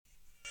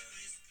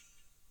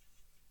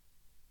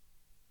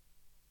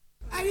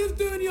Hey, who's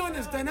doing the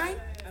honours then, eh?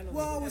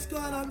 Well, I was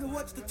going home to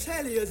watch the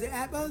telly as it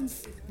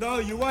happens. No,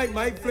 you ain't,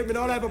 mate. Flipping,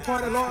 I'll have a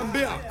pint of light and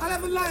bitter. I'll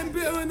have a light and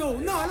bitter and all.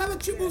 No, I'll have a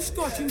triple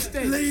scotch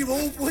instead. Leave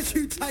off what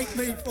you take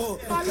me for.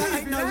 That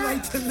ain't no way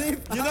to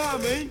live. You know what I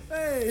mean?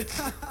 Hey.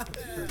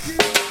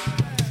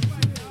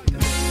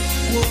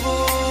 Whoa,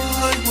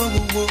 whoa,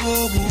 whoa,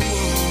 whoa, whoa.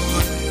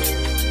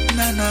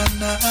 Na, na,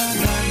 na, na,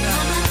 na.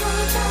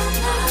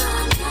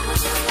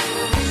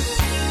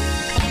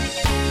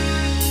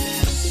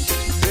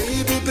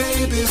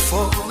 Baby,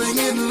 falling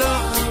in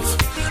love,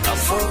 I'm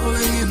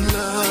falling in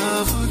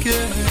love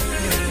again.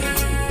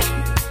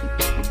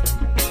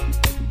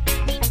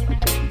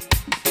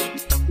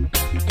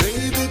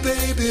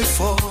 Baby,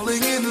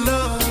 falling in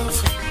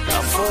love,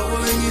 I'm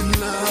falling in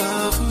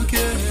love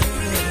again.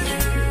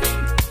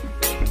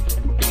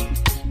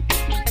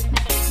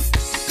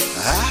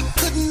 I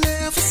could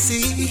never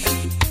see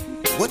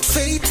what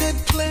fate had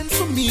planned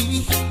for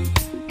me,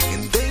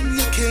 and then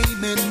you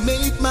came and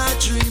made my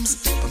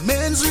dreams a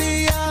man's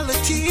reality.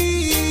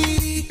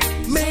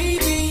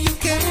 Maybe you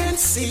can't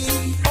see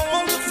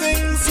all the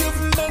things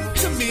you've meant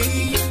to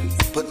me,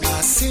 but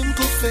my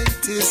simple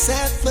fate is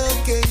at the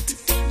gate.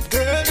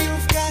 Girl,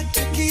 you've got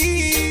the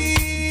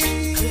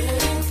key.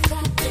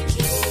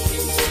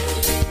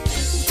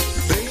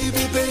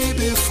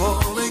 Baby,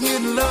 falling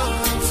in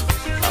love,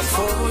 I'm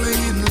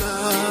falling in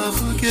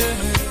love again.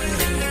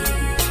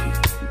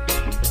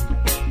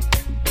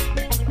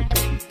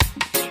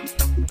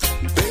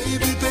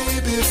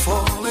 Baby,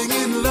 falling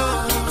in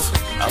love,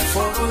 I'm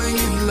falling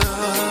in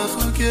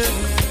love again.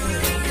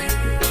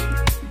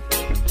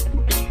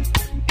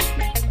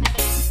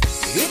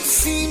 It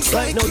seems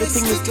right, like no, the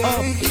thing is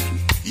yesterday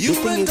you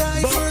and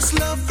I first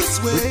loved this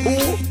way.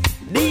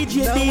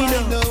 DJ now Dino, I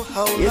know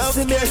how love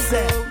can grow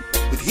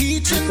with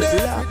each and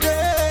every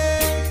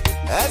day.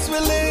 As we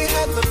lay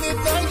at the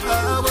midnight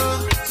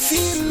hour,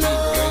 feel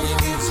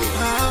love is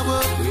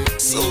power,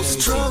 so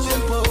strong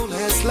and bold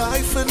as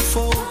life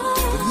unfolds.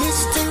 The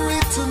mystery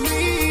to me,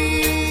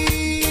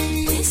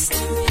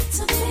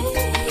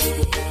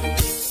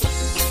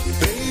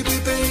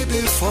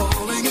 baby,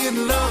 falling in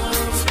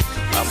love,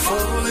 I'm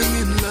falling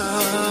in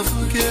love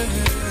again.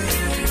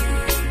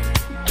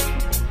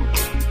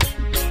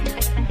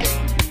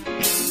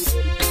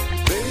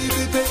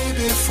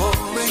 Baby,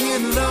 falling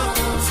in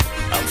love,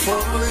 I'm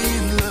falling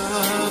in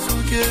love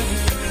again.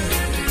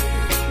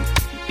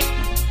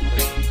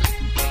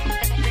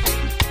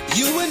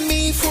 You and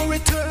me for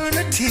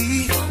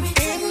eternity,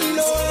 in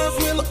love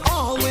we'll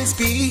always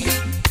be,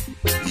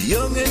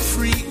 young and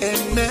free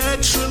and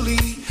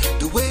naturally,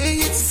 the way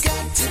it's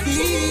got to be.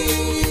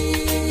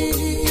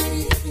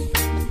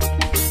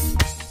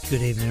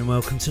 Good evening and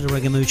welcome to the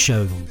Reggae Mood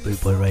Show on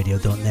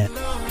bootboyradio.net.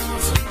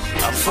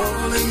 I'm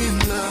falling in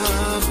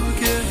love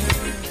again.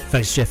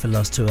 Thanks Jeff for the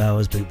last 2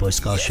 hours. Bootboy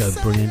Scar Show,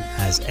 brilliant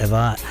as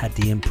ever. Had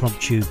the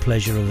impromptu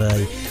pleasure of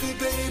a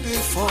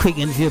quick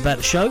interview about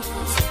the show.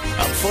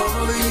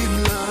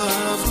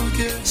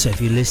 So if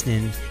you're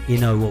listening, you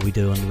know what we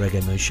do on the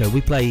Reggae Mood Show.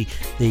 We play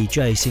the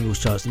JA singles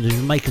charts and the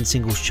Jamaican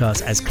singles charts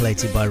as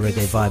collated by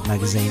Reggae Vibe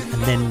magazine.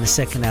 And then in the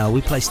second hour,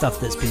 we play stuff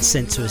that's been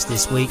sent to us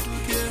this week.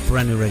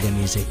 Brand new reggae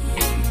music.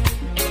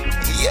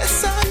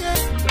 Yes, I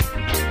am.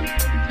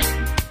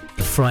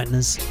 The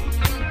Frighteners.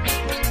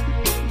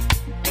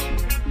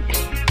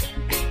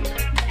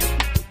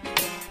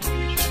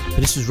 But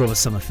this was Robert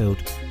Summerfield,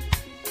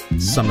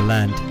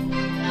 Summerland.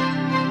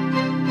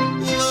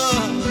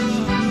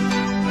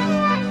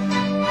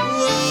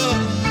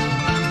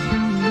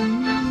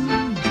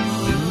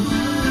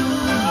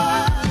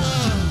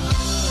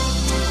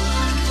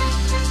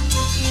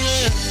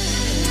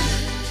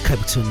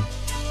 Capleton,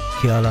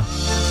 Kiala.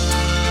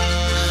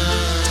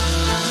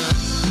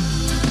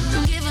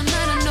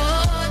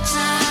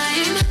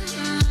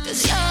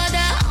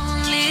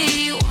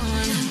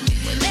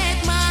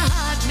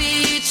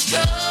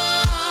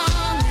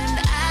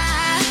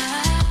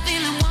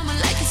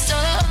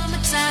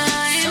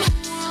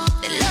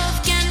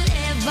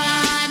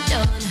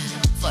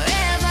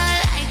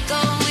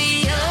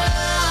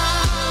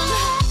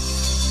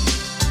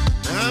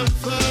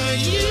 For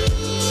you,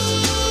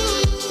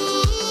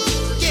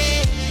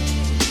 yeah,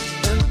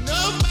 and no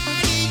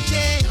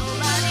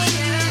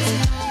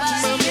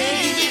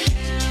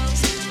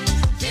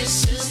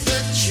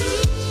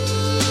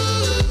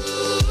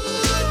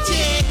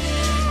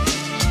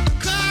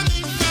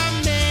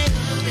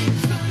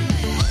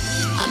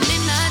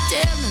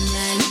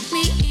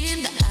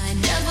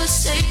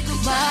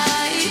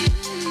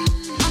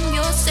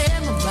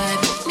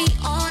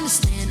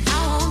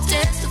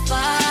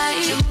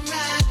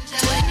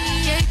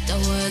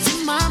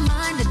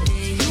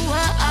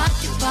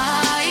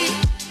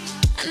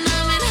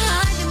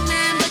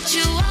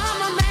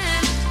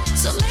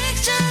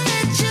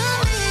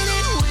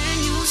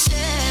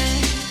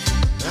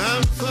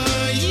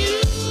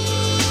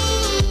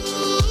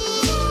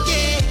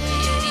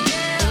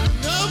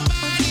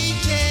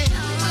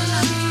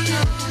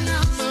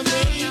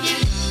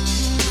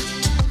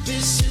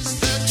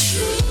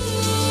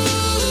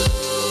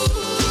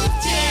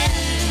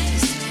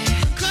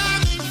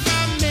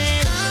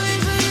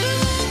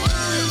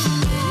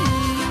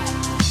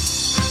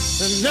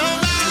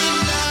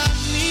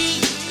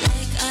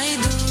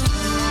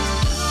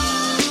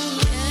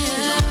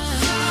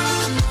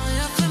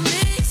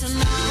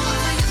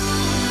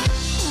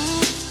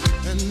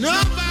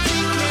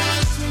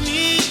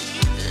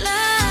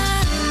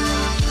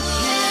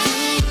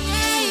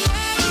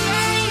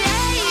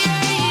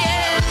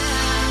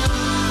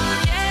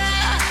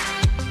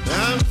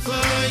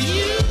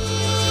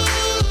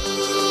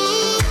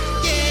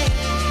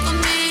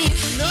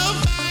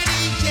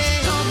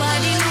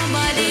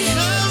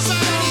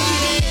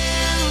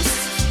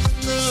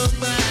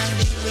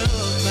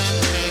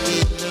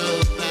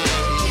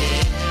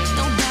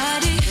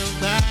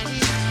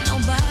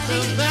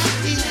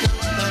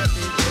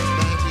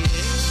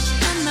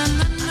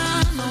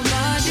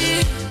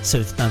So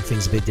we've done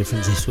things a bit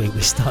different this week.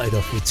 We started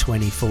off with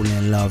 20, Falling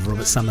in Love,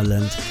 Robert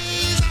Summerland.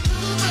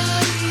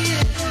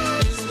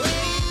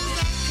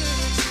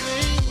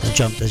 And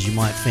jumped, as you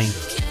might think,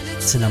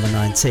 to number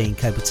 19,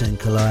 Capleton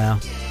Kalaya,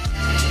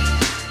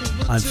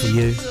 I'm For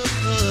You.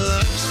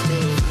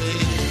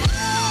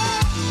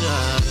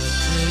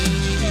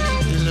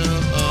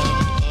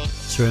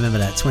 So remember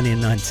that, 20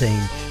 and 19.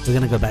 We're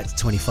going to go back to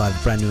 25,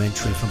 a brand new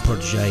entry from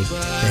Protégé,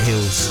 The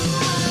Hills.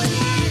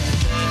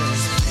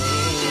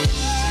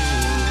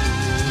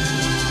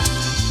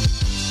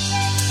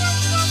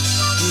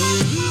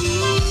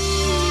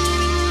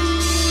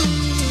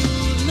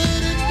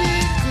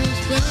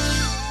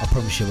 I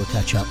promise you we'll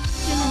catch up.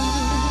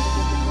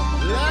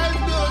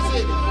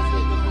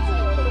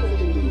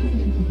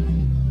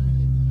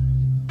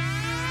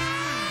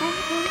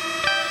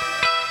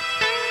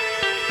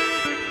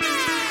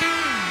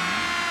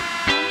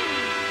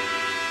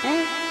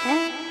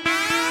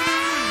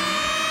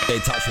 Get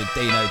in touch with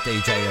Dino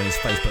DJ on his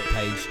Facebook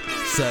page.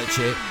 Search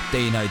it,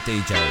 Dino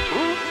DJ.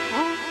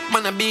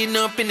 Man, I been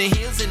up in the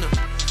hills, you know.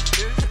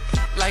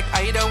 Like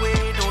either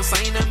way, no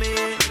sign of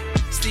me.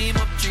 Steam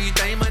up 3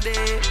 times a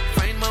day,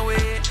 find my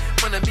way.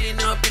 Man, I been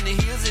up in the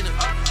hills, you know.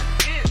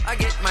 I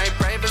get my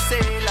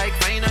privacy, like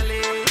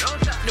finally.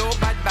 No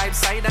bad vibes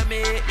side of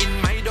me,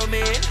 in my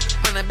domain.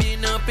 Man, I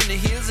been up in the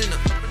hills, you know.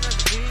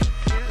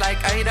 Like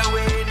either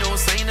way, no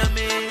sign of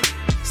me.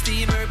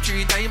 Steam up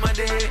 3 times a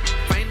day,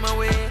 find my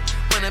way.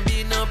 Man, I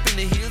been up in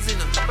the hills, you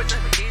know.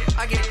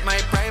 I get my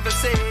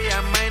privacy,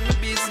 I mind my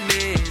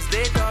business.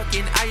 They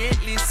talking, I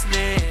ain't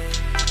listening.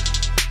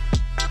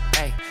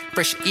 Hey,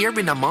 fresh air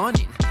in the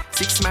morning.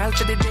 6 miles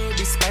to the day,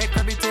 despite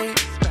gravity.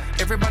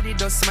 Everybody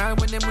does smile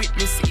when them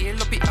witness.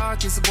 Hail up the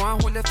artists, go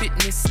and hold the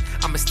fitness.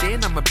 I'ma stay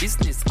in on my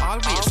business,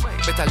 always.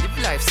 Better live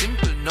life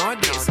simple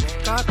nowadays.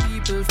 Cause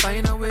people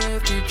find a way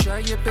to try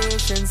your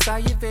patience. I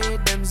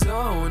evade them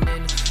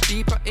zoning.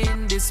 Deeper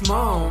in this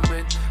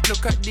moment.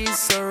 Look at this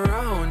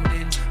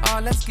surrounding.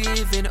 All that's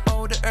giving,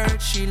 all the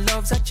earth, she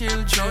loves her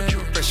children.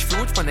 Fresh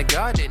fruit from the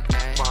garden,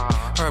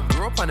 herb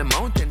grow up on the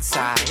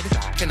mountainside.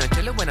 Can I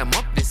tell her when I'm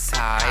up this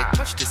side?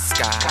 Touch the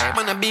sky.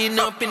 Man, I been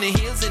up in the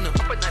hills, you know.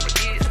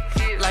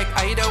 Like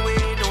either way,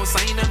 no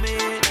sign of me.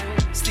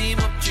 Steam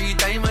up 3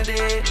 times a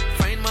day,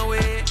 find my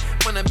way.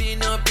 Man, I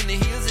been up in the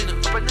hills, you know.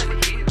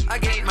 I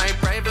get my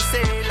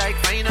privacy, like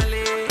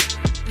finally.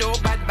 No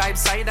bad vibes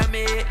side of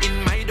me,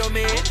 in my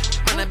domain.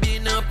 Man, I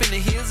been up in the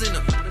hills, you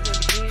know.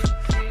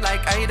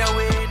 Like either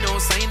way, no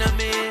sign of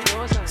me.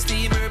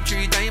 Steam up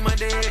 3 times a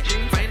day,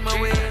 find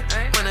my way.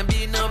 Man, I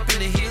been up in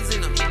the hills,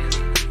 you know.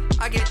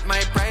 I get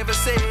my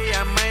privacy,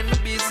 I mind my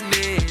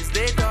business.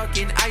 They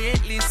talking, I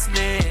ain't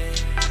listening.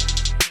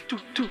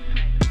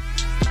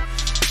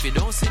 If you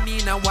don't see me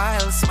in a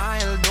while,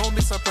 smile, don't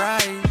be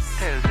surprised.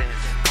 Tell them.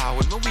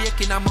 When we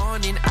wake in the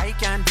morning, I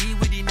can't deal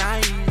with the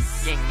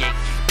nice.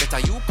 Better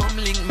you come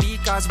link me,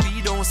 cause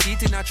we don't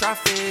sit in a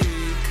traffic.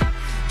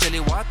 Jelly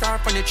water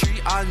from the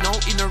tree, all now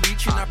in a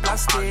reach in a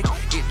plastic.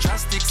 It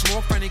drastic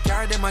smoke from the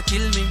car, them a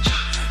kill me.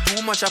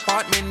 Too much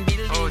apartment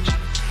building.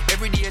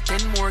 Every day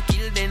 10 more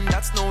kill, then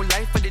that's no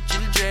life for the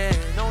children.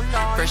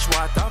 Fresh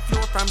water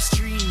flow from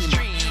stream.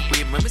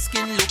 Where my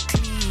skin look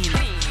clean.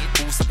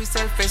 Boost up your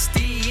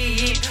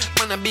self-esteem.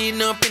 Man, I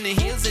been up in the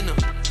hills, you know.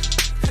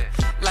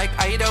 Like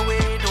either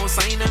way, no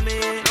sign of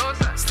me.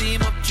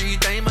 Steam up 3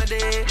 times a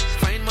day,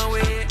 find my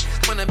way.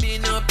 Man, I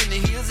been up in the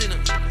hills, you know.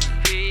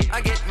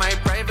 I get my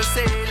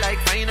privacy, like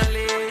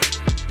finally.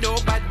 No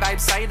bad vibes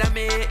side of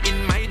me,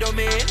 in my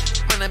domain.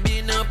 Man, I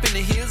been up in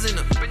the hills, you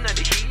know.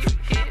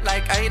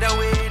 Like either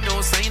way,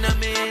 no sign of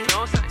me.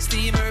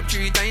 Steam up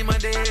 3 times a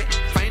day,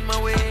 find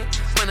my way.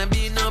 Man, I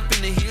been up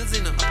in the hills,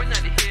 you know.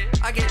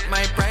 I get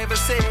my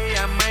privacy,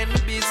 I mind my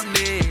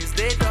business.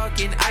 They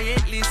talking, I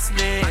ain't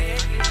listening.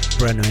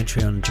 Brand new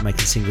entry on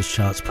Jamaican singles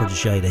charts,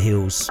 Protégé, The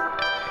Hills.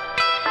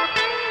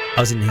 I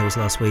was in the hills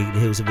last week, the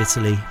hills of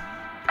Italy,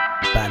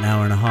 about an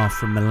hour and a half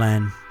from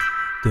Milan,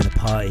 doing a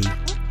party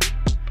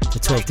for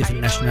 12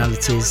 different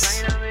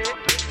nationalities.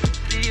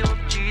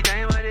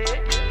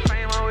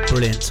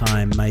 Brilliant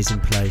time, amazing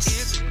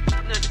place,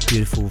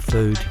 beautiful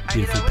food,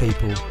 beautiful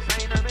people.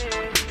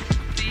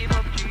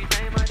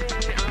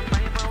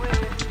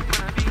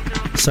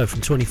 So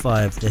from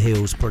 25, The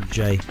Hills,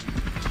 Protégé,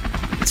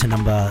 to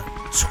number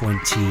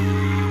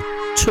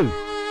 22,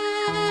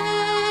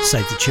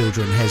 Save the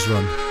Children,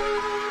 Hezron.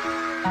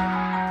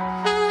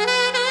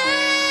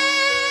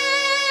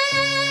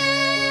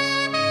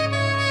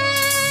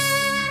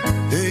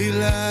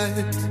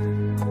 Daylight,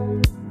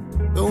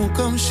 don't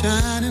come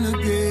shining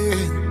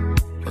again,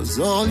 'cause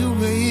all your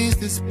ways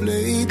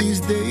display these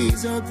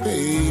days are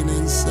pain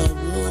and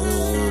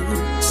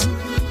sorrows.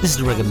 This is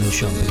the Reggae Mill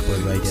Show on Big Boy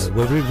Radio,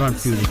 where we run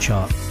through the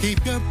chart.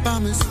 Keep your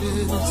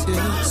promises,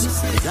 yes.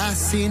 'Cause I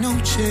see no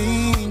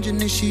change,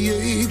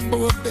 initiate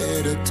for a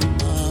better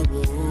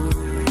tomorrow.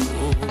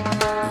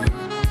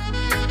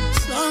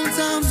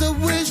 Sometimes I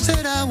wish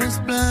that I was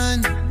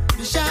blind,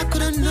 wish I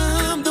could have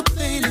numbed the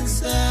pain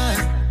inside.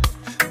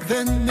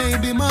 Then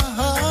maybe my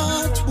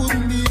heart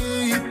wouldn't be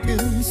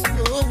aching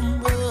so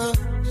much.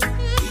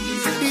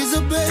 These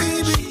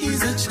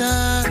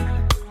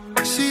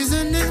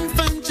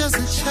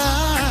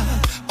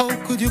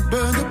you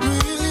burn the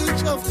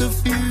bridge of the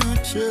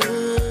future.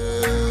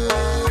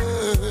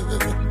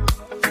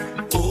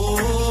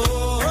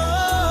 Oh,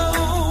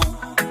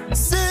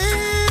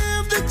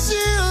 save the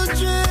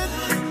children,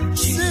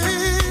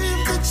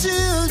 save the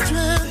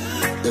children,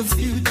 the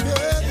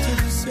future to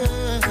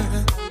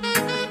serve.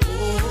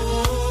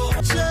 Oh,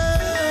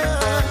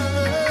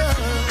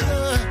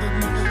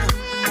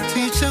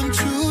 teach them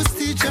truth,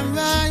 teach them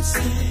rights,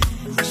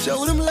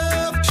 show them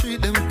love,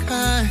 treat them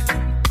kind.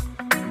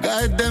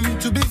 Guide them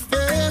to be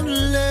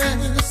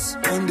fearless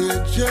on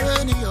their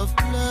journey of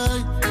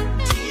life.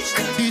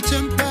 Teach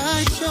them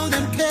pride, show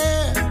them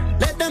care.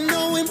 Let them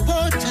know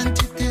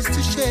important it is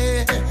to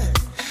share.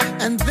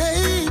 And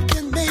they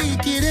can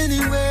make it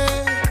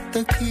anywhere.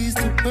 The keys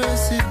to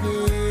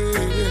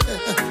persevere.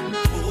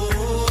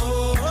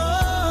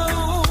 Oh,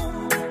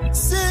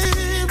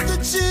 save the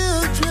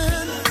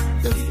children,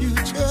 the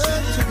future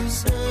to be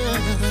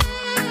served.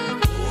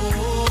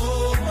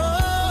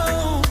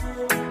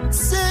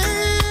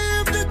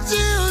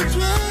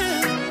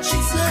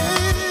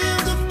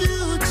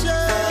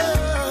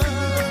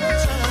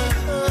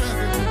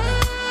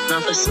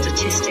 Another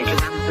statistic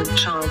of rampant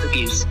child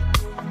abuse.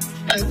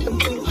 I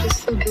completely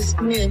forgive this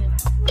man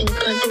and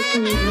God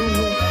open me no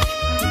more.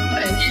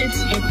 I hit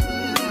him.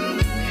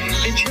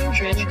 The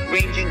children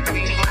ranging from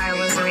I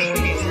was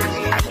raised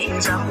at the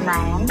age of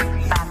 9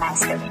 by my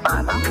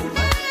stepfather.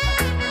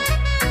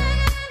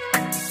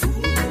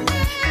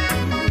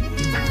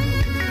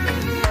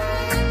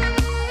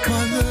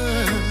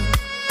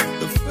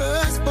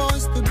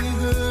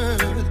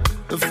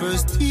 The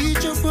first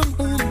teacher from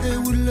whom they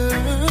would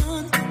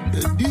learn.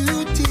 The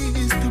duty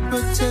is to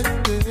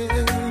protect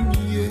them,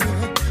 yeah.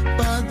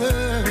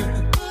 Father,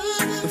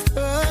 the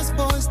first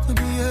voice to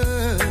be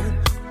heard.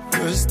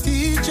 First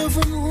teacher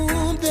from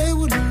whom they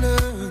would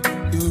learn.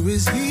 You're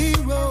his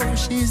hero,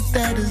 she's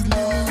daddy's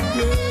little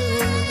girl.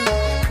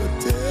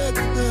 Protect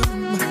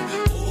them.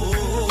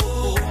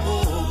 Oh,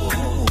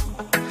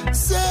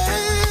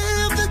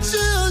 save the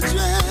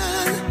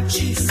children.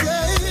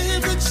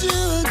 Save the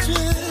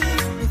children.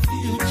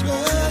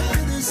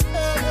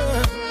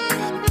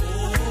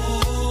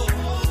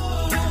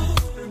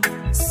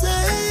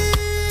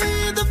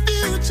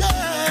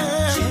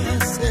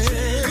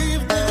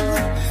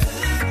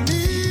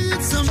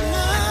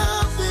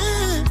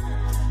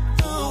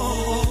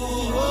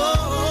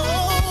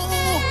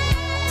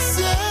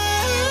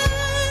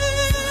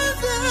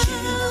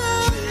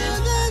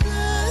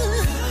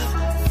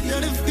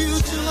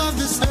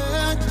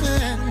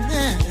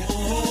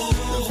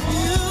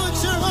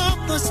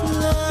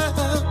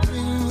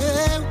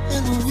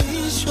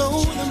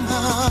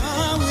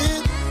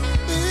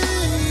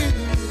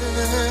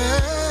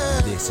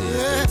 This is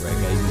the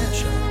Reggae Mood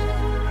Show.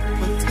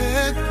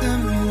 Protect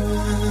them.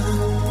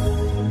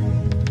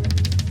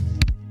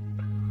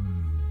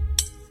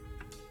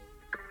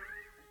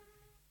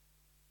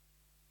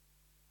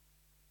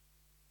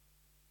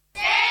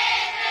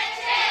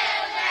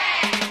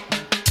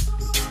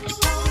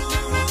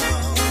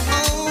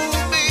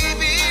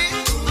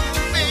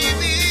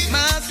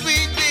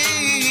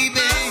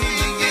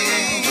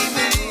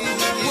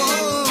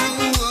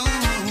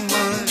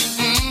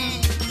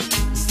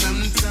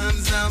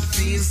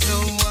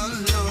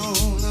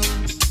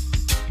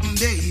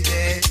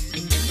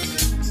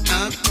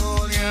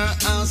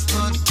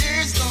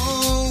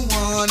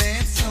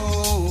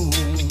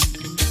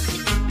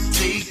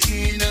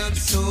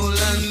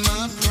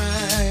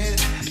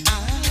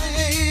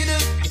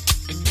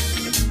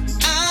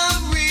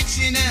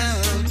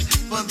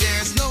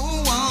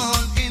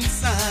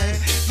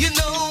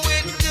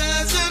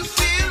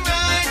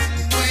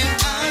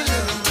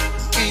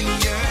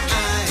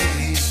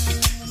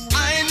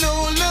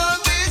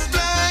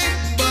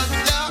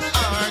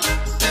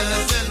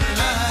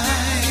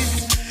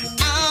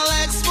 I'll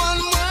ask one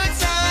more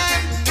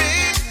time, baby.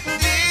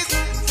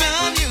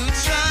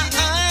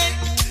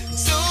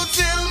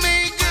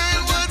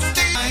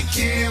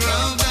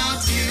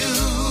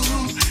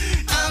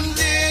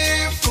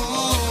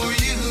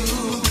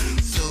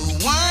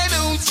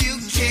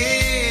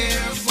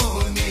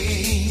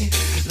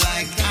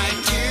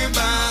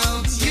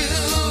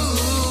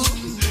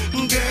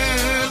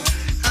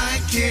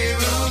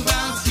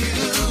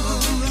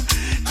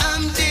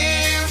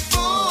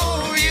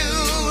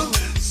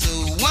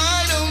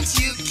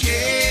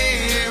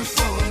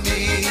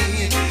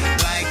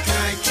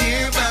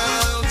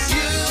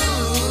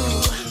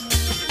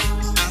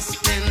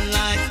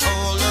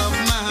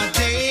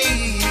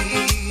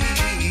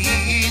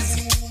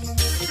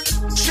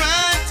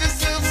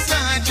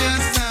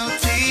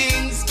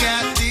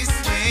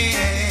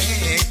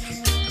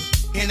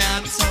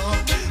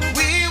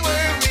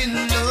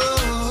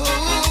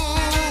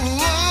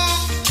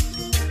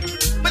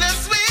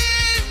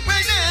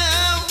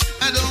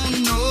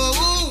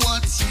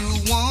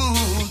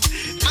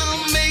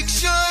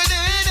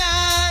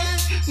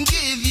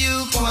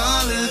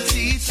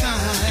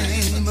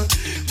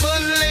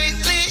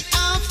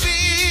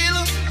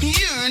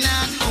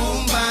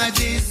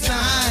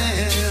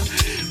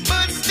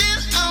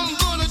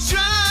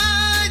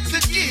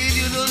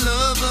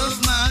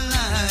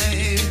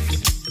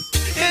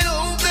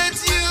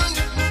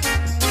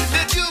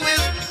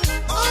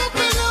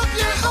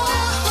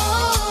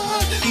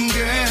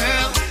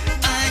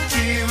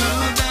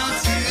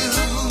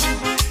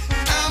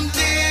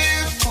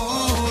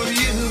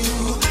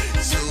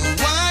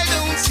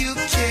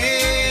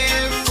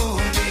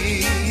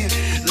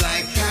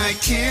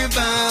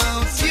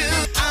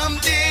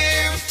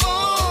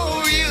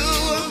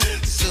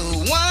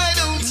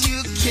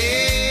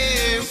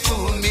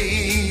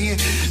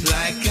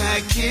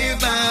 care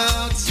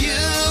about you.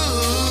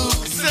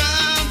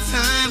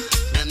 Sometimes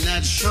I'm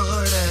not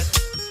sure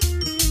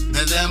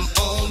that I'm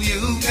all you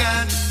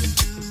got.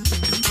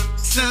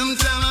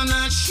 Sometimes I'm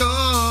not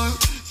sure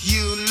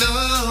you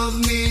love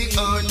me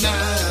or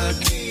not.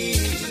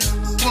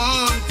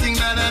 One thing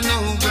that I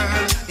know,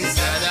 girl, is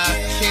that I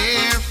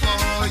care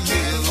for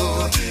you.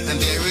 And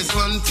there is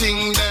one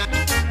thing that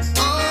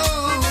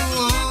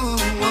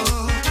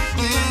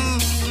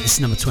It's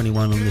number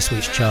 21 on this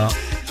week's chart.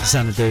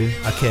 Xanadu,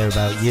 I Care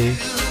About You.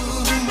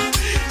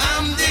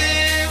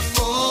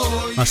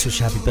 Nice wish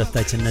happy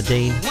birthday to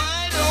Nadine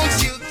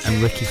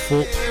and Ricky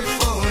Thorpe.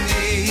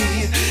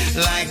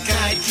 Like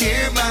I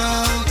care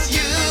about you,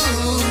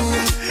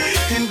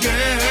 and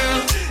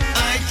girl,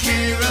 I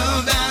care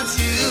about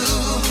you.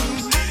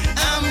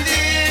 I'm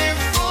there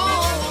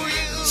for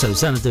you. So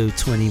Xanadu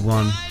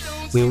 21.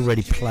 We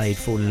already played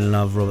Falling in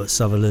Love, Robert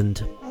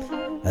Sutherland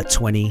at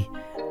 20.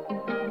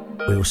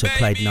 We also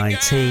played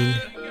 19.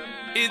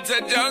 It's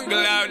a jungle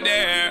out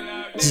there.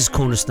 This is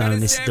Cornerstone.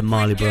 This is the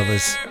Marley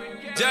Brothers.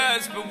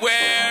 Just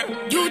beware.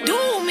 You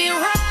do me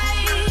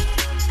right,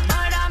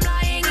 but I'm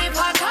lying if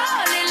I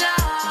call it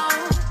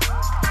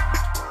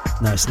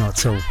love. No, it's not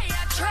at all.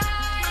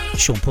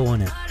 Sean Paul,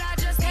 isn't it?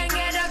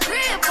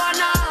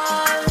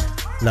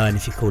 Lying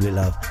if you call it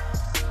love.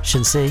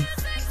 Shansi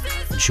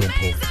and Sean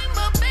Paul.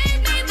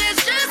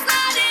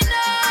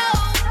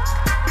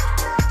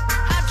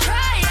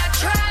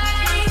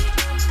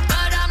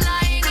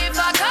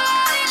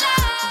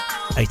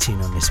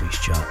 18 on this week's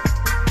chart.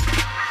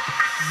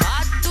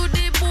 Bad to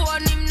the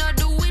bone, him no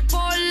do it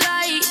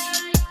polite.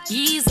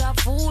 He's a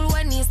fool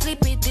when he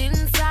slip it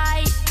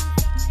inside.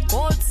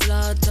 Cold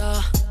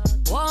slaughter,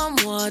 warm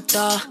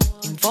water.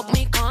 Him fuck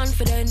me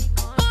confident,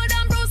 but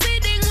I'm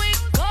proceeding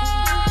with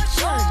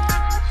caution.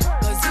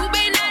 Cause you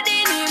been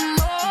adding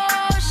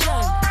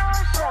emotion.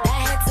 The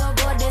head so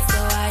good, it's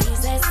so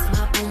ISIS.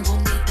 My pum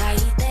pum the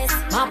tightest.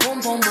 My pum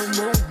pum boom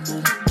boom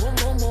boom boom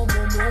boom boom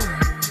boom boom.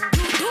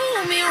 You do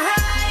me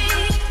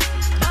right.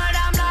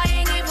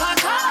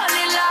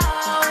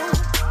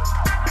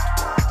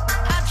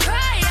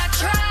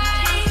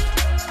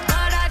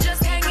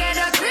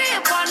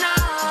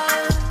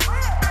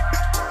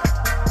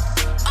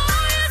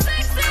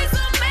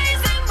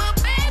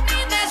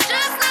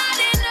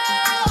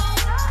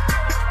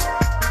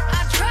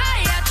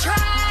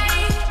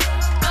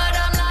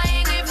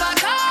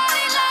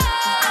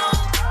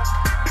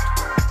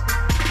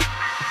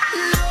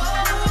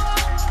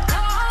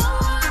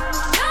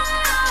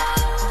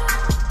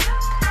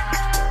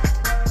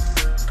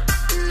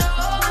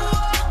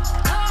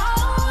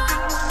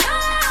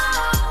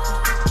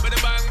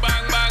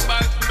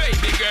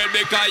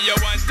 Cause you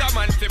want a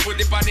man to put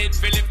it on it,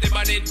 feel lift it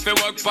on it, feel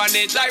work on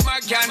it like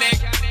mechanic.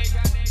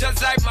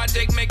 Just like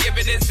magic, me give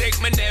it a sick,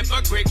 me never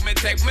quick, me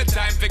take my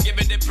time for give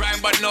it the prime,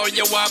 but now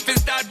you want to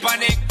start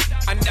panic.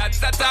 And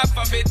that's the top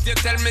of it, you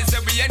tell me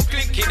so we ain't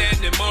clicking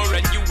anymore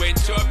and you ain't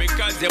sure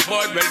because you're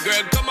bored, well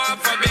girl come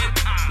off of it.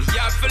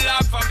 You have to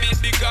laugh of it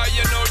because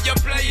you know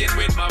you're playing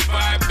with my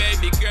vibe,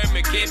 baby girl,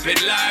 me keep it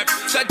live.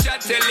 Such a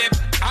tell it,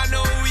 I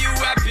know who you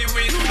happy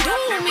with. You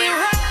do me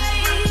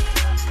right.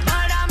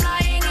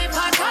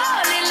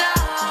 Call it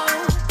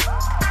love.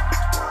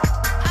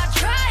 I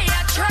try,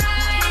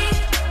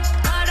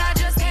 but I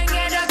just can't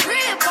get a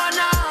grip on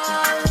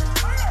all.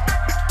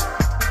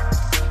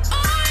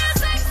 Oh, your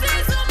sex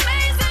is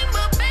amazing,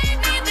 but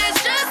baby, there's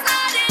just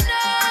not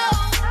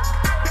enough.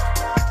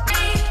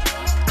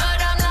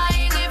 But I'm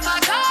lying if I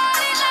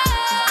call it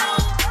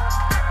love.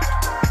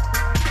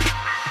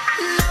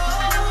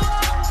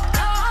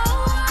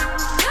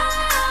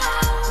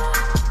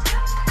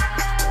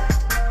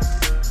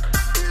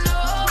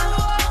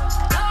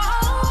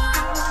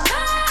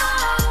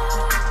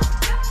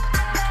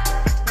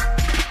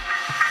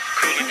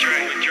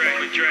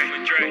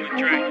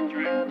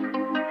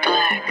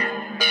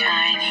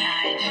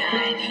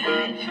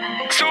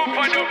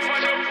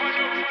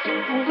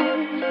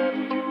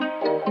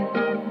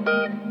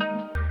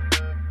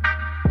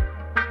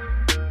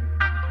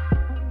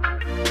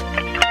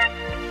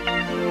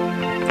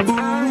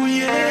 Ooh,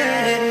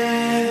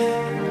 yeah.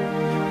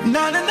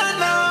 No, no, no,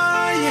 no,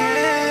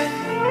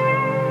 yeah.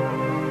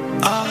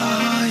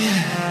 Oh,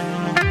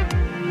 yeah.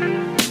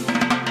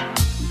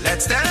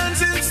 Let's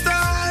dance in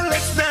style,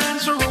 let's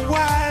dance for a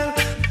while.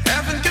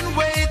 Heaven can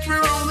wait,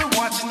 we're only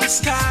watching the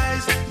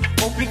skies.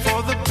 Hoping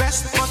for the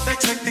best, but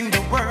expecting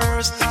the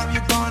worst. How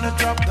you gonna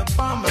drop the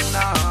bomb or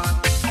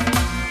not?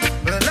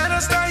 But let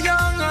us die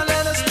young or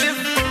let us live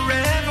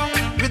forever.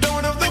 We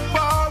don't have the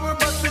power,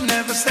 but we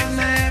never say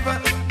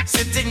never.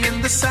 Sitting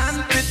in the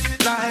sandpit,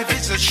 life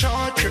is a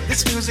short trip.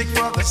 This music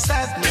for the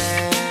sad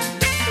man.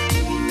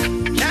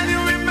 Can you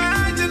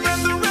imagine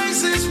when the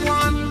race is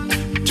won?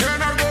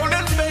 Turn our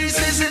golden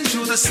faces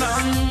into the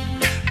sun.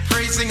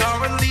 Praising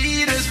our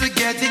leaders, we're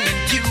getting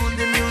in tune.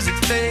 The music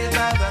played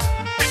by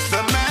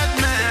the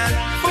madman.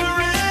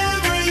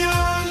 Forever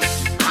young,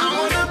 I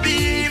wanna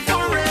be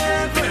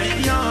forever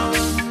young.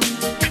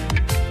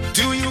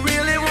 Do you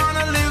really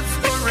wanna live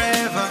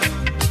forever,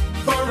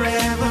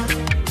 forever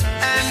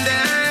and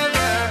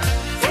ever?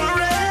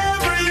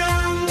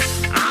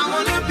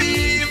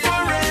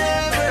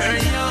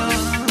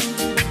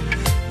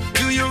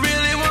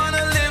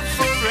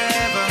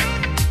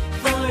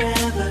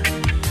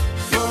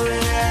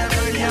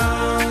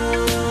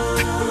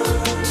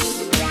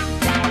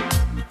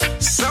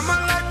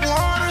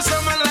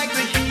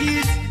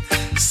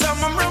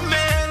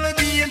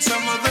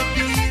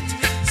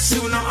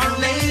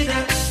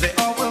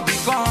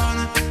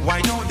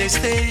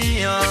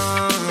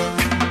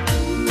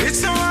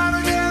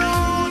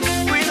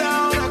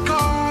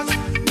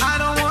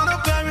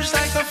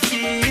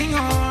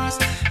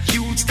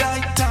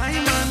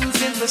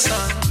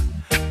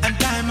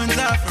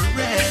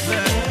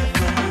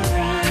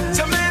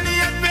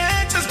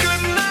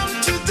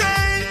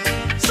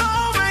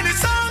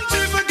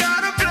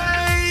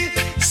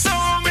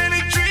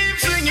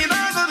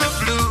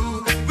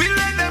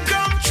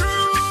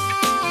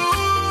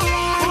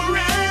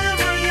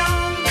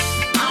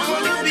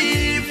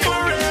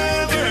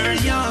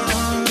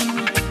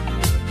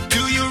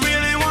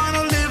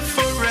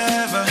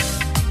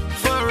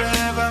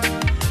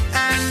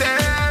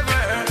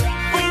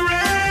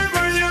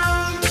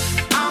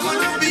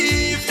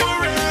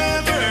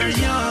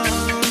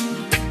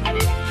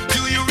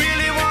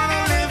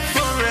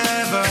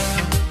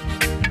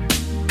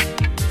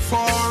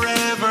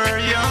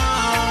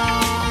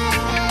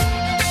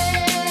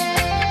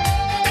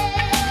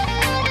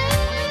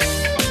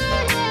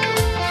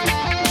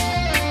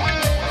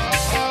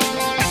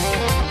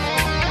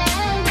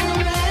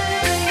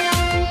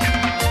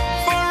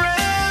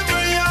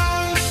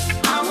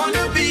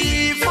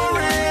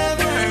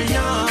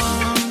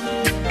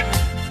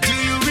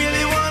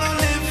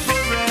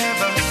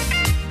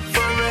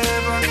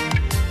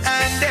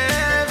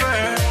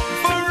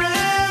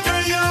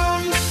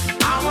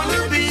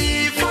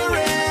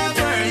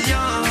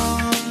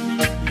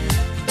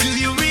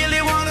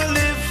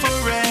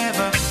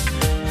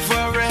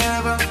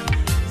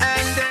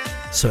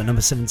 So at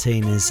number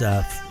 17 is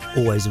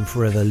Always and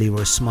Forever,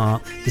 Leroy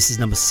Smart. This is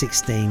number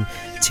 16,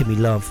 Timmy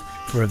Love,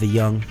 Forever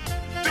Young.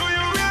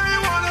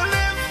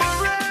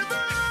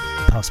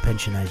 Past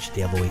pension age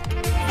the other week.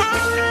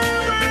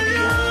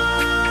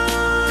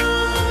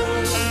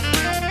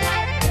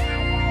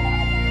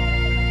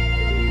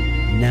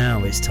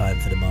 Now it's time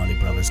for the Marley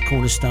Brothers.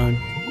 Cornerstone,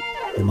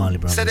 the Marley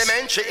Brothers.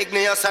 Sedimentary,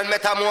 igneous and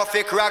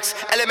metamorphic rocks.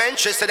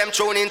 Elementary, so them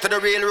thrown into the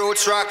real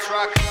roots rock.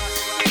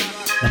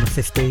 Number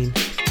 15.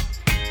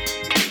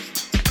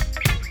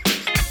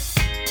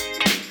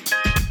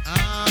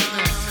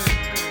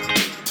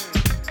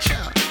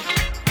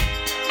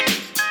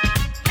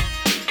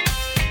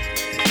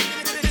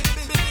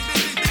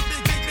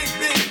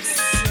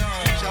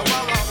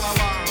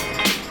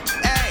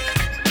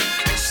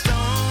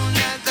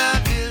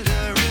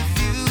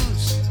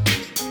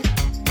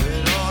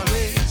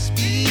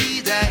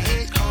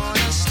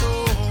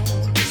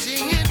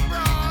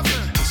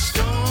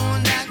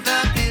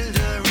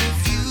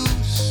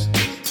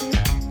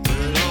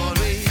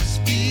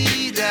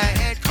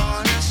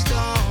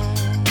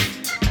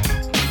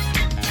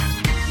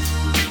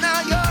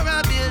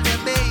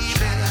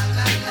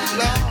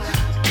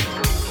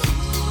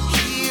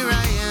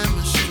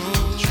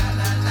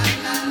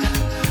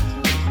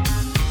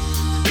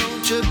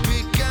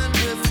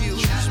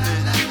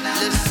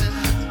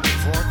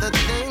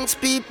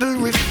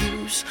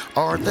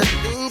 Are the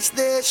things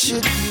they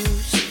should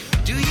use.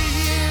 Do you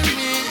hear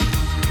me?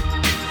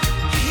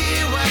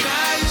 Hear what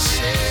I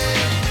say?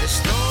 The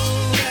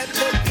stone that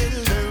the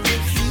builder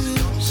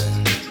refused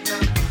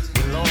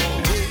will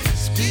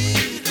always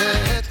be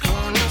the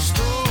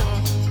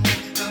cornerstone.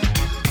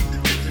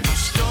 The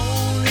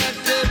stone that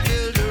the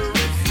builder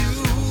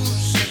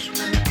refused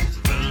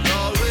will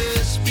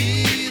always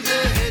be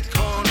the head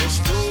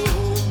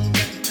cornerstone.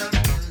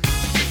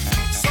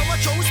 Some are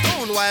throw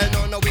stone while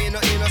none are no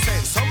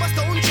innocent. Some are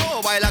stone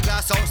while a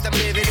glass house them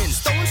living in.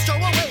 Stones throw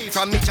away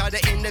from each other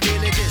in the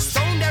villages.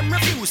 Stone them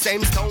refuse,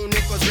 same stone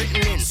it was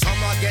written in.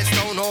 Some are get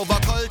stone over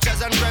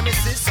cultures and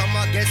premises. Some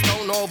are get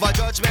stone over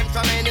judgment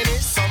from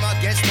enemies. Some are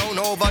get stone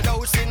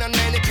overdosing on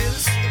many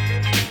pills.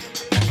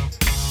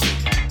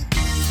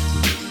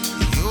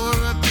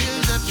 You're a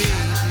builder, baby.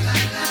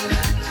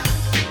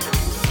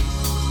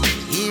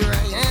 Here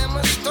I am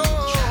a stone.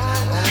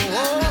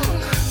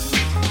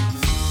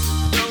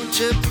 Don't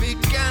you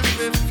pick and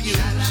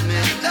refuse me.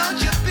 Don't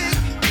you pick.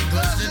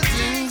 Cause the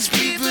things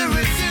people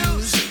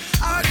refuse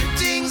are the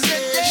things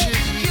that they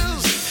should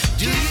use.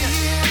 Do you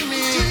hear me?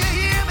 Do you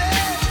hear me?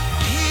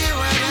 Hear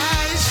what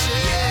I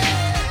say?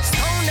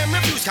 Stone them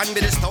refuse can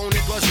be the stone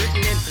it was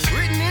written in.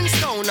 Written in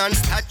stone on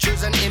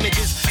statues and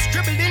images.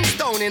 Scribbled in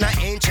stone in our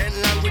ancient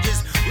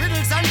languages.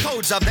 Riddles and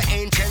codes of the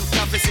ancient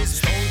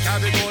prophecies. Stone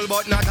carry gold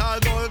but not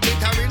all gold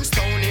glittering.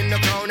 Stone in the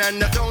crown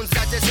and the thrones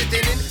that you're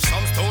sitting in.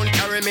 Some stone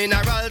carry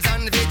minerals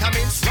and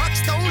vitamins. Rock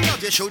stone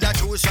love you should have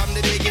choose from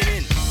the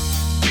beginning.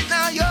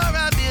 Now you're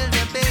a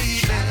builder,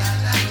 baby.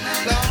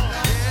 Lord.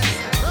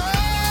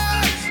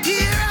 Oh,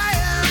 here I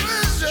am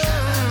a son.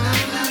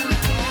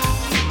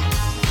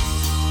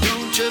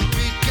 Don't you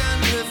pick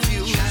and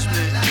refuse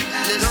me.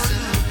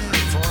 Listen,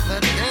 for the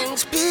things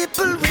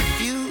people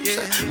refuse,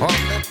 all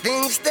the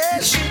things they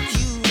should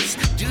use.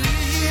 Do you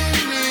hear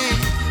me?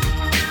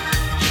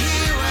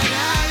 Hear what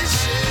I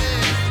say?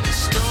 The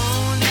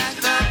stone that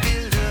the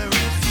builder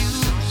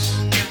refused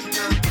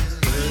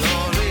will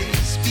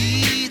always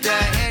be the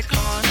head.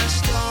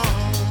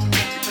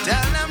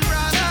 Tell them,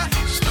 brother,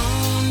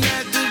 stone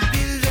that the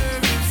builder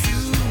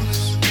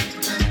refused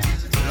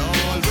will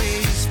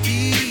always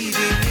be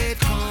the head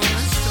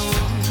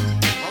cornerstone.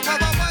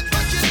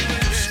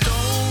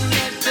 Stone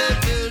that the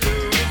builder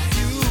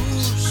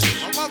refused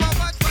will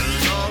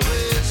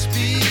always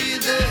be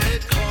the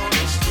head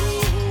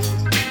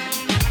cornerstone.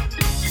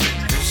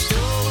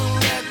 Stone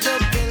that the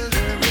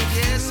builder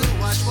refused, so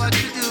watch what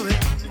you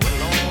doing,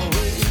 will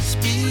always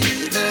be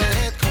the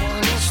head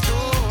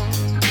cornerstone.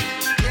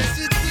 Yes,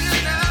 it will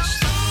now.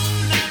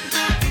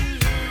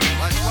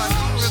 Watch what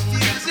you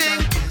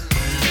refusing.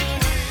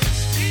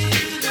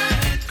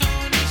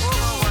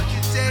 Oh, what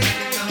you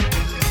taking.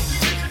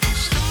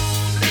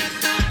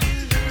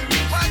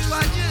 Watch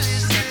what you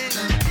listening.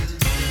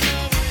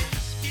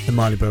 The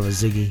Marley Brothers,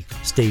 Ziggy,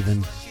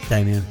 Stephen,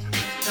 Damien.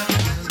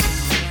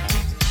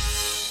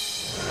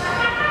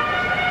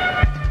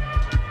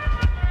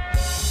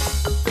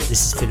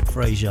 This is Philip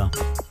Frazier.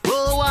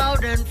 Go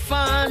out and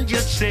find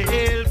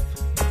yourself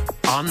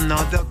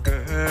another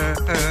girl.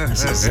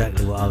 That's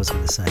exactly what I was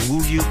going to say.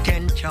 Who you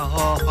can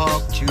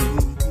talk to.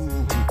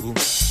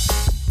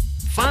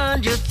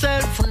 Find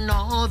yourself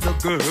another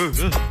girl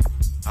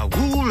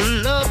who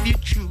will love you,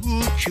 choo.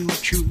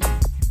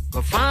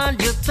 Go find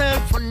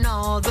yourself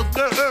another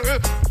girl.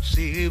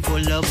 Save her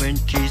love and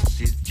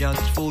kisses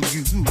just for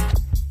you.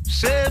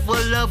 Save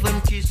her love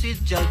and kisses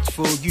just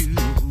for you.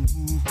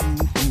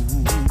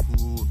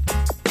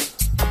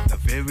 The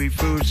very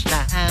first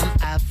time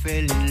I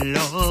fell in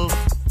love,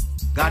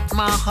 got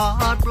my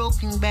heart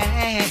broken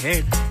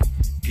bad.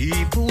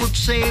 People would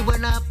say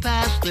when I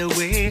passed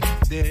away,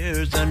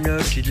 there's an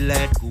earthly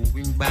light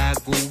going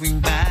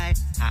by,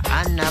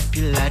 an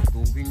happy light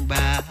going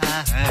by.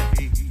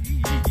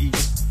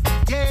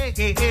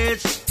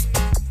 Yes.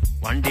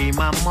 One day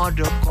my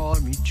mother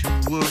called me to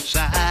her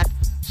side,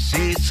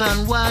 say,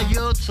 son, why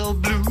you're so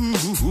blue?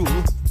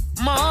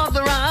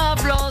 Mother,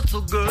 I've lost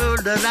a girl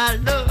that I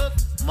love.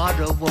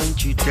 Mother,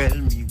 won't you tell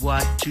me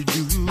what to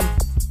do?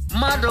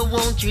 Mother,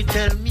 won't you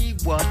tell me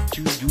what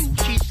to do?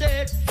 She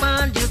said,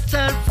 find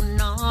yourself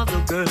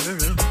another girl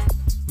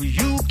who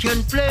you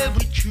can play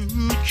with,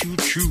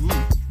 choo.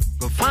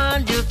 Go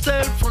find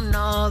yourself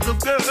another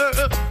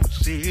girl.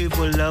 Save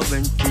her love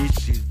and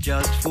kisses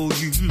just for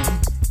you.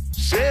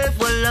 Save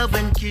her love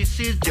and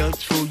kisses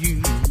just for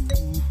you.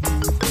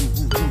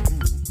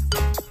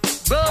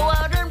 Go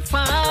out and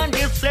find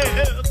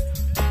yourself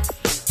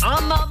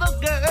another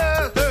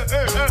girl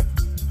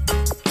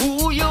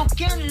who you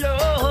can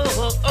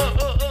love.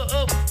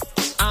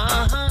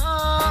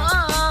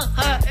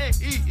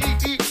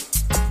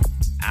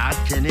 I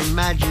can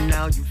imagine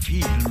how you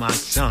feel, my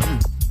son,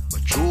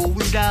 but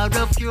you're it out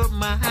of your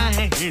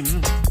mind.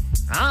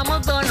 I'm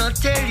gonna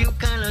tell you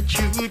kinda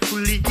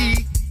truthfully,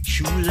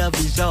 true love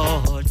is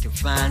hard to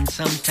find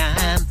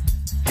sometime.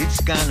 It's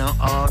kinda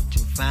hard to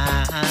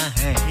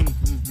find.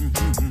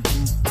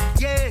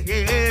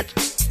 Yeah,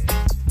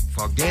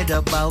 forget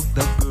about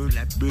the girl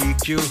that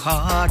break your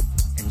heart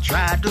and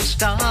try to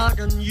start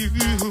anew.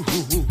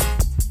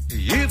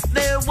 If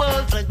there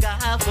was a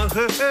guy for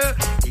her,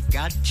 it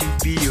got to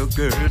be a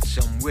girl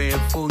somewhere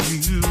for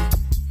you.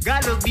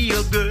 Gotta be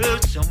a girl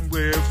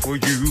somewhere for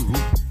you.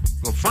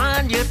 Go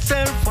find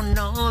yourself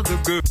another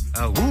girl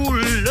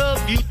who'll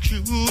love you,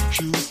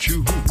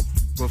 choo.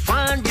 Go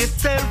find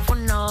yourself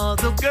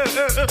another girl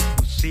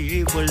who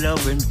save her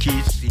love and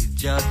kisses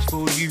just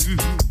for you.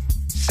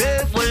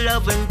 Save her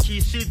love and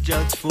kisses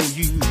just for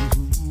you.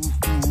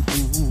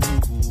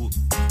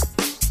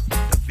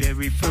 The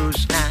very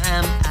first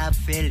time I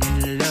fell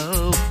in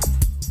love,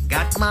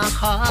 got my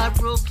heart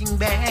broken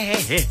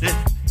bad.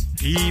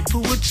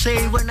 People would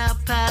say when I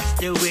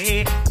passed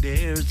away,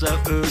 there's a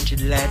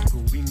urgent light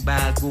going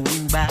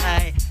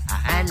by,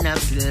 and I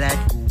feel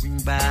light going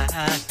by.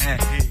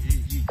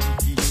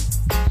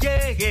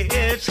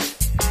 Yes,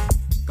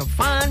 go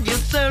find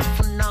yourself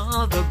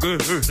another girl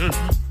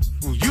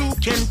who you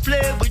can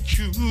play with,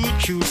 choo.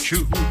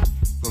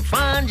 Go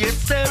find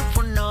yourself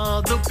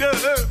another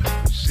girl,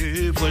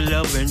 save her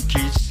love and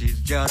kisses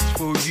just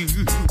for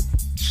you.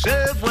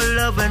 Save her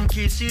love and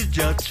kisses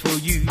just for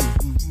you.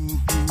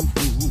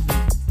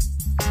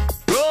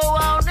 Go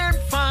out and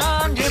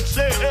find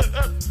yourself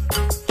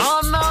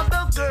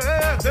another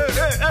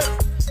girl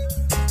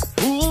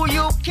who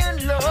you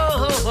can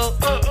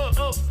love.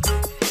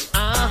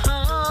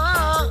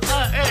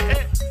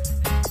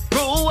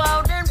 Go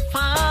out and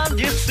find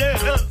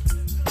yourself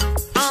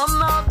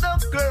another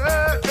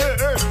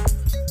girl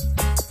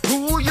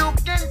who you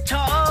can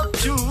talk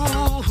to.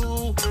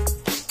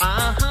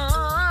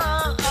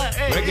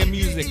 Reggae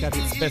music at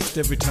its best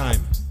every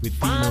time with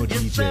Dino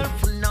DJ.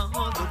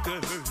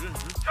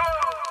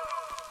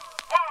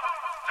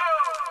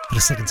 For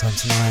the second time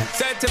tonight,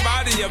 Set your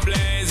body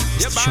ablaze,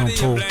 your Mr. Sean body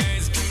Paul,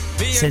 ablaze.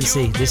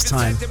 Sensi, this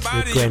time with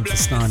Graham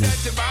Castani.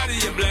 Set your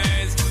body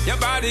ablaze, your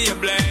body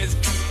ablaze.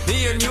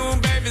 Me and you,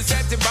 baby,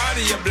 set your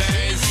body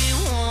ablaze. Baby,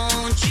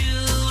 won't you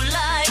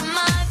light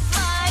my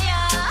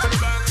fire?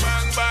 Bang,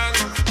 bang, bang.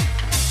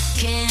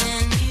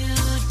 Can you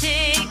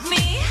take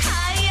me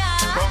higher?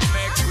 Come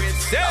make with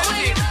When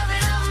you rub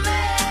it on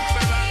me,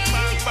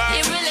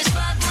 it really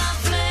sparked my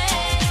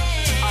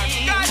flame. I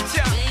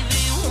gotcha.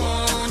 Baby,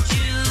 won't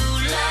you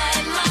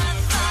light my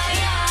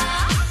fire?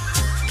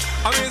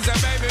 I mean, say,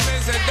 baby, me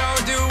say,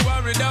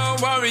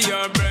 don't worry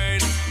your brain.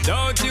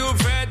 Don't you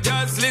fret,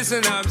 just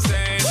listen, I'm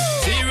saying.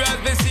 Serious,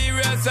 be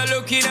serious, so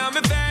looking at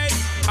my face.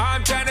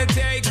 I'm trying to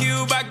take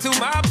you back to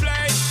my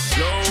place.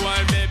 Slow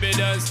one, baby,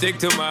 just stick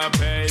to my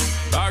pace.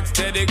 Rock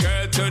steady,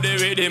 girl, to the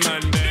rhythm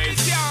and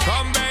bass.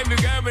 Come, baby,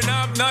 girl,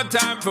 enough, no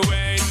time for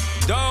wait.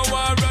 Don't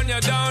want run you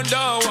down,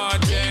 don't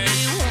want change.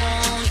 Baby,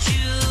 won't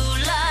you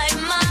light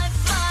my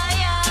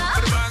fire?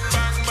 Bang,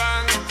 bang,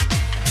 bang.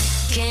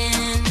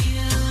 Can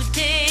you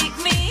take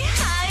me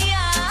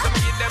higher? Some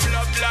get them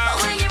love, love.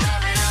 When you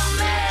rub it on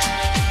me,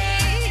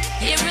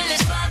 it really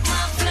sparked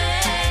my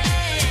flame.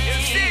 You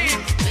see?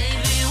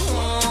 Baby,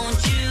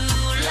 won't you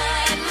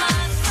light my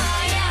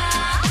fire?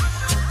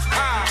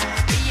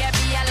 Be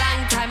a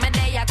long time a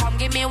day, come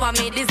give me what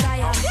me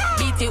desire.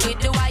 Beat it with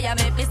the wire,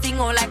 make me sing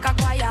all like a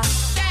choir.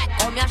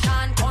 Come here,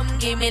 Sean, come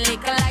give me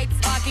little light,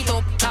 spark it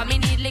up, cause me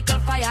need little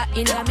fire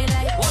in me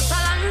life. What's a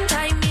long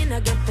time me no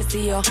get to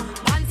see you?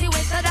 Panty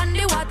wetter than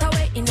the water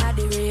way in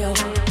the Rio.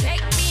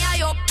 Take me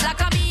high up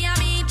like a me and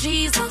me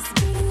Jesus.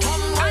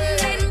 Come one,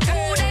 then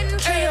two, then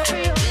three.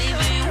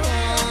 Baby,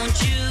 won't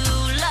you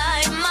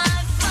light my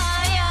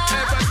fire?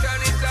 Never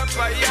turn it up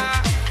fire.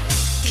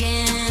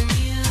 Can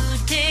you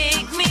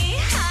take me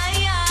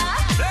higher?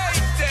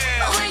 Blaze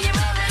them. When you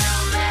rub it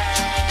on me,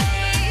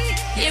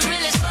 it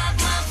really sparked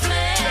my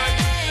flame.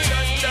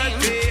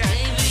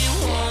 Baby,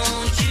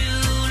 won't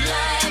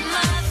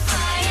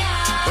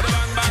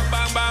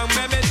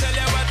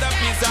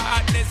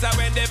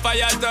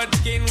fire touch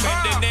skin. When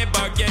the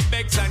neighbor get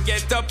vexed and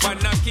get up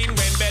and knocking.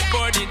 When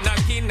bedboard it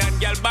knocking and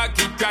girl back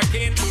it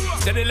cracking.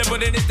 Steadily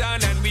putting it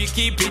on and we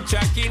keep it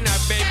tracking. A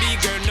baby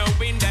girl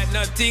knowing that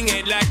nothing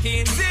ain't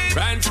lacking.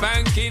 Brand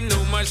spanking,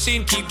 no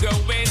machine keep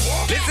going.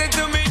 Listen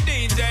to me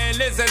DJ,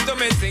 listen to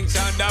me sing.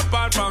 Sound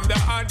apart from the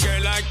hard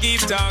girl I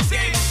keep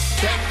talking.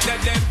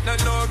 Them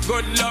no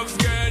good love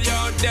girl.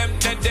 Yo, them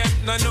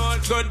no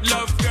good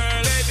love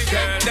girl.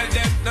 Girl,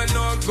 them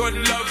no good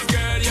love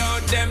girl. Yo,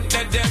 them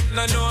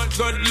no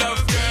good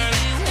love girl.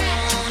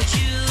 Won't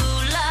you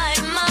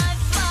light my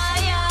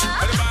fire?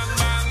 Bang,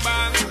 bang,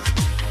 bang.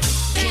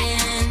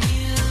 Can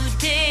you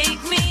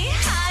take me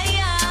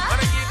higher?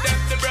 Wanna give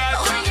them the brass.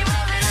 When you're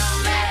rubbing on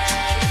me,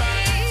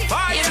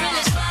 fire. you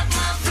really spark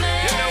my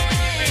flame. You know when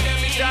you give them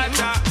the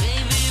cha-cha.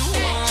 Baby,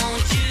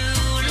 won't you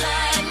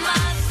light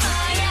my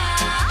fire?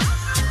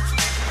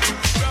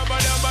 Rubber,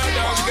 rubber,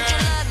 dub, Won't you girl.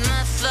 light my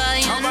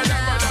fire now? Rubber,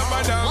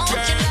 rubber, dub, Won't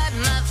girl. you light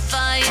my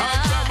fire?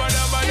 Rubber,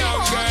 rubber, dub,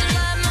 Won't girl. you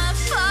light my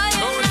fire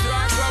Don't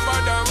rock, rubber,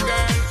 dub,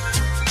 girl.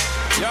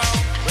 Yo,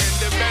 when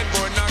the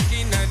bedboard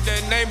knocking and the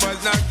neighbors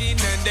knocking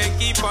and they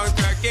keep on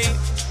cracking.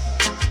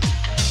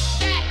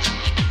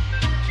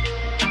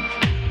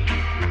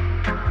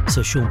 So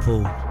Sean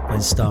Paul,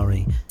 Gwen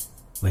Starry,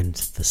 Gwen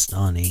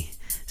Vastani,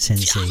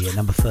 Sensei at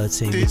number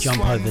 13. We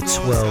jump over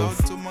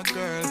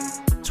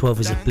 12. 12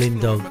 is a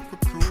Blind Dog,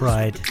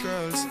 Pride.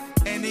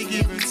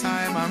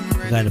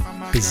 We're going to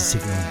Busy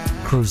Signal,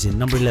 Cruising.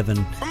 Number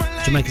 11,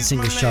 Jamaican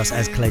Singles Charts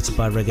as collated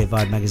by Reggae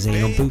Vibe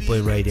magazine on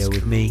Bootboy Radio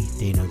with me,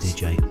 Dino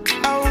DJ.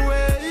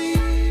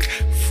 Away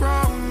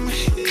from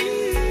here.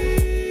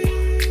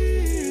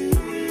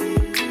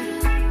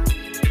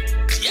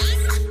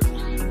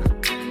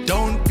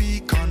 Don't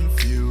be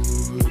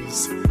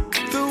confused.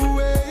 The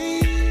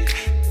way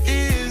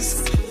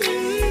is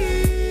clear.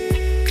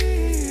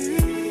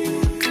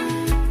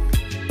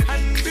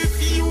 And if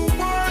you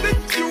want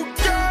it, you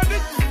got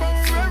it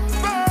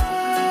forever.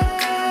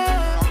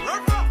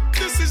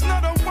 This is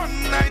not a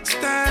one-night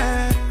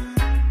stand.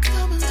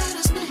 Come and let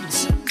us make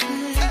some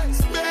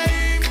plans,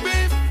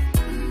 baby.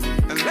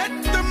 And let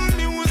the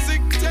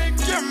music take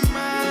your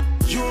mind.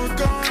 You're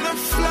gonna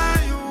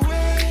fly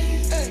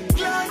away.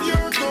 Glad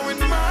you're going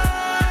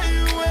my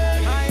way.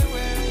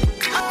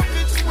 How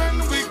it's when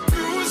we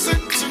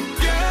cruising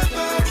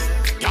together.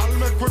 Y'all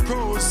make we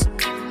cruise.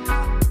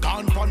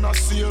 Gone pan a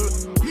seal.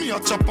 Me a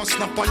chop a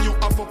snap and you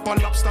have up a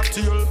lobster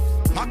tail.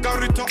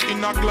 Margarita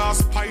in a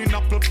glass,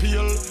 pineapple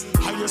peel.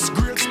 Highest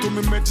grades to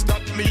me meds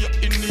that me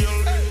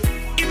inhale.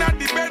 In a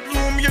the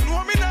bedroom, you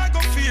know me not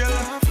go feel.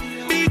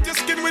 Beat your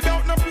skin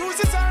without no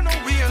bruises or no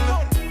wheel.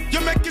 You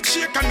make it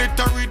shake and it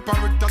a read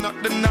parrot, not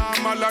the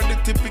normal or the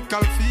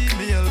typical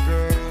female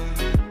girl.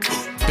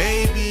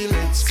 Baby,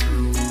 let's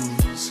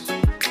cruise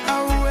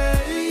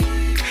away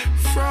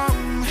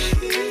from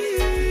here.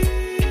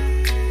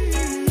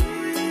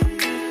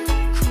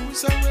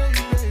 Cruise away,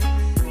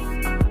 baby.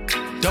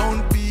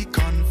 Don't be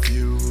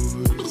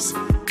confused.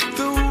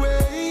 The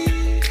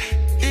way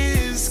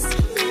is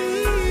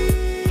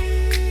clear.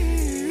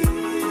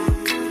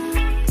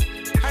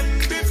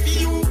 And if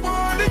you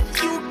want it,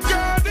 you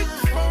got it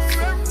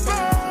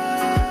forever.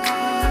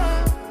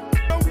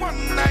 A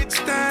one-night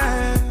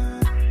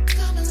stand.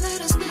 Come and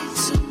let us make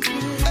some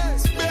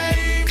plans,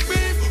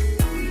 baby.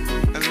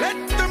 And let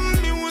the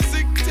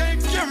music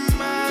take your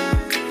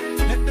mind.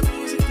 Let the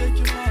music take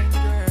your mind,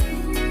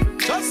 girl.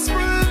 Just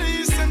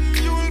release and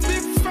you'll be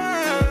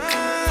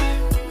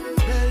fine,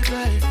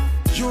 baby.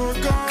 You're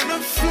gonna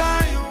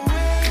fly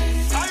away.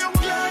 I am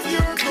glad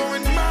you're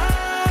going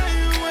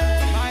my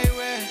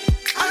way.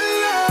 I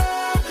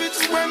love it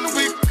when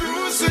we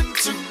cruising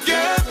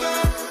together.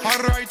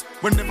 Alright,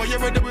 whenever you're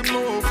ready we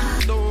move.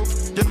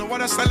 You know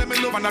what I style me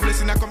love and a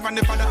blessing I come from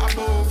the Father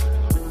above.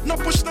 No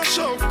push, no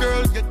shove,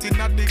 girl, get in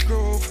at the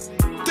grove.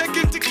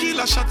 Taking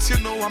tequila shots, you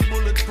know I'm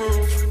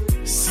bulletproof.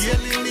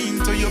 Sailing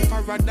into your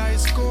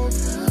paradise cove.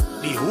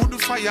 The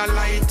hood fire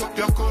light up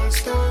your cold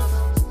stove.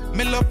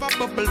 Me love a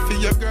bubble for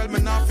your girl, me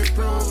not fi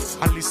prove.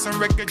 I listen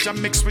reggae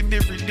jam mixed with the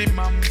rhythm,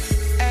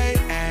 hey,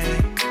 hey.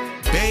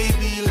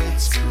 Baby,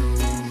 let's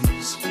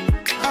cruise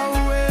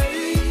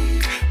away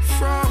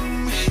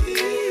from here.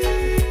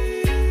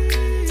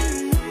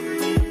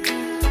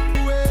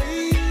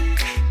 Way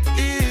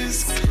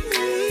is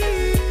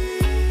clear.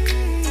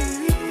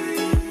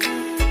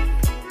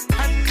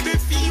 And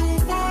if you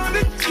want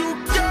it, you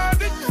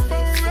got it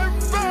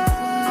forever.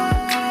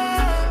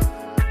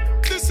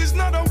 This is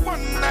not a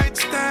one-night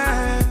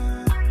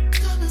stand.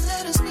 Come and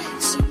let us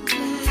make some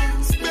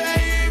plans,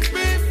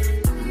 baby.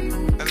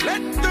 And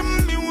let the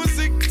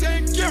music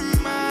take your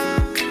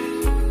mind.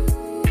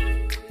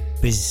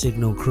 Busy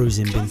Signal,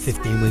 Cruising, been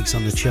 15 weeks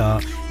on the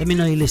chart. Let me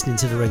know you're listening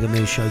to the Reggae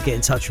Mood Show. Get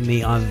in touch with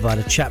me either via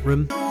the chat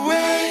room.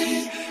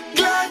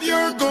 Glad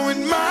you're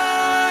going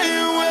my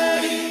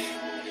way.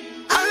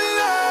 I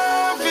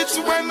love it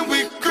when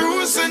we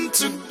cruising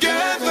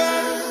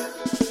together.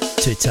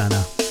 To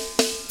Turner.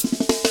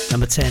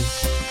 Number 10.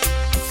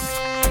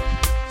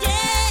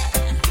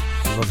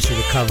 Obviously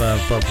the cover of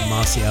Bob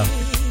Marcia.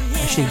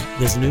 Actually,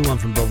 there's a new one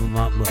from Bob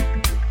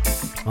Marcia.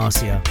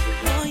 Marcia.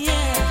 Oh yeah.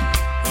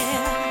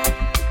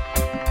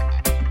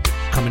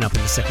 Coming up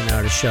in the second hour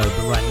of the show,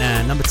 but right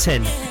now, number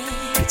 10,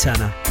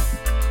 Kitana.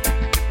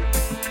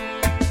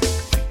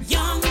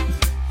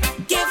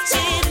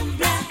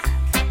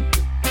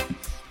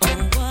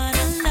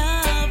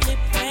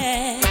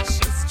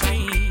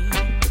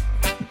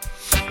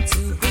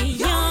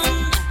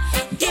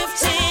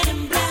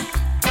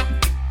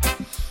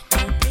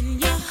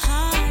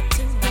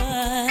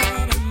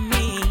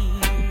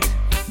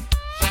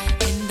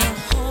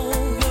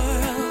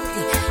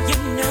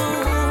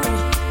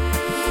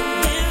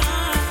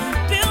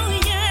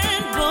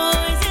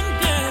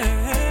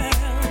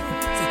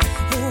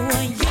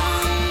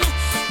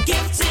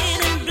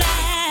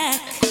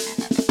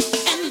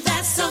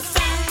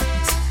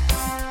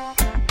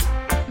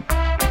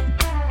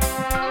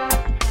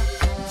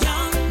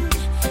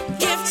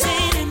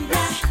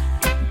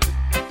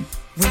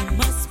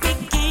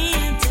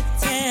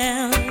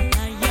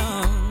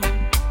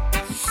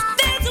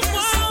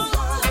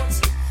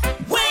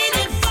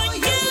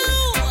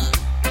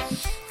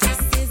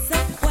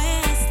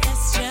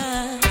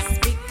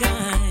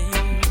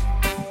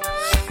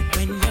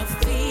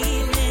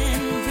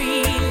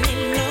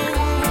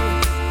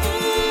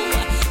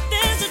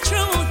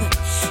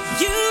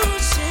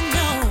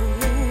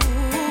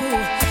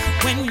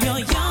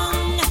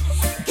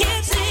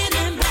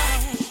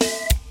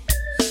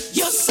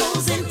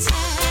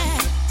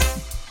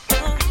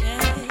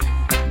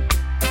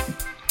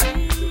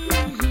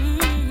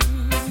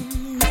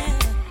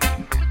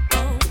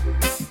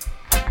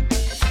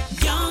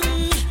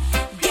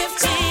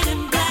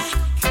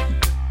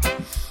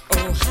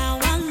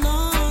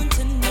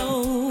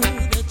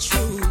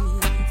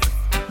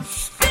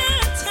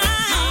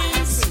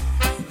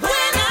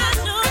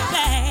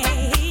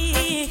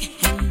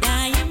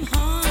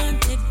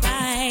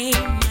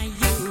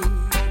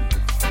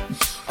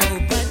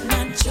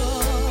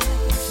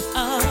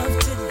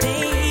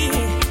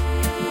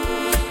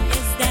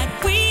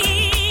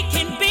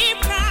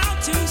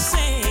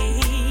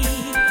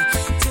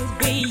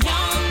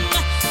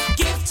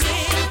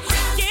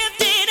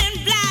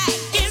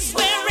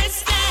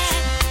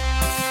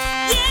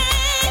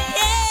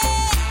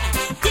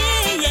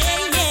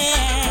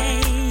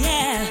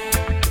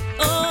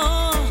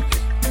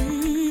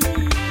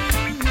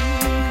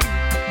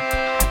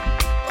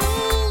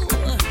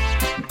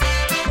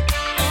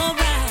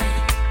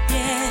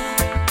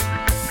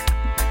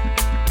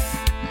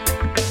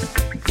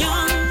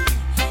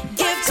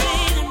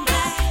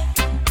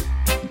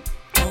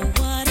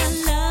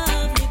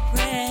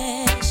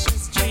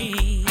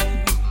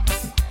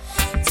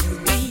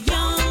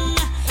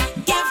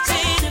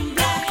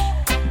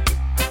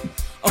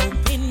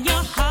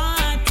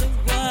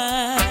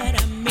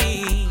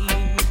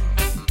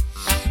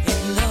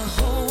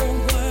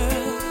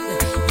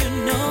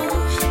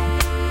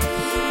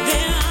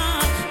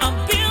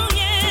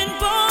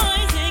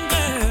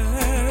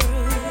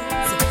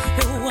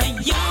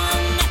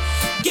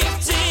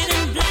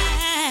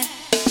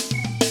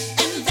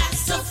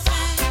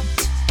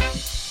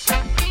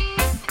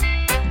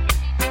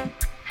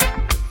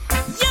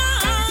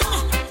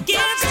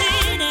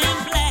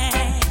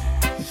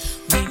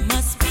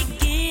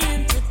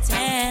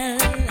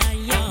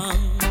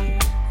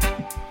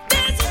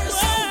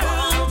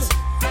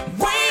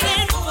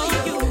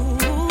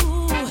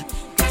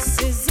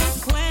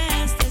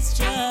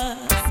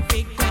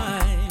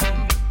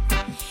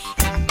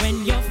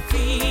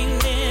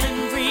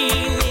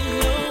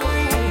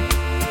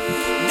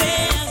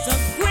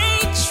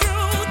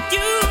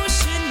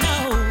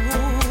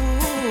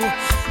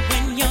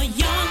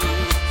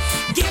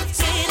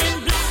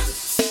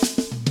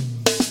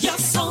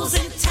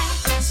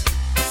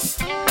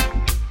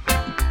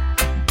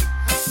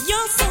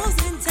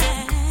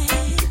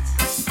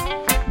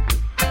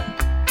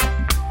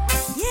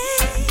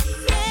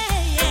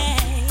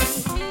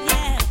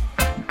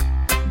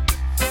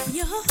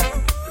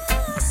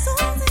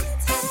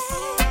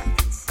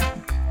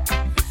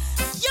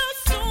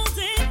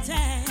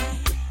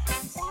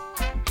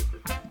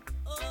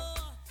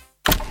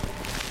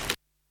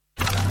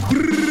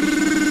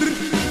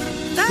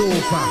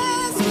 Super.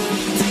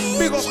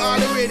 Big up all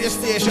the radio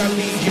station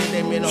DJ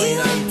them, you know, you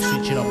know,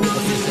 switching up with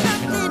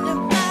yourself, you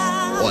know.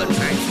 All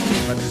time.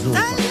 From the Super.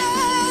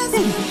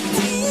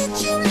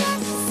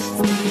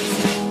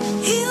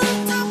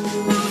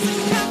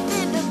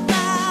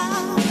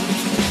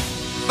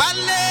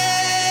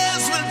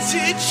 Ballets will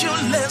teach you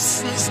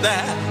lessons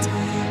that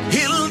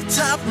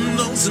Hilltop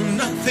knows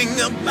nothing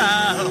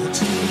about.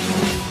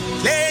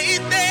 Play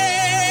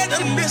dead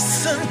and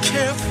listen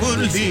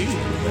carefully.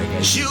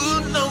 You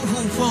know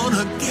who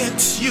wanna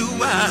get you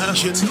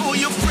out. You know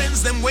your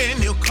friends them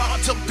when you're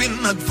caught up in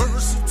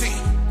adversity.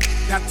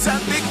 That's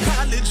at the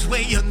college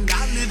where your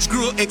knowledge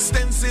grew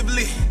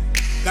extensively.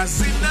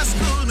 Cause in a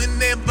school we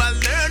never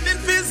learned in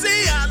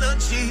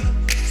physiology.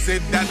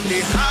 Said that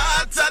the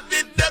heart are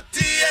the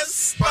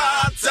dirtiest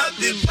part of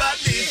the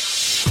body.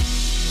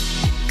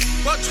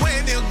 But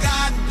when you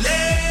got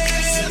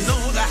blessed, you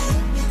know that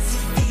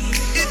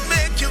it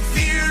make you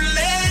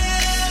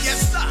fearless.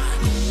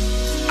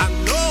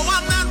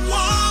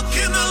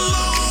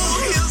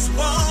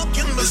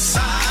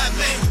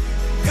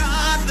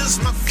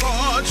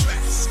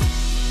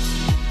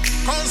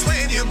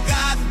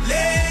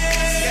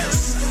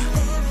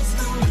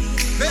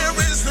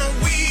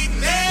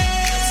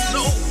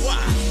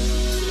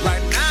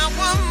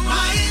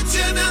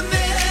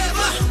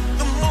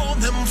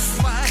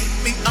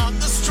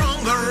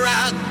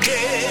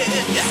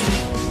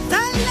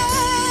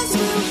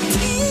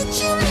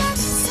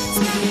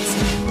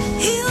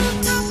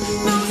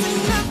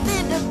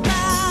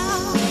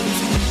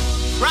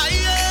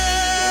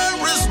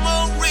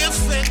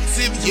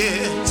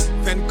 yes,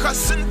 than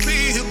cussing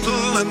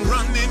people and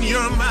running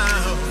your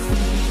mouth.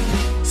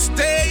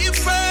 Stay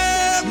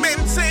firm,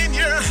 maintain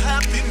your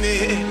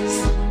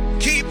happiness.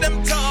 Keep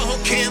them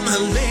talking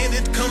and let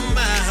it come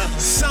out.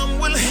 Some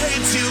will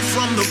hate you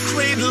from the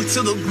cradle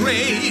to the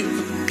grave.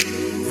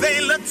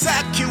 They'll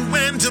attack you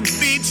and to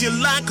beat you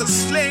like a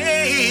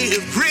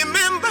slave.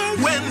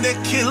 Remember when they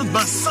killed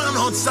my son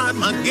outside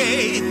my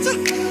gate?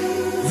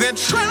 They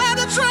tried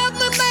to drive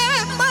me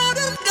mad, but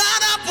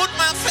God, I put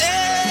my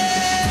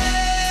faith.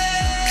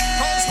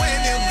 'Cause when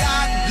you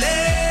got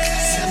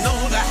blessed, you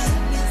know that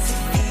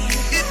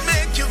it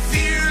make you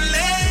fearless.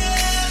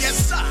 Yes,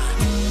 sir.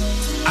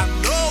 I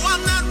know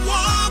I'm not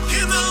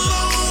walking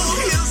alone.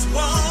 He's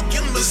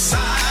walking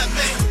beside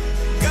me.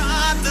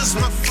 God is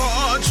my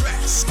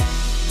fortress.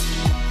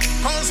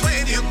 'Cause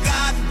when you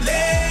got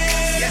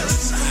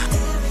blessed,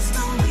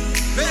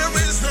 there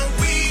is no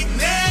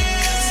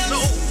weakness,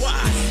 no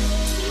why.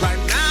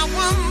 Right now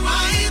I'm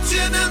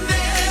mightier than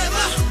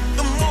ever.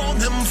 The more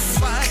them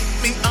fight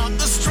me out,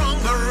 the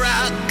stronger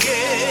I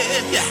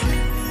get. Yeah.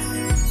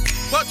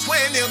 But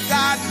when you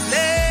got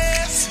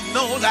blessed,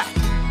 know that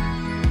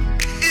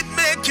it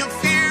make you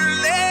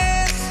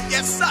fearless.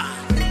 Yes, sir.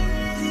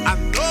 I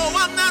know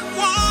I'm not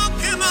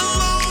walking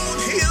alone.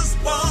 He's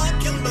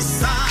walking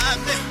beside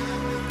me.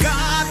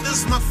 God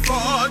is my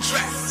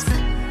fortress.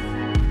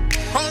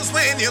 'Cause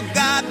when you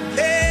got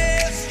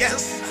this,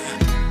 yes,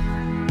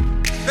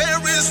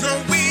 there is no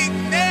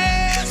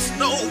weakness,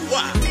 no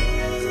why.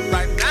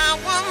 Right now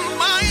I'm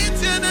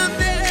mightier than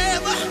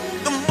ever.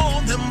 The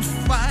more them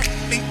fight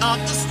me out,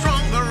 the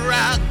stronger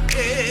I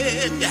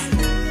get.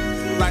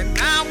 Right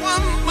now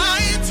I'm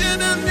mightier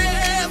than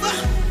ever.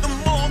 The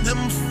more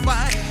them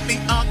fight me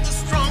out, the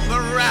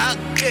stronger I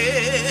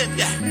get.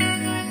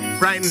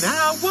 Right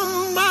now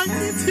I'm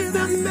mightier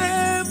than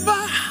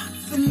ever.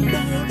 The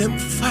more them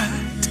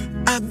fight,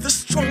 and the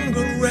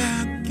stronger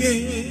I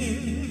get.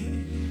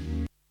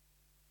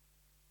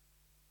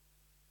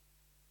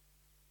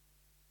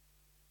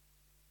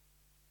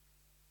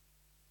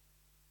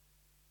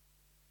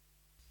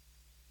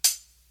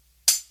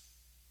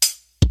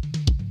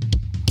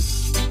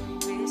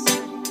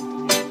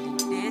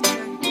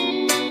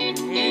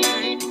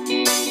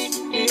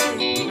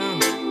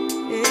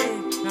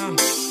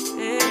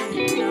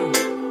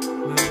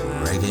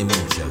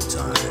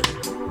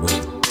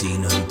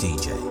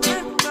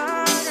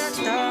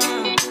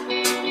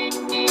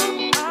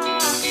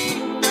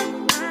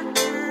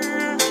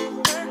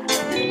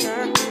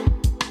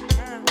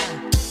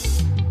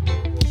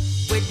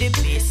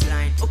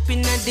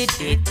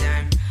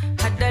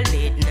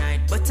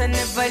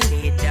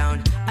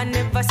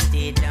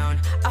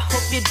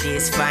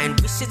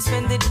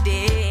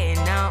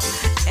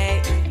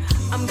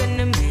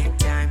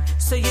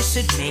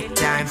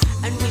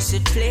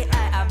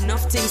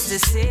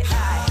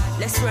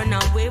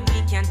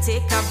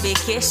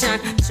 Vacation,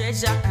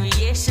 treasure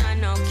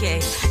creation, okay,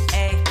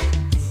 hey.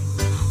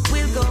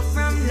 We'll go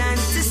from land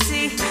to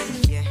sea,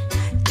 yeah.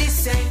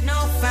 This ain't no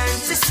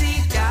fantasy,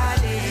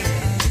 darling.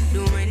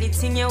 Do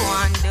anything you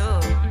want, do.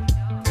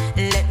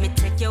 Let me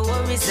take your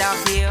worries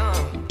off you.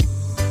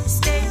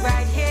 Stay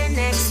right here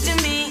next to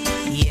me,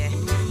 yeah.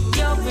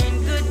 You're in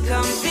good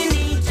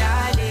company,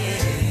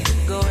 darling.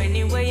 Go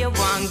anywhere you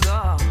want,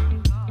 go.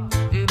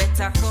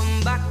 Better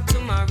come back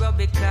tomorrow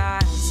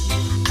because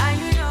I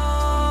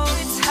know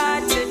it's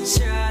hard to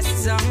trust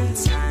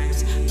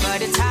sometimes,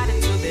 but it's harder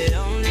to be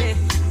lonely,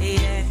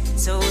 yeah.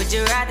 So would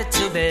you rather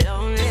to be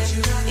lonely,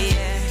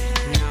 yeah?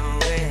 No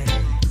way.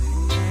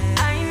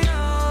 I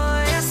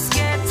know you're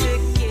scared to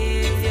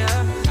give your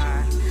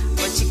heart,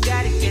 but you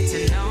gotta get to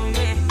know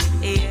me,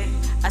 yeah.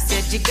 I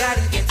said you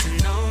gotta get to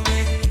know me,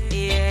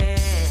 yeah.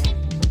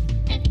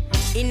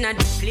 Inna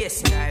the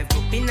place, drive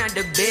up inna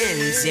the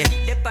Benz, yeah.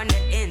 Dip on the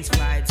ends,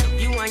 vibes up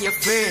you and your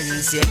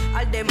friends, yeah.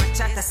 All them a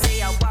chat, I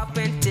say I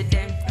went to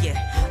them,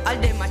 yeah. All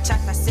them a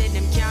chat, I say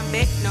them can't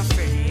make no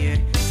friend, yeah.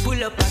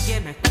 Pull up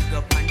again, I pick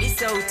up on the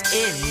south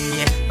end,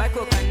 yeah. Buy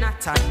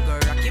coconut and go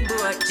rocky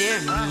boat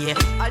them,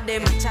 yeah. All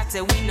them a chat,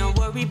 say we no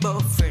worry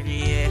about friend,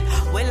 yeah.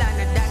 Well, I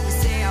know that we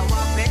say I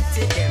went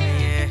to them,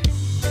 yeah.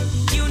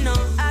 You know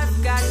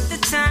I've got the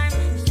time,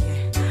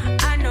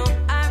 yeah. I know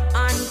I'm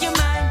on your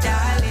mind,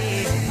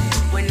 darling.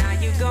 When are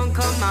you gon'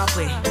 come my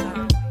way?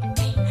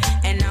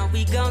 And now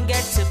we gon'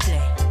 get to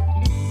play.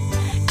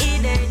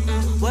 It ain't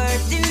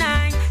worth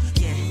denying,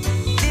 yeah.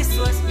 This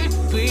was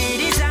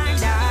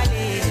pre-designed,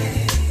 darling.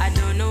 I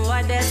don't know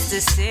what else to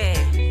say,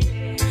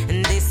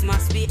 and this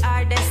must be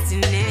our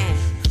destiny.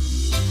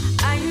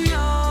 I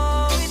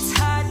know it's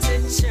hard to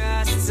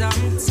trust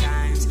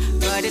sometimes,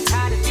 but it's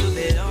harder to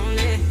be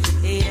lonely,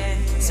 yeah.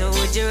 So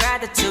would you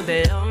rather to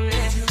be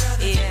lonely,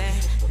 yeah?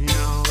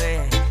 No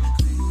way.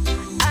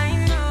 I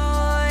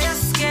know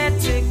you're scared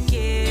to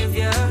give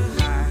your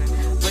heart,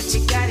 but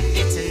you gotta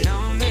get to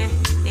know me,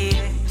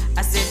 yeah.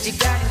 I said you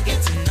gotta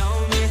get to know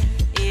me,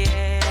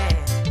 yeah.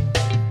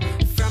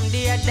 From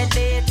the other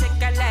day,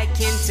 take a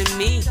liking to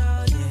me,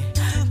 yeah.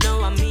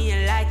 Know I mean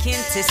you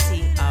liking to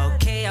see,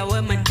 okay. I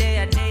wear my day,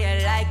 I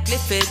like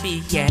likely to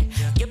be, yeah.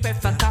 You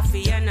prefer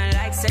coffee and I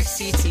like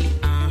sexy tea,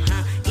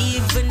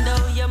 Even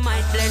though you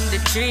might blend the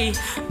tree,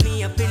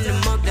 me up in the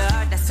mug, the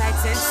other side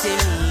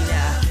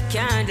centimeter.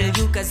 Can't handle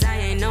you cause I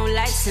ain't no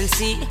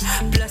licensee.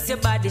 Plus your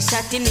body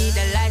shot, you need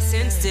a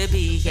license to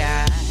be,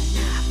 yeah.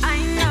 I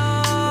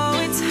know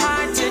it's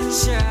hard to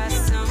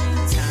trust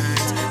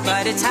sometimes,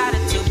 but it's harder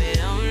to be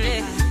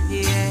lonely,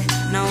 yeah.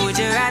 Now would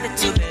you rather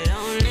to be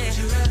lonely,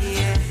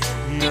 yeah.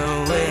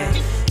 No way.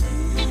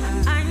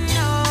 I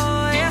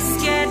know you're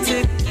scared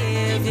to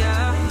give your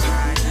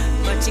heart,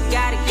 but you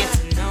gotta get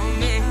to know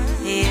me,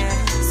 yeah.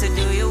 So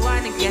do you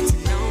wanna get to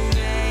know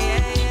me,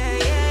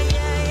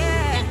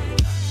 yeah.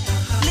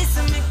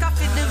 Listen, me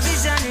coffee the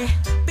vision,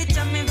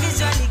 picture me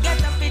visually,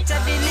 get a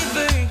picture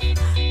delivery.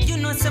 You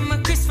know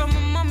some Chris from my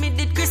mommy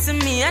did christen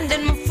me, and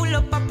then me full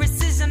up a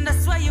precision,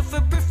 that's why you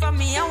feel prefer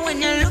me. And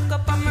when you look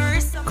up on my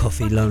wrist,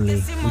 Coffee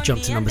Lonely. We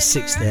jumped to number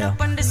 6 there.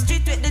 On the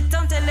street with the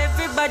town, tell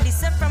everybody,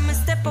 step from a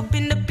step up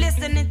in the place,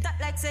 then it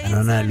like say. And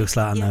I know it looks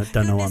like I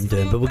don't know what I'm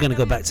doing, but we're going to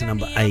go back to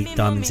number 8,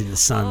 Diamonds in the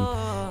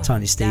Sun,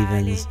 Tiny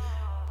Stevens,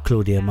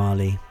 Claudia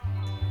Marley,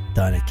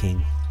 Dinah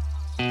King.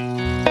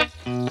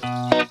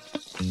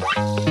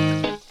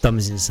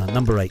 Diamonds in the Sun,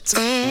 number 8.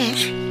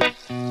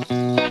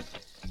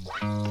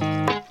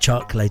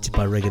 Chart collated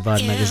by Reggae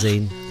Vibe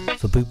magazine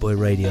for Bootboy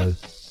Radio.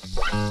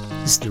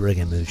 This is the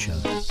Reggae Mood Show.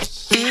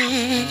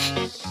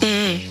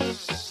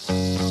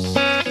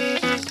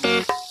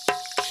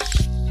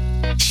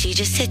 She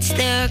just sits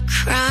there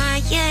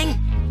crying.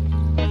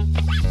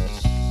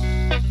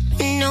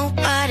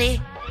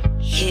 Nobody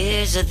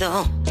hears her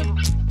though,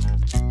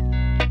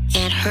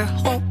 and her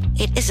hope,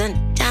 it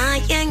isn't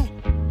dying.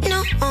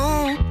 No,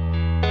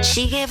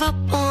 she gave up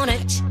on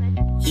it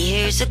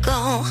years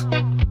ago.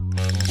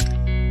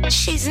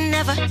 She's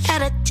never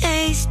had a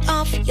taste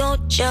of your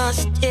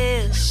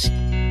justice.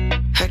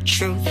 Her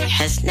truth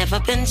has never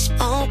been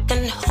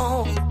spoken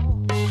whole.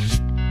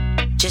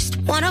 Just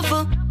one of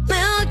a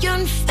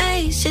million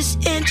faces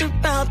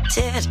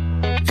interrupted.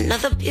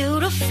 Another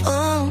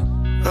beautiful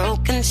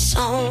broken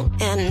soul.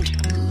 And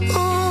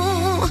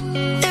ooh,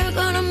 they're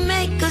gonna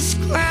make us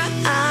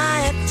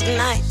cry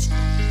tonight.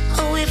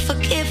 Oh, we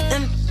forgive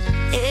them,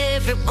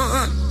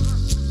 everyone.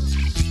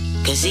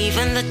 Cause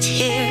even the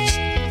tears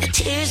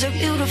are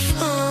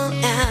beautiful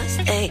as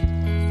they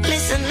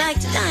glisten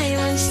like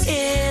diamonds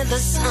in the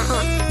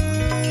sun.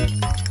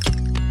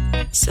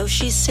 So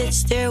she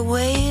sits there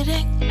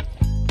waiting,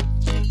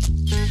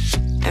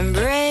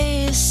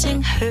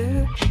 embracing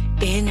her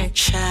inner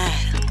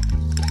child,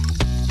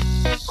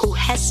 who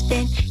has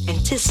been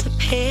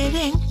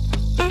anticipating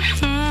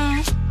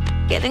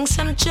getting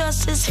some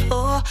justice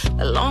for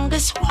the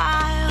longest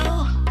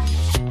while.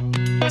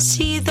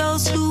 See,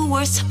 those who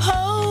were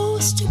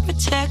supposed to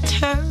protect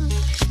her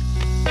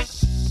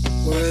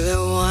were the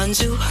ones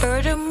who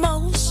hurt her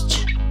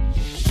most.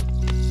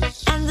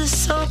 And the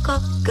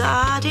so-called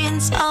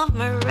guardians of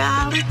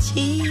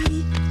morality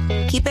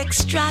keep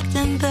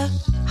extracting the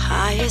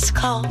highest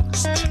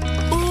cost.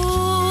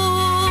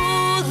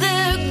 Ooh,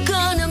 they're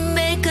gonna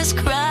make us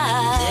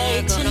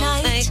cry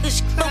tonight,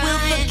 but we'll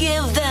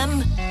forgive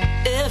them,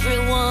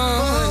 everyone.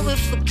 Oh, we'll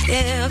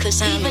forgive,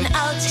 cause even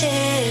our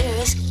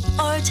tears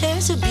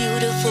are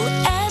beautiful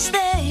as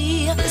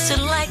they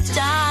glisten like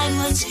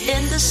diamonds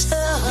in the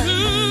sun.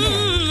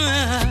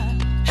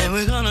 And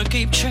we're gonna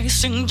keep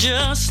chasing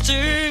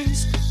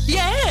justice,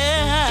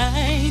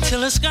 yeah,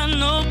 till it's got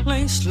no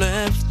place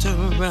left to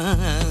run.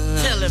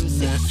 Tell him,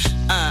 sis.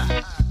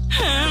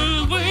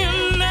 And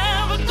we're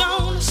never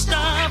gonna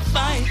stop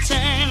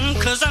fighting,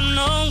 cause I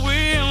know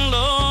we'll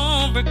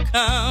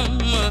overcome.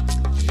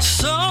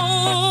 So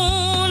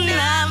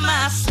now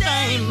my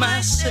state,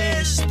 my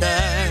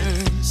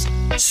sisters,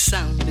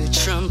 sound the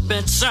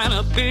trumpets trying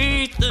to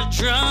beat the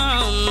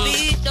drum.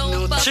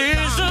 No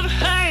tears of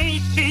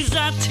hate, these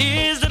are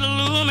tears that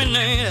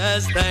illuminate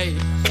as they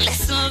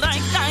glisten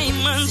like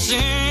diamonds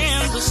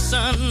in the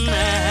sun.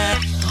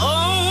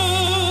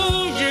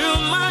 Oh, you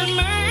might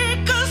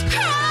make us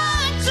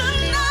cry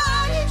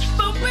tonight,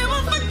 but we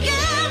will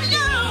forgive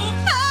you,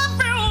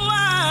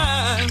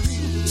 everyone.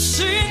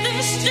 See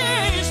these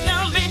tears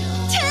now be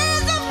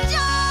tears of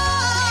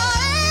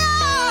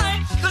joy,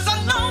 cause I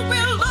know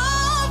we'll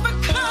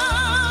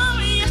overcome.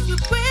 Yes, you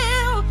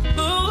will,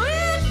 but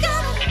we've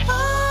gotta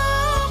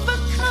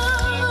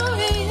overcome,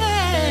 yeah.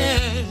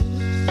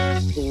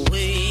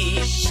 We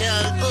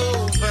shall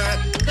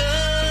overcome.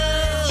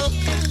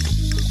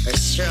 Our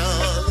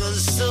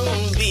struggles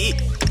soon be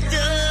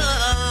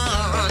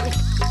done.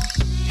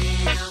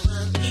 And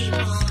we'll keep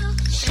on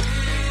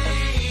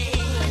shining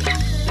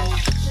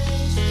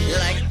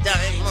like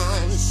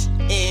diamonds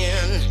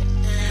in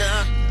the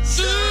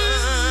sun.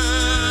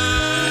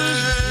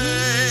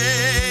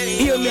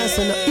 Hear me,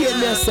 son. Hear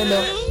me, son.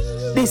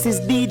 This is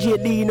DJ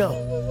Dino.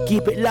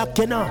 Keep it locked,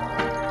 you know.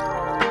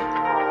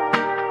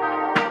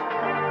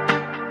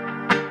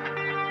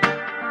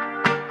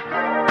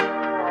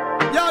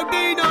 Yo,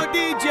 Dino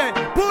DJ,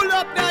 pull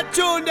up that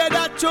tune there.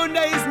 That tune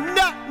there is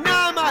not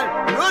normal.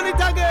 Run it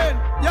again.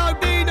 Yo,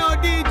 Dino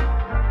DJ.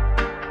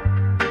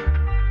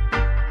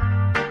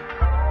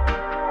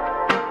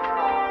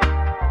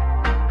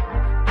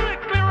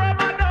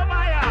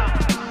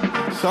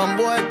 Some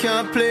boy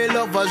can't play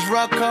lovers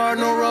rock or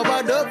no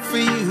rubber duck for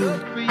you.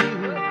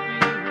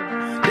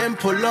 Them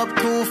pull up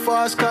too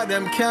fast cause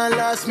them can't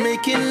last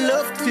making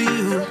love to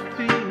you.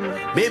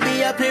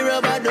 Baby, I play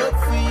rubber duck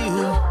for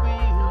you.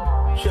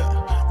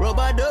 Sure.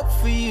 Rubber duck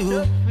for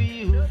you.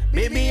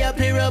 Baby, I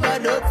play rubber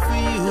duck for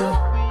you.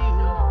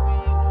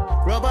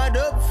 Rubber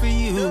duck for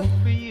you.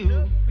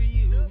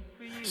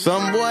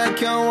 Some boy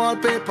can't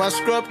wallpaper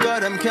scrub cause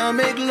them can't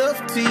make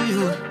love to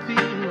you.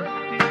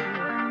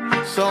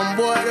 Some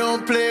boy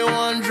don't play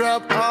one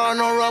drop or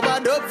no rubber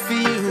duck for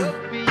you.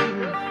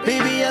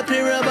 Baby, I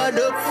play rubber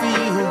duck for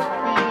you.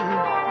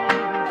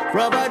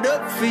 Rubber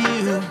duck for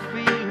you.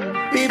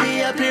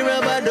 Baby, I play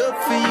rubber duck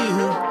for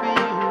you.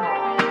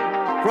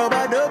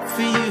 Rubber duck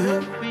for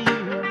you.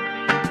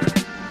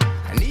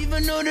 And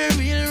even though the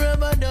real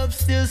rubber duck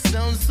still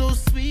sounds so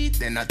sweet,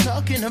 they're not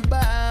talking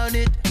about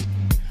it.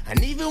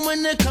 And even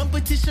when the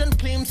competition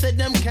claims that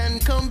them can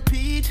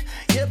compete,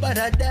 yeah, but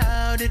I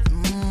doubt it.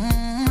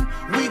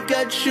 We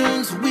got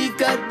tunes, we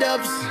got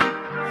dubs,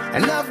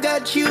 and I've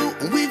got you,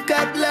 we've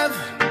got love.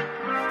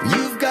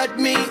 You've got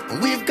me,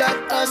 we've got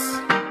us.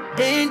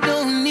 Ain't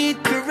no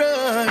need to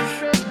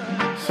rush.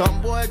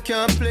 Some boy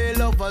can't play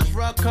lovers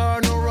rock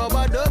or no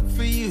rubber duck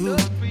for you.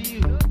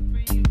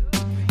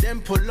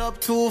 Them pull up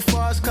too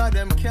fast cause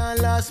them can't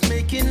last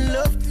making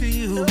love to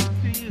you.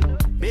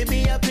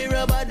 Baby, I play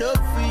rubber duck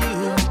for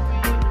you.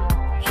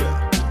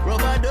 Sure.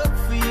 Rubber duck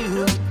for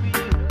you.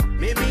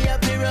 Baby, I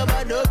play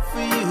rubber duck for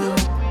you.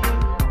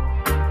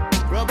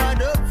 Rubber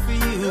duck for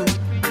you.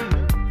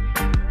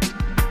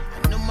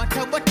 No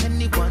matter what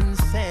anyone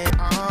say,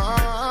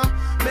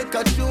 make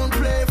a tune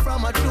play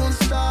from a tune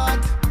start.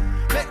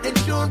 Make the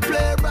tune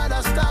play,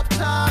 brother, stop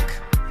talk.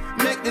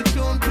 Make the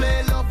tune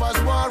play, lovers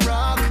want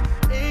rock.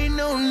 Ain't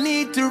no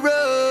need to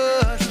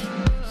rush.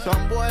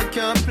 Some boy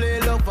can't play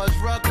lovers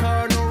rock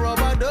or no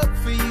rubber duck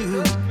for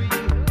you.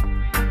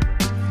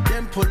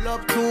 Them pull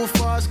up too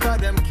fast cause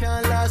them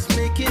can't last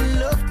making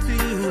love to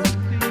you.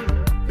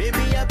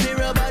 Baby, I play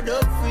rubber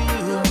duck for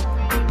you.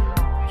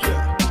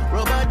 Sure.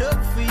 Rubber duck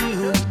for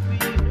you.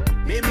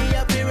 Baby,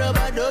 I play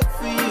rubber duck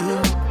for you.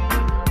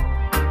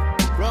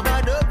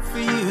 Rubber duck for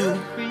you.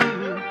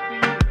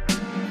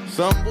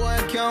 Some boy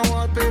can't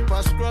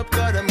wallpaper scrub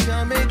cause them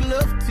can't make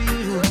love to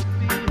you.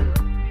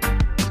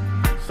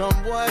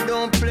 Some boy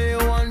don't play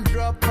one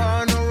drop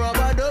or no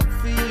rubber duck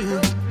for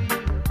you.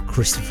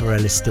 Christopher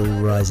Ellis still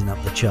rising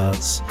up the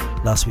charts.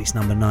 Last week's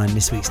number 9,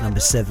 this week's number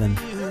 7.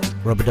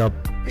 Rubber Dub.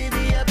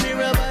 Baby, I play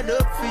rubber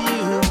duck for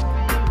you.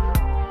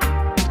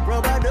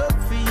 Rubber duck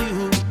for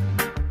you.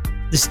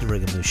 This is the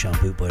Reggae Moonshine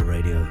Boot Boy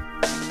Radio.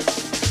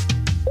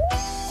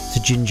 To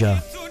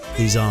Ginger,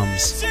 These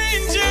Arms. Do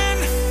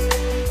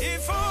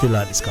you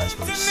like this guy's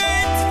voice?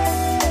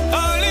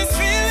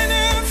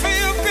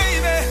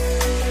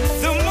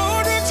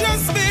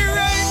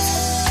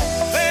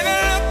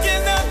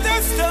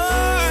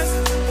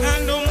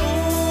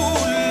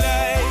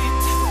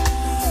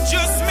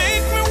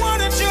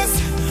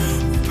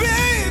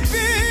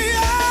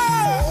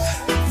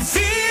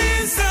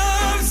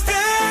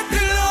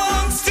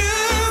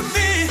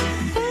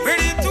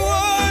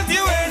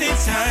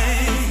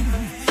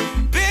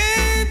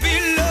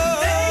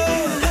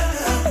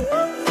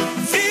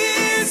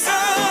 These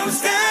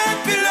arms that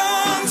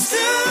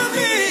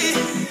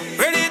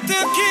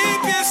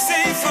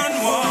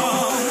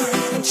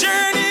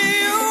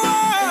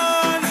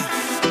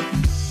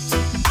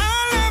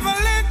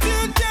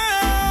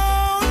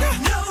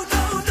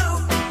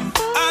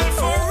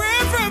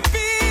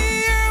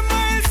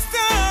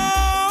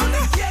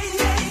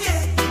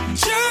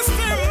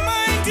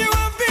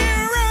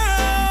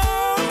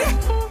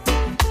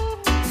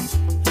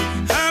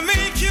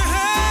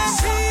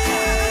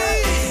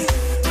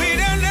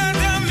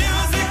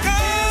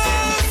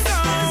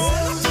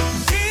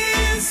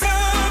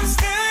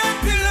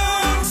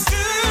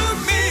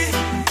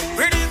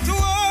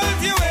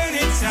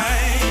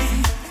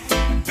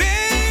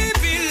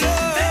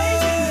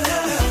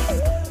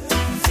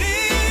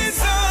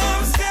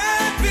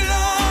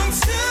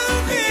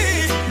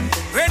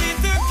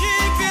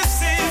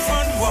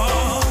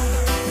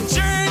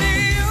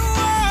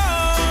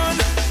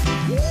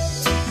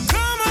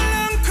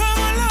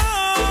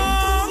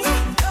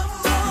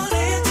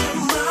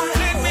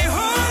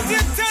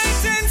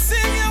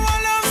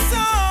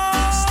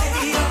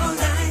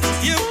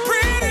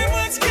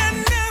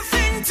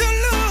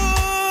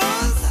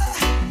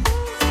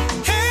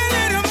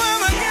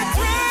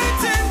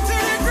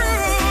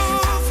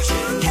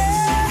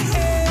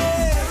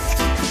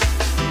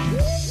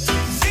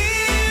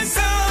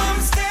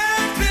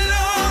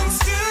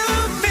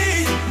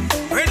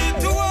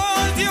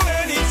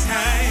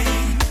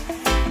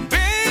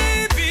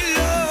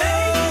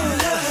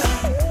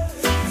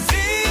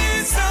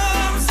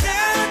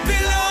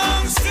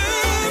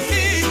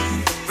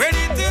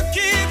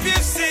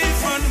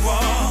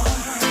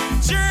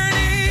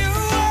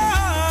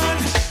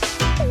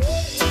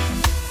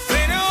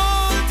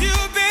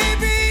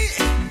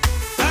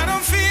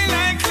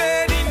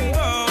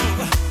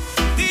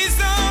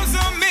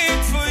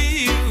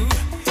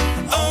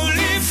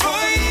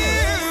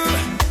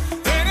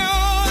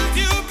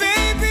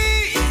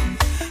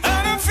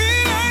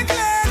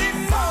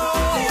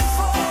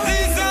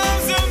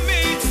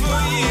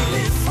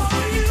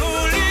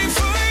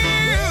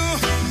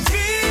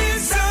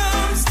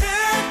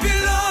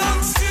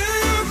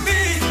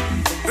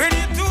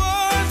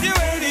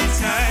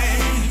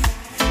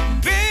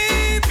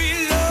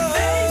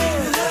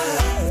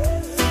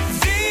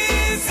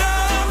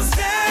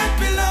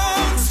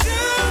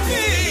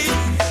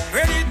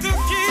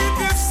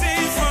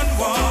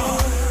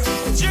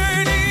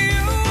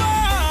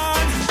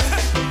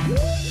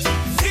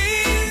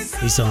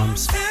His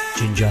Arms,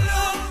 Ginger.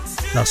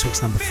 Last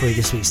week's number 3,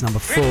 this week's number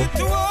 4.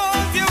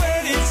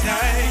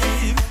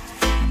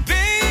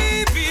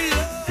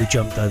 We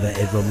jumped over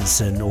Ed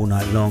Robinson All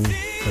Night Long,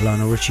 the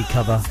Lionel Richie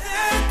cover.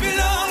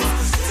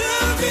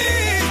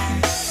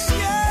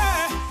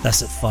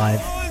 That's at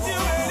 5.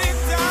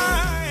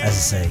 As I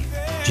say,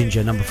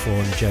 Ginger number 4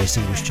 on the J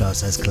Singles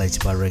charts as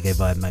collated by Reggae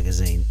Vibe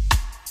magazine.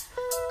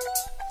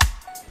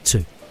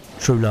 2.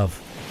 True Love,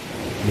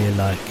 Near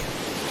Like.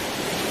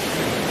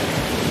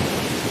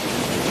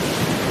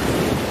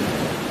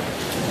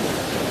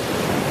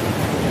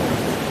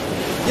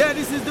 Yeah,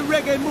 this is the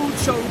Reggae Mood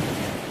Show,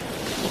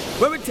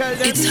 where we tell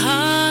them it's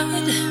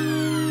hard.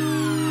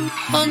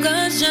 Oh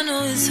gosh, I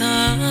know it's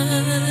hard.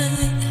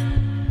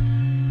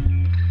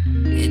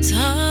 It's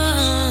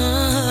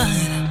hard.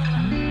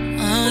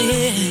 Oh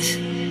yes.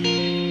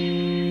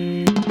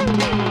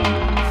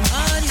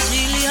 Hard, it's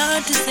really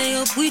hard to stay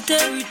up with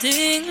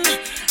everything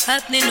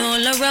happening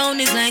all around.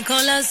 It's like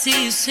all I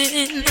see is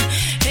sin.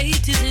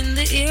 Hate is in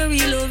the air,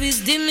 love is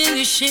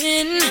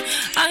diminishing.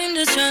 I'm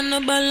just trying to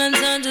balance,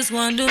 I just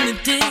want to do my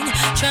thing.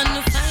 Trying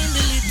to find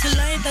the little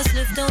light that's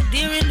left out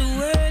there in the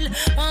world.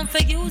 Want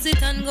to use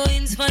it and go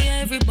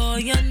inspire every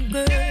boy and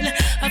girl.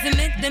 I feel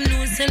make them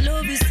know say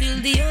love is still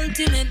the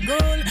ultimate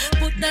goal.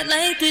 Put that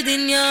light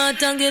within your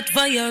heart and get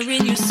fire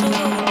in your soul.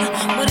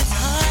 But it's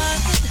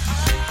hard.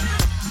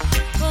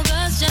 Oh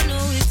gosh, I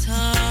know it's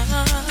hard.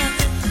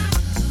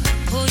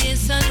 Oh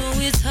yes, I know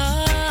it's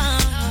hard.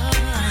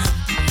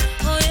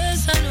 Oh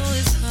yes, I know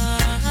it's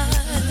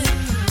hard.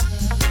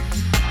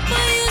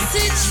 But you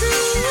see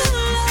true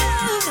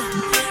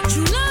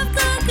love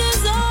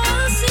conquers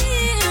all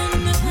sin.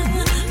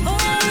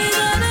 Oh, we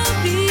gonna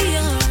be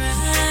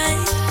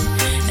alright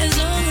as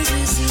long as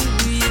we still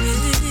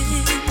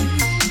breathing.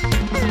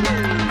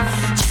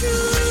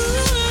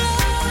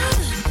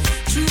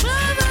 True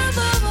love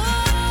above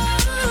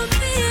all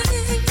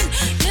things.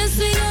 Yes,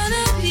 we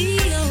gonna be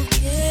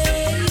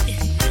okay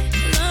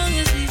as long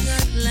as we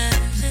got life.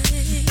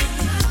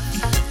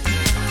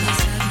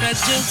 I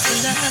jokes a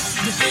lot,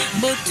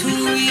 but who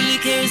really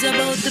cares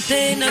about the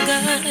pain I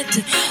got?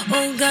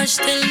 Oh gosh,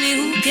 tell me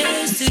who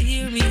cares to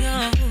hear me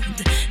out?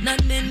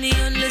 Not many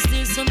unless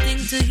there's something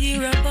to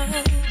hear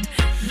about.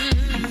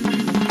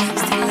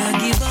 Still I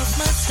give up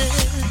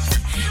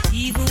myself,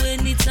 even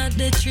when it's a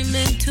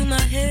detriment to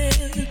my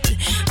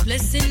health.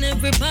 Blessing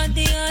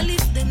everybody, I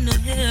lift them no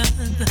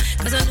help.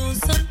 Cause I know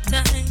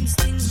sometimes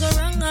things go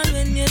wrong all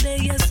when you're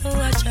there, so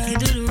I try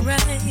to do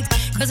right.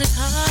 Cause it's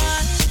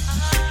hard.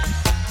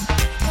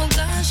 Oh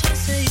gosh, I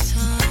say it's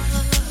hard.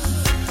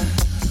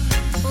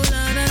 Oh Lord, I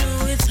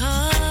know it's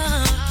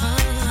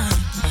hard.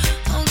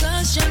 Oh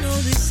gosh, I know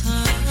it's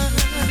hard.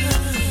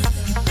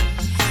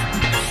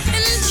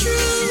 And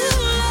true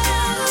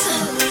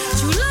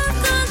love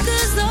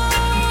conquers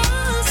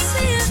all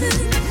sin.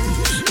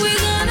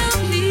 We're gonna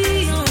be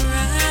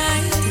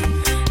alright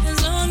as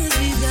long as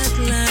we got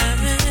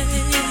life.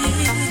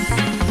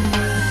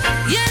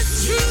 Yes,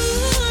 true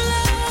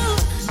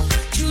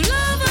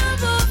love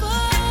above all.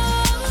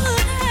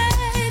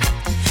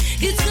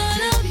 It's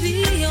gonna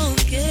be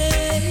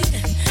okay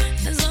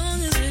as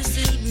long as we're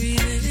still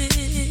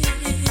breathing.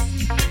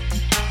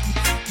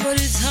 But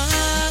it's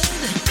hard.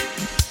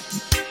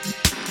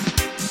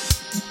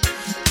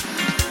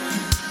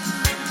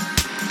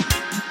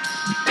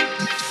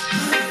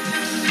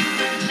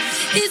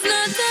 It's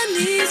not an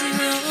easy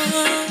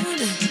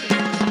road.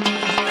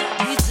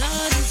 It's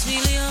hard, it's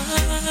really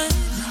hard.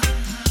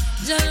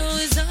 I know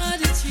it's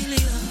hard, it's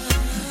really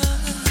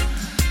hard.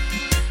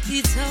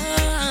 It's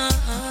hard.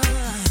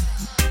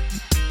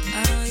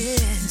 Oh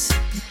yes.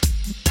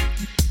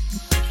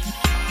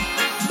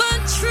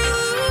 But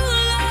true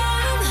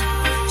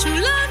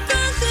love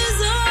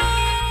conquers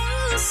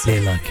all sin.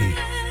 They're lucky.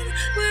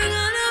 We're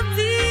gonna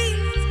be.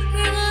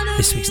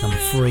 This week's number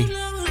 3,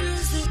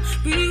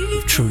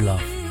 with True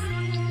Love.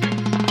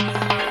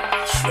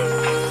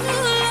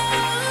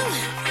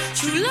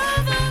 True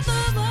love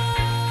above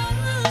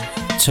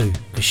all. 2,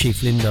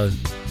 Kashif Lindo,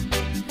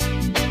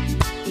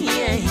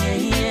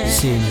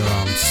 See in Your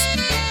Arms.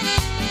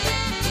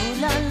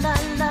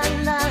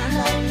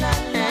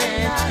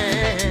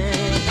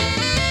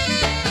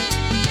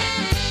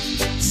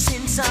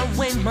 Since I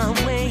went my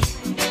way,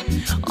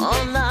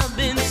 all I've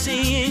been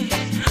seeing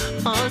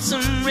are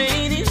some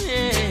rainy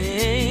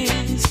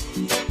days,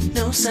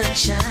 no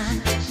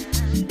sunshine.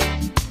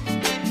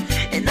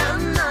 And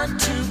I'm not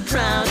too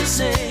proud to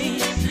say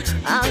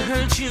I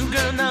hurt you,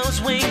 girl, now it's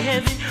weighing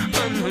heavy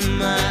on my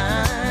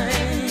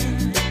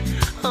mind.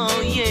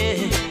 Oh yeah.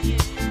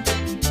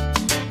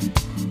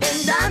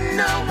 And I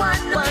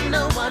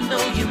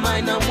know you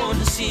might not want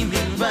to see me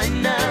right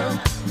now,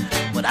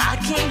 but I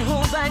can't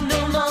hold back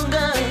no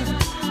longer.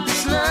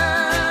 This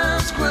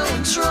love's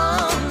growing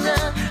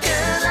stronger.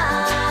 Girl, I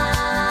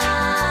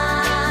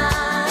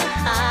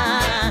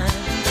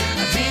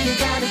really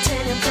gotta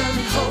tell you I'm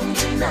coming home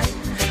tonight.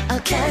 I'll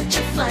catch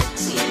a flight,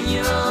 see in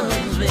your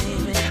arms,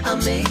 baby. I'll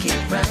make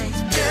it right.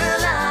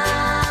 Girl,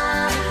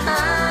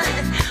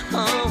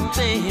 oh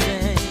baby, I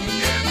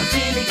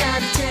really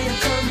gotta tell you I'm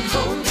coming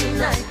home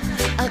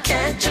I'll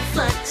catch a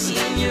flight,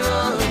 in your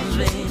arms,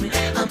 baby.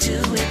 I'll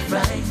do it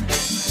right.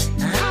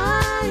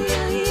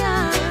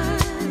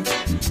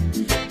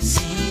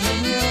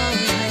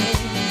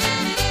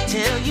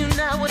 Tell you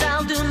now what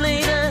I'll do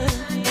later.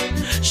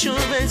 Sure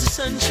as the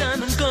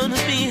sunshine, I'm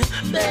gonna be a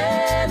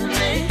better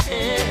man.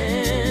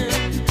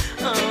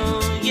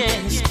 Oh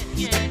yes.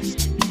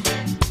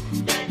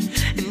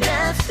 And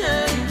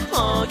after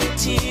all your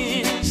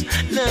tears,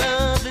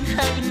 love and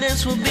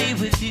happiness will be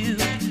with you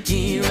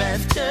year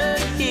after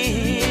year.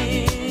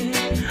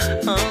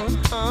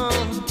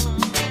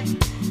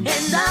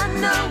 And I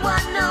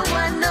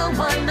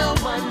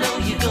know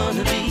you're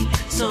gonna be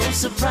so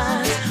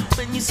surprised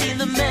when you see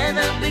the man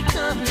I've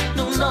become,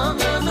 no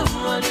longer the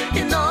one,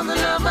 and all the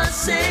love I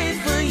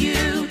save for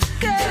you,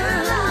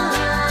 girl.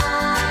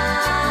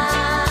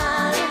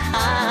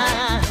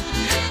 I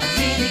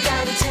really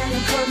gotta tell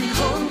you, coming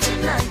home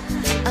tonight.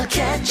 I'll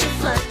catch a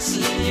flight,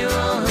 see your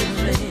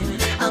arms, baby.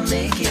 I'll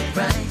make it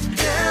right,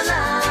 girl.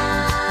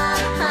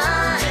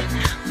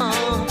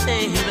 Oh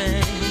baby,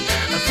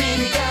 I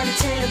really gotta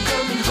tell you,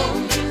 coming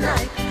home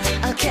tonight.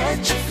 I'll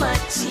catch a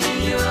flight,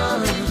 see your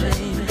arms, baby.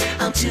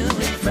 I'll do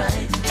it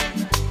right.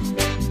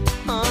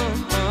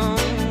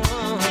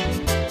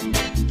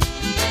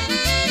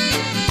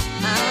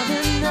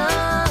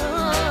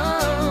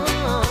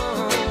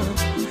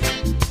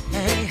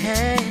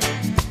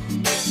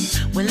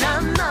 Well,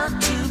 I'm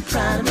not too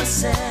proud of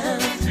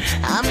myself.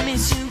 I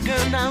miss you,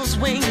 girl. Now it's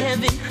weighing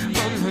heavy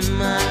on my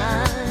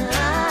mind,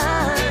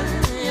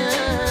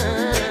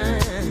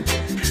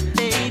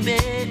 baby.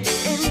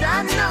 And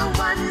I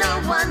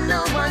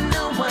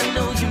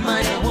know you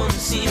might not want to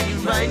see me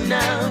right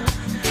now,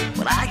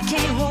 but I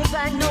can't hold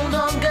back no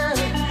longer.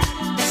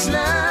 This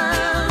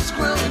love's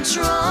growing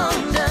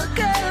stronger,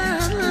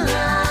 girl.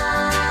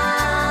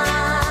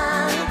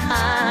 I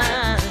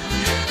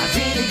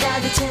really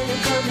gotta tell you,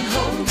 coming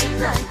home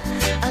tonight.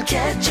 I'll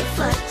catch a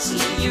flight,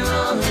 see your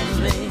arms,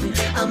 baby.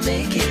 I'll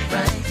make it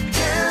right,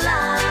 girl. I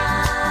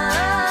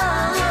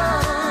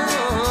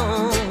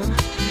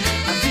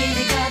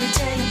really gotta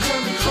tell you,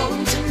 coming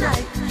home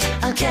tonight.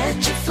 I'll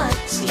catch a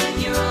flight,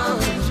 see your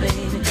arms,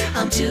 baby.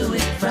 I'll do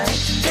it right,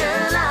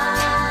 girl.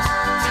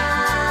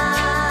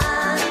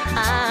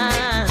 I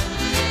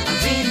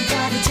really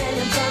gotta tell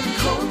you, I'm coming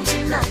home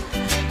tonight.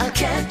 I'll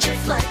catch a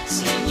flight,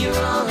 see your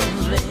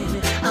arms, baby.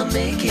 I'll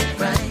make it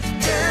right,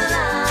 girl.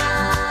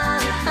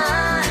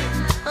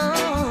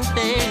 Oh,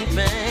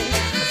 baby.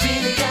 I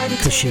really gotta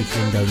Kashif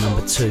Window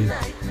number 2.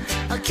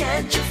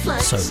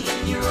 So,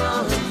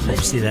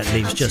 obviously that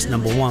leaves just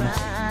number 1.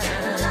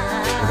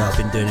 Although I've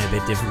been doing it a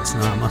bit different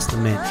tonight, I must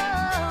admit.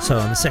 So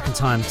on the second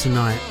time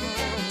tonight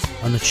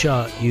on the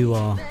chart, you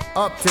are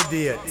up to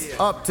date,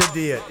 up to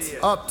date,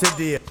 up to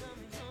date.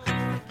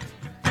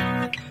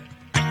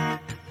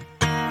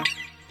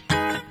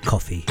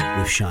 Coffee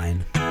with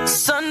Shine.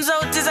 Sun's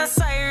out is a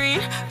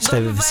siren.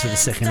 Stay with us for the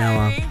second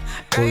hour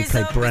where we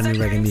play brand new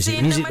reggae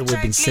music that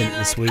we've been sent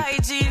this week.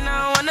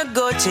 I wanna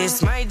go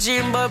chase my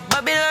dream, but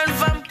Babylon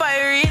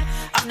vampire.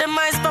 Of the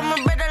minds for my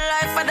better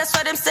life, and that's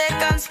why them say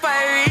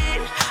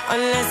conspiring.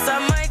 Unless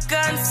I'm my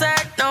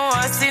concert, no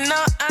I see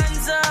no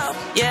hands up.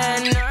 Yeah,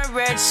 no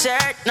red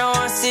shirt, no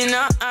I see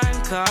no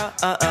handcuff.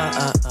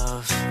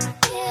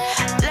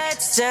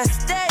 Let's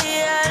just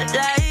stay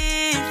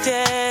alive,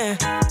 yeah.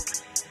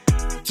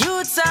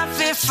 Youths have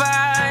to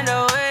find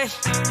a way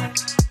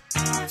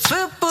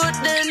to put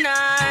the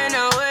 9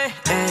 away,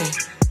 hey.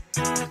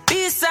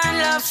 Peace and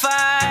love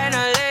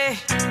finally.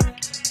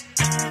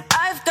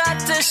 I've got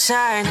to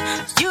shine,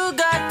 you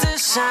got to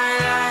shine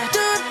like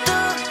doop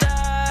doop da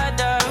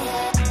da,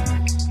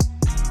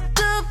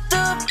 doop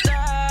doop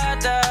da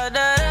da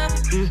da,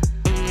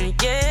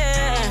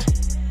 yeah,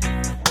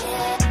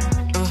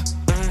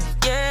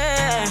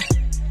 yeah.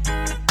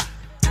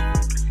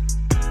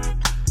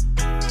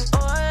 Oh,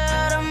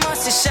 Lord, I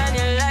must shine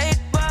your light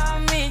for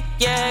me,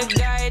 yeah.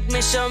 Guide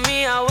me, show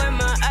me how where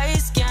my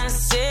eyes can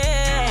see.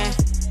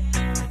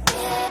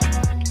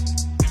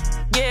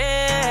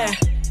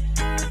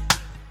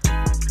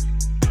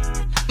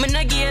 Me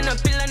not give no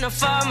pill and no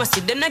pharmacy.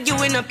 Them not give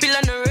no pill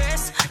and no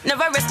rest.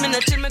 Never rest me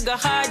not till me go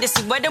hard. They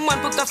see why them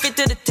want put coffee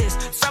to the test.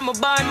 From a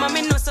barn,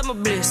 mommy know some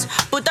bliss.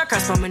 Put a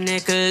cross on my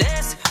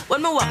necklace.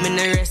 When me walk, me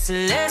no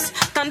restless.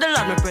 Thank the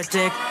Lord me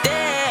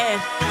protected.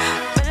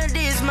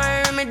 Melodies,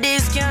 my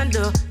remedies can't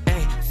do.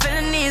 Hey,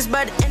 feeling these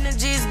bad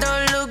energies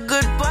don't look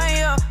good for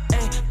you.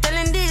 Hey,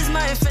 telling these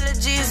my fellow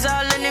G's,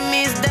 all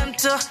enemies them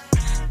too.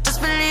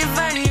 Just believe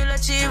and you'll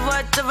achieve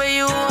whatever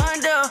you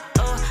want to.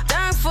 Oh,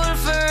 thankful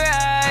for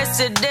us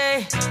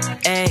today.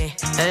 Hey,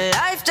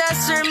 life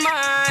just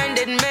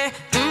reminded me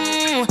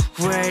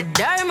where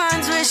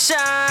diamonds will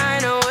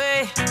shine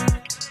away.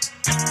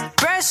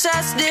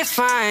 Precious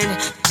defined.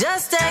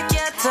 Just take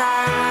your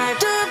time.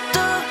 Doop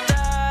doop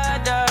da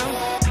da.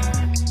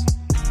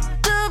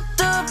 Doop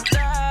doop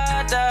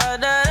da da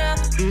da.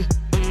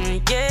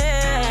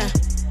 Yeah.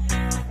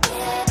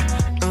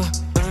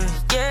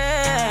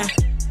 Yeah.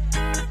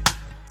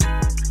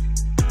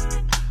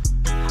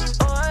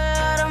 Oh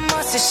Lord, I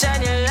must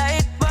shine your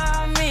light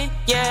for me.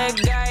 Yeah,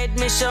 guide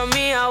me, show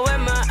me out where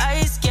my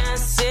eyes can't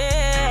see.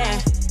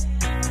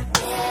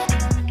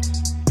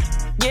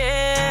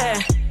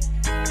 Yeah.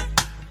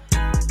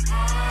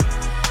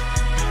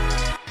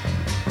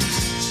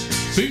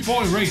 Boot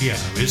Boy Radio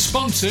is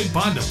sponsored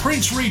by the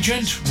Prince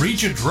Regent,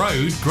 Regent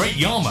Road, Great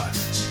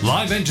Yarmouth.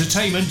 Live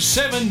entertainment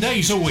 7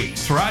 days a week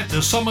throughout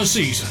the summer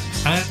season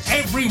and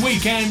every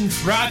weekend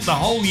throughout the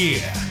whole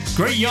year.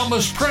 Great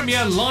Yarmouth's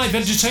premier live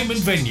entertainment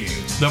venue,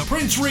 the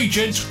Prince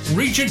Regent,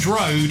 Regent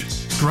Road,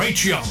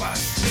 Great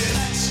Yarmouth.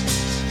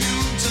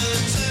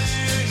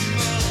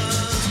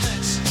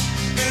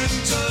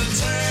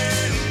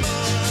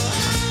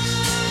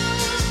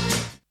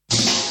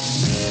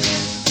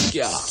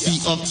 The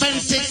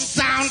authentic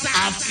sound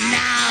of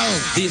now.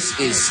 This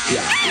is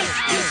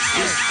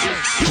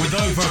With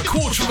over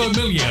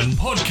 250,000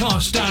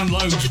 podcast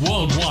downloads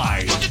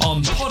worldwide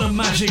on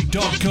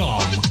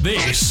Podomatic.com,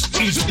 this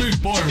is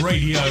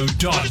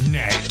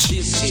BootboyRadio.net.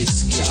 This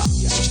is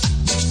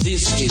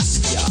This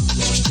is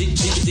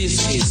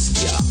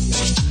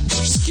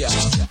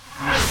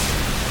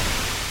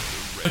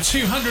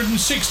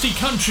 260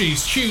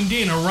 countries tuned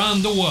in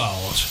around the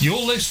world. You're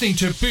listening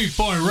to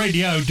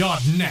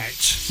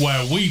BootboyRadio.net,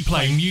 where we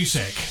play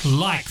music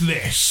like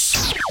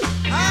this.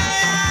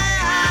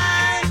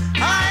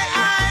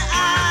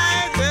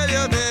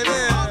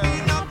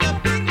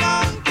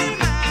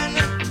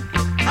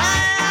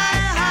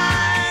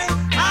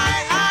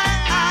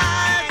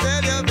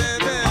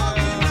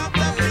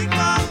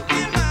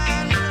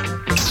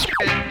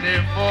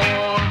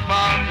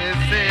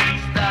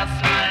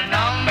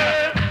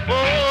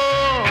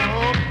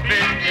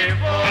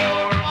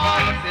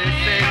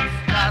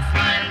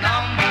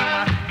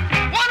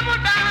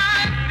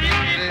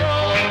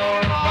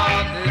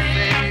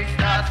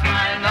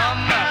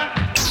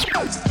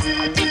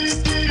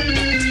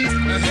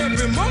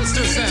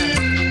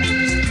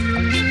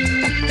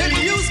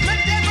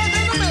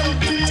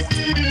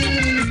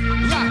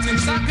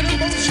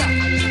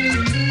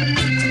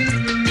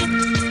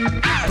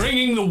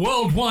 Bringing the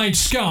worldwide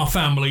ska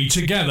family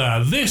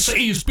together, this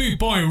is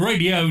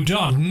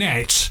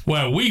BootboyRadio.net,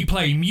 where we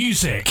play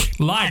music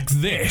like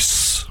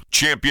this.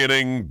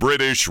 Championing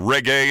British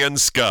reggae and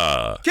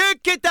ska.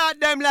 Kick it at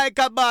them like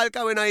a ball,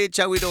 cause we know each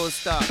other, we don't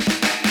stop.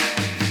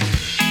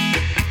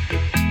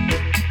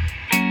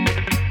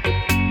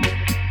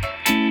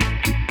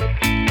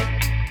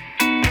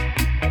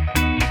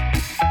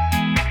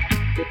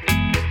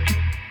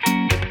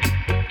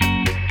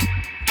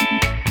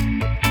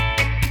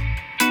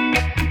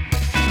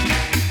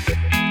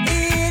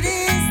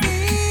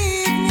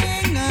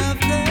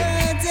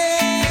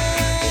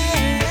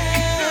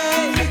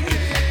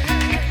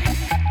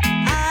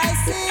 I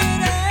sit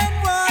and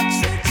watch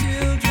the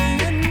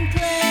children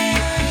play.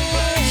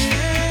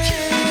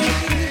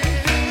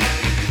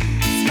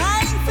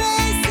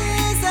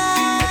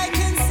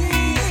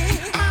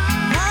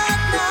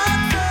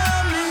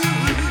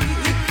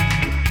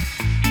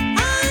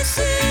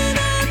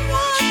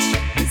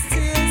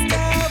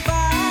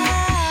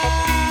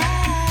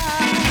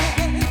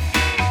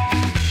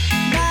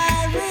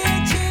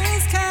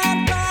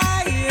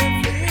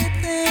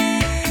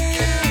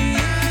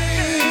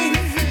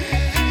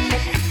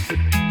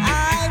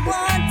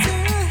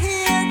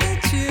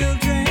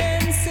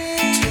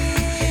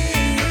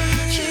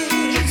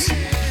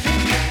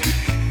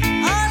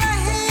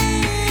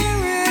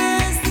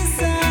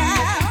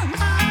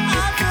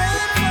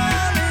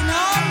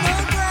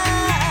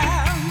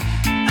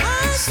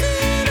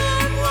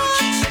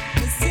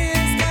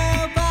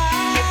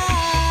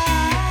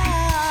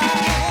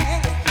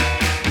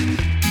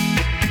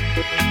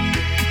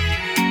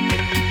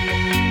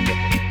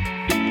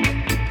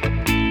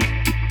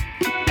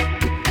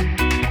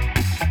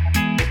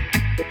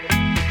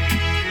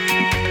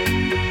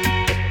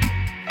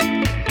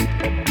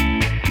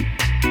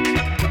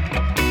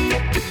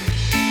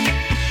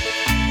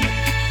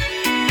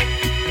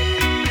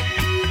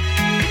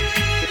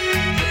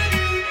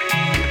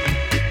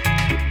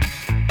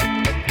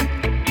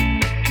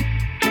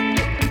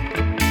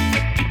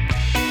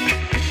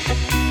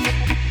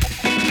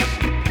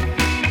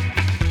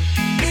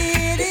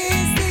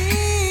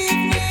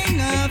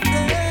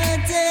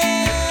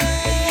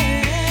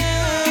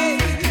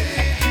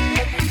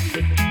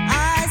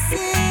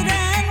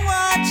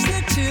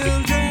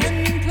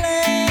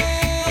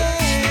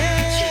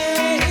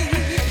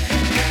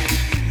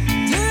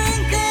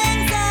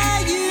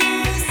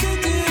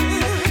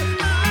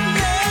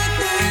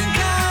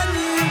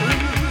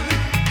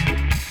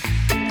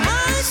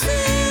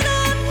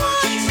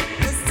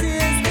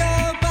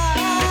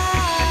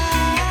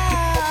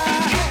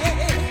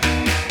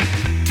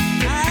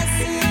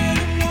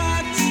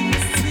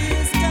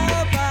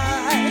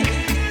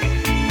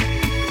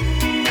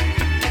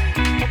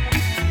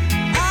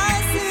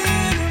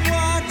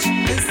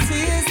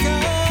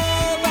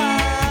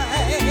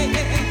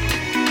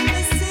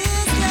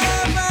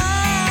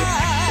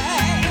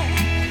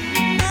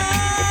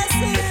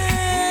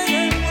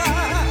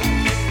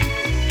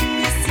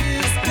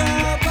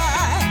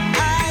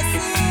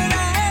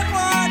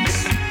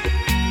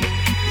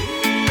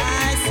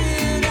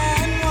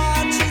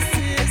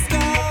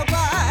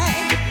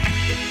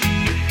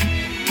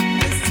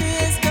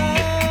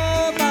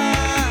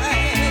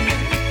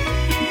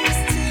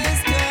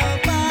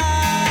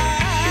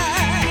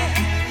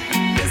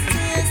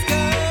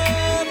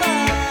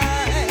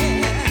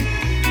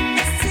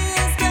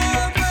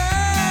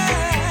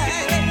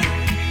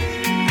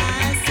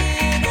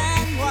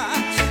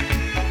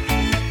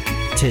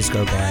 years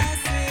go by.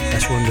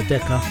 That's Rhonda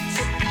Decker.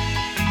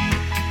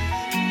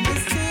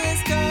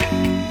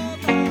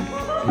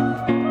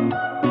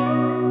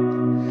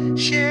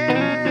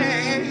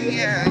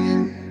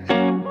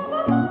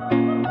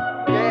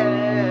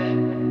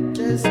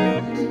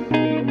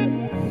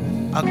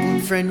 A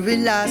good friend will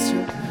last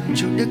you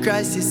through the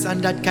crisis,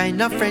 and that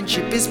kind of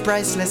friendship is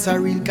priceless. A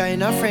real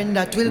kind of friend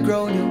that will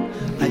grow you.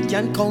 I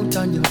can count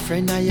on your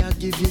friend, I'll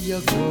give you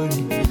your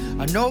glory.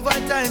 And over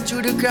time,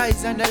 through the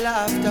cries and the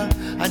laughter,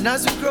 and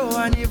as we grow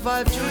and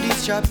evolve through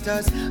these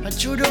chapters, and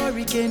through the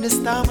hurricane, the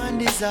storm and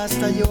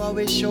disaster, you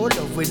always show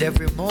love with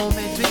every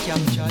moment we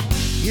captured.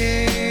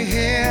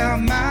 Yeah,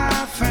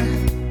 my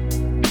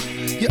friend,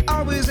 you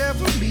always there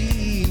for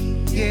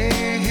me.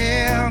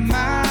 Yeah,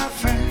 my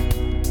friend,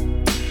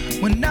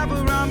 whenever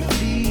I'm in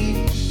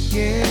need.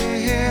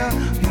 Yeah,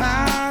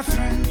 my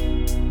friend,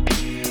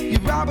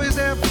 you're always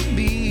there for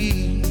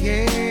me.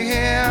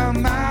 Yeah,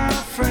 my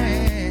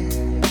friend.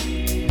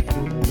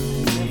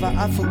 Never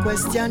have to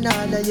question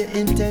all of your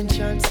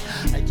intentions.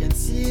 I can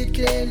see it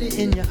clearly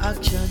in your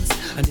actions.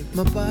 And if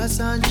my pass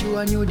on through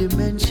a new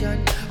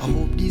dimension, I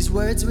hope these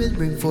words will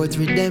bring forth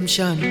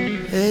redemption.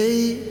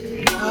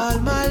 Hey, all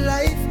my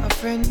life a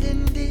friend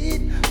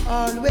indeed,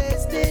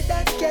 always did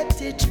that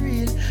kept it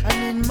real.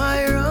 And in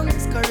my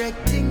wrongs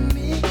correcting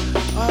me,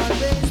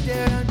 always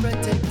there and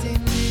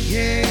protecting me.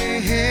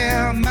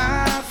 Yeah,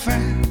 my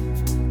friend,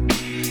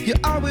 you're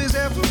always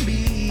there for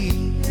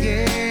me.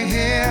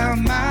 Yeah,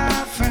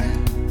 my friend,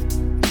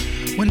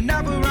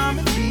 whenever I'm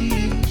in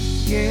need.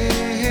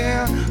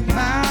 Yeah,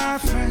 my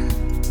friend,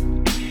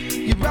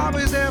 you're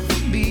always there for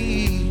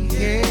me.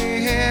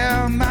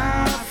 Yeah,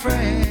 my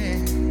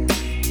friend.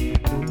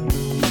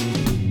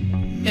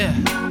 Yeah,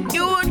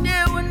 you were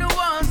there when the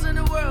walls of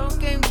the world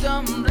came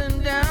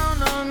tumbling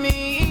down on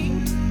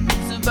me.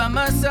 So by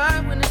my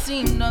side when it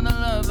seemed all the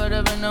love I'd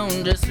ever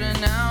known just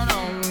ran out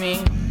on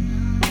me.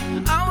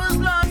 I was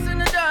lost in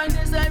the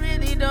darkness, I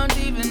really don't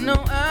even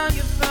know how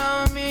you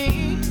found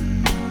me.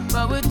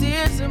 But with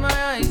tears in my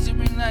eyes, you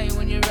bring light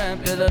when you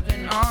wrap your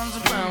loving arms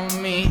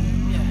around me.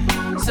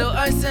 Yeah. So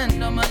I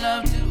send all my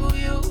love to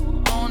you.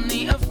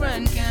 Only a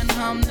friend can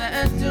hum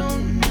that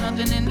tune.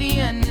 Nothing in the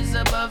end is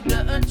above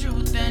the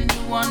truth, and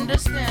you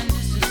understand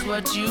this is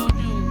what you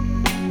do.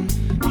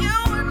 You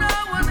and I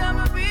will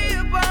never be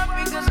apart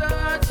because our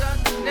hearts are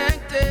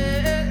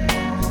connected.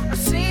 I've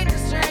seen the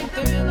strength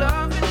of your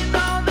love, and you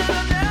know that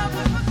I'll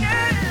never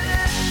forget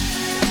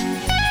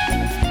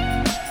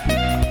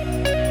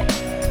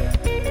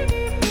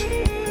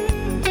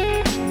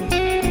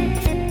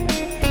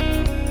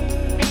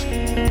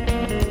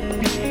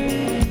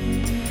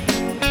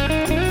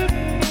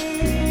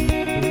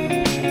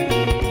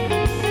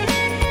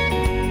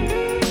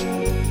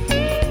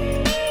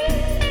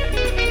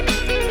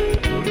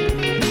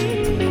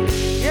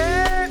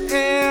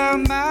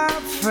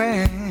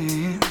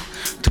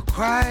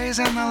cries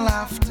and the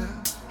laughter.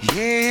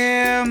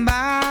 Yeah,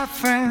 my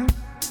friend,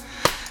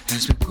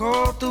 as we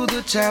go through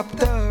the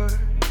chapters,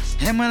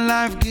 and my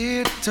life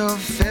get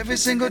tough. Every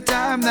single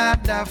time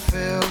that I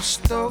felt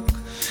stuck,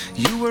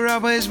 you were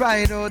always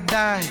right or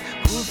die.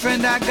 Good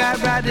friend I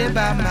got right there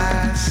by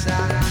my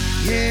side.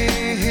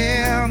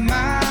 Yeah,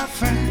 my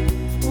friend,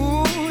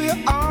 ooh,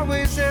 you're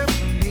always there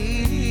for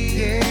me.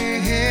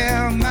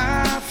 Yeah,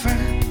 my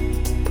friend,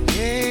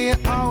 yeah,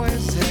 you're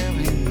always there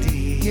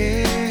indeed.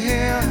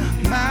 Yeah,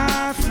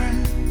 my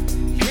friend,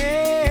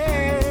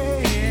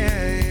 yeah,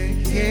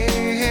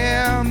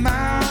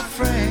 my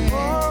friend. Oh,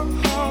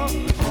 oh,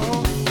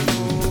 oh,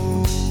 oh.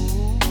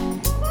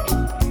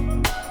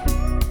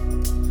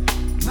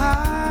 My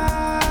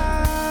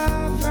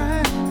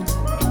friend.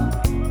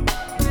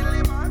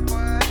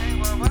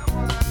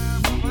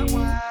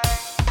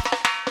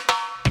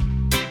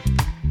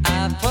 I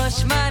push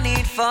my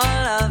need for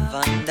love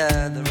under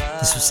the rug.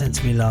 This was sent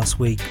to me last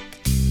week.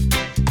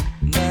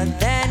 But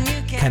then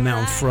you Came out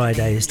on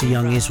Friday. It's the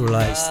Young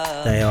Israelites.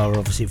 They are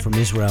obviously from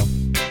Israel.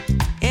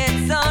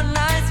 It's so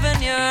nice when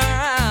you're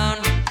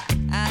around.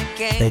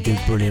 They do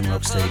brilliant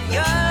rocksteady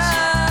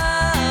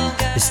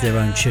versions. This is their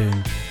own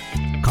tune.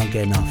 Can't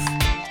get enough.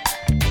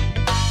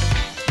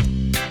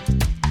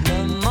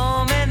 The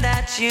moment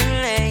that you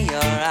lay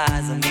your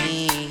eyes on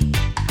me,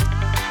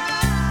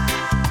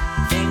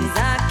 things I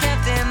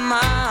kept in my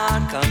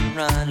heart come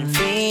running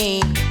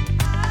free.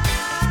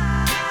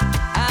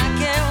 I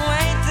can't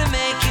wait to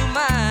make you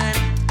mine.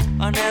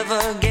 I'll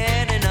never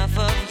get enough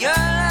of your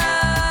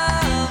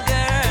love,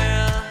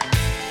 girl.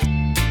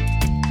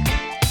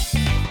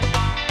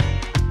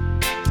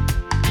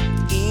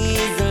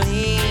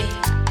 Easily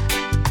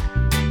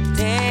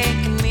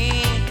take me,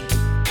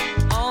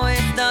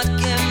 always stuck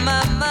in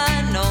my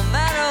mind, no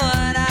matter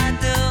what I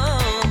do.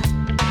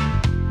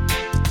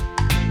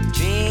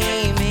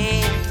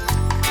 Dreaming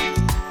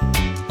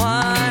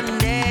one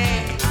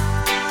day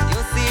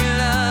you'll see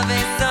love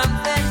is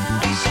something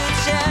we should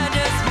share,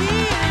 just me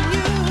and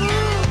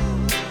you.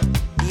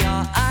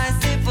 Your eyes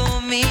see for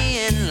me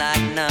and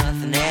like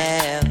nothing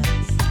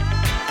else.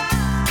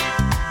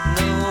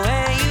 The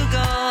way you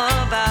go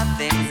about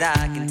things I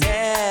can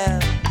tell.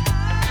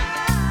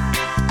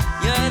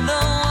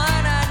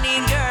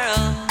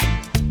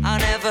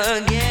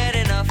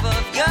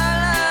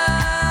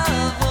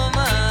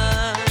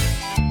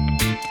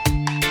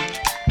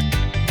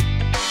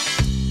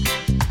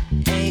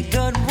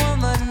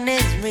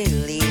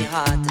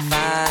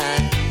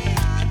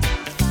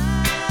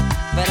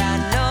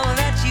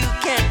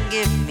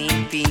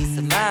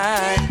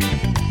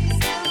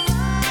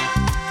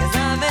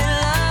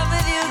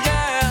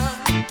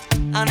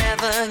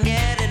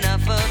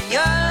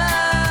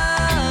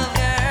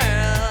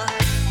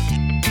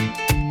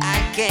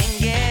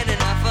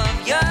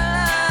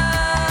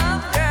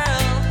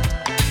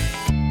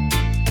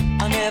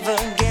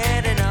 never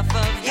get enough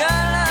of your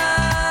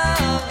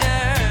love,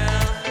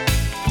 girl.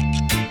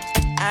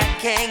 I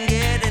can't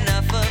get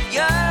enough of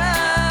your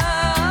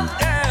love,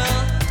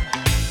 girl.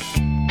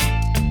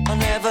 I'll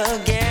never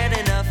get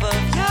enough of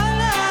your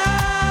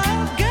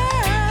love,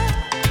 girl.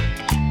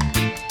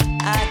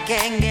 I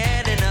can't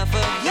get enough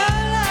of your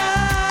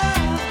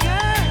love,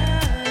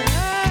 girl.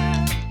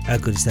 How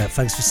good is that?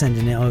 Thanks for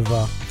sending it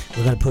over.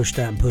 We're going to push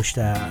that and push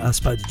that. I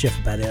spoke to Jeff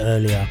about it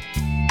earlier.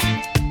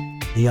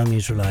 The Young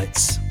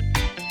Israelites.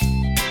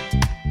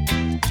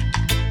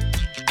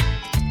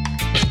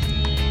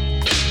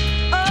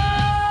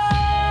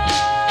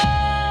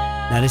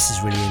 Now this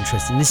is really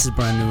interesting. This is a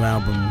brand new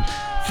album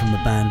from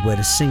a band where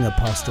the singer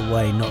passed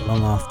away not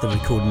long after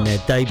recording their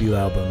debut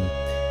album,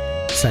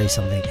 Say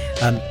Something.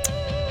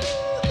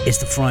 It's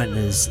the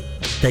Frighteners.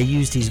 They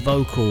used his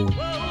vocal.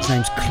 His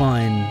name's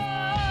Klein,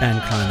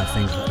 Dan Klein, I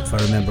think, if I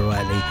remember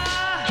rightly.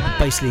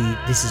 Basically,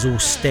 this is all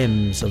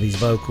stems of his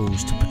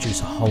vocals to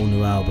produce a whole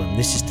new album.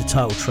 This is the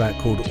title track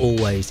called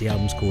Always. The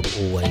album's called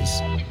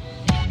Always.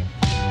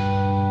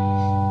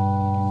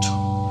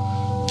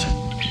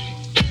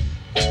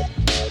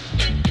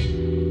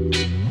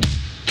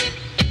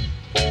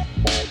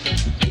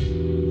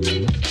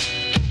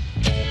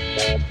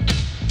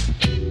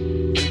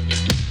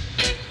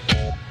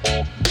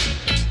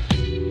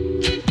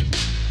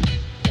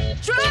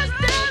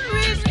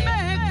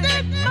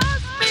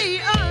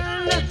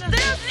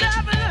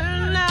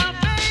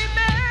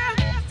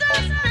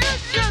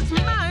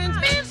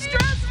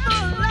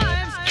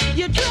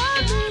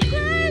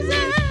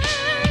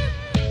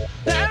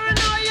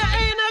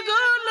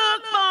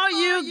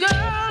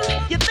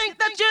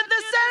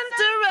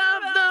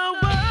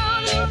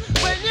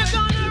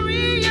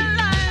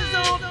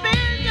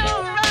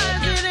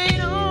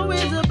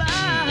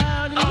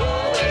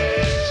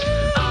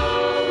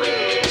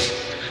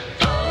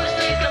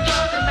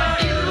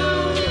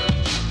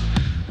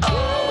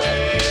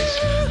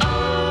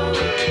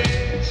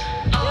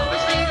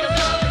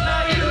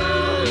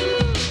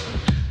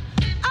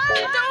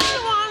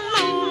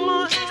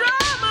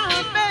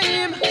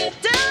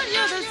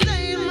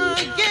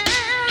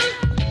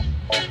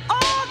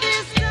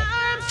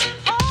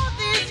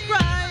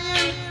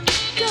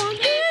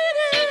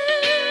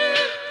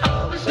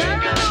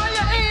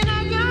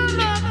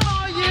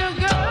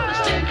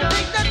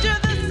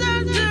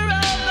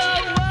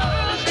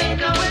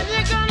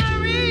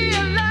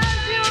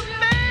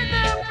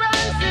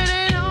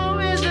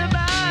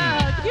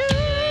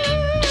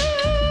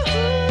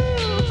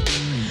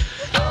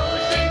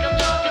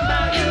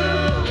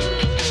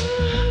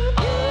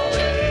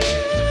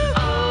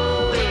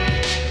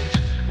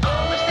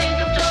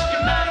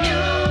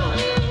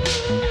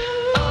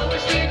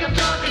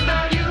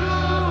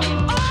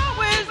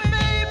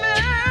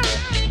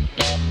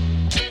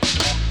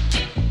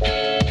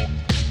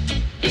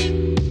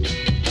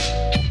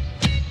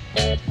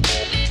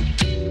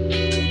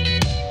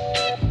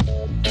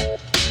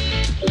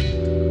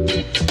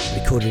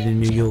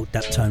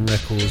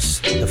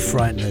 The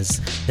Frighteners,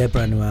 their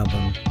brand new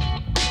album.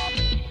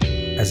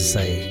 As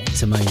I say,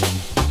 it's amazing.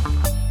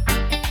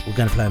 We're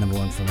going to play number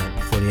one from it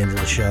before the end of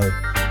the show.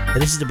 But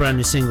this is the brand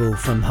new single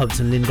from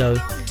Hopton Lindo,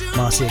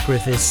 Marcia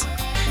Griffiths.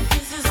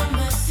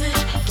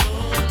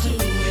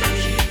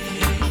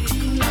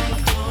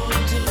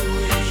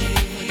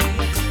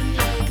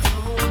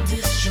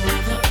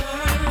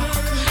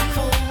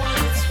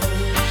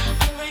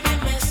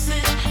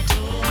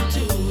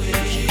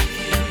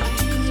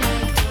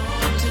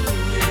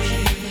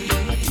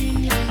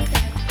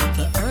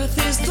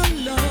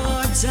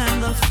 Don't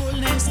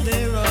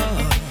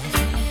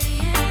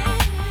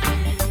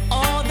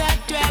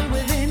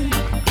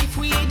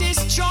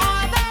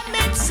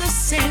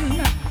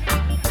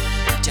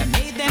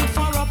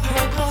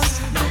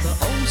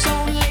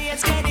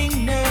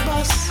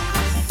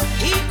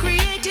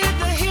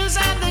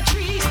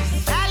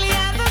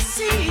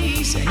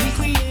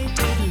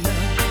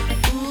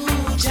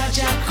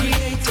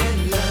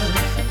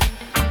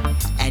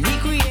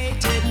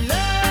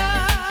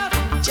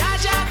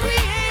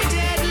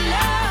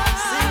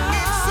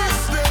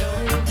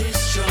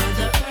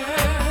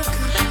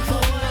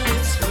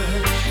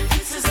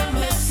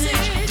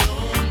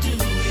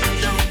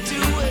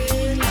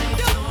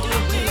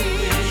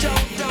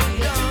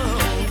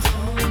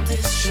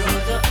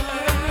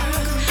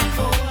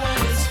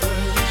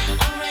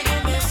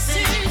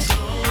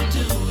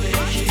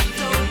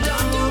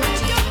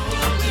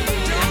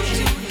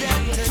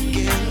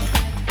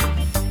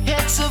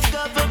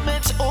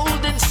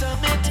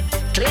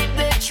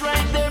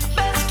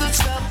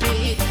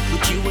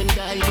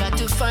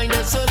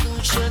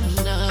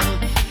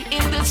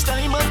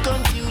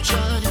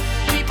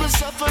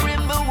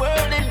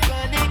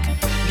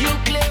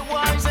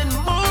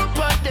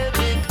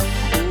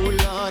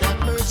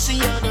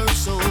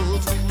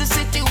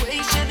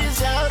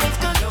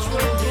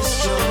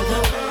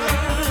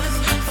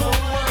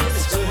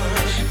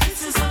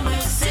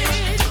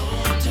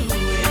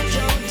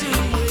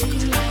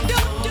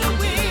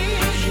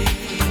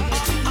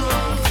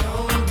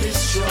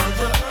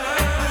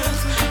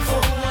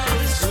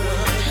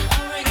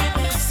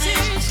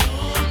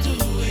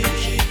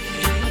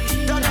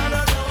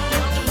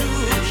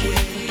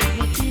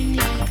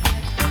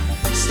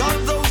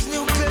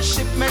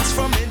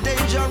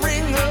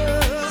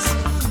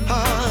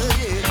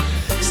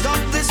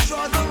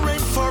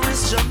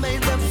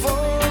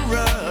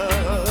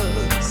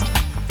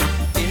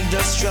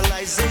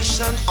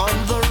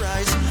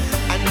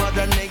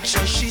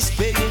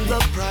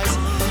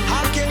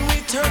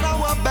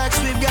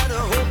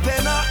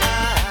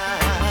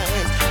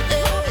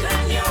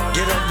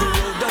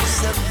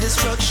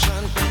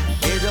destruction.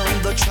 Get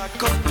on the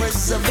track of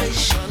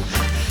preservation.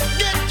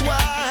 Get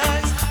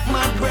wise,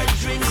 my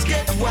brethren,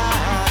 get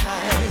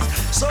wise.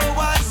 So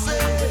I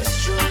say,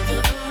 destroy the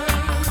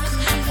earth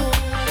for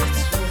what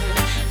it's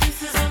worth. This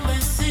is a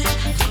message.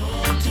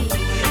 Don't do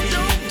it.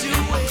 Don't do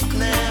it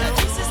now.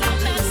 This is a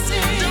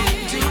message. Don't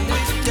do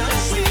it.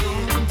 Don't do it.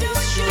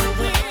 Destroy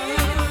the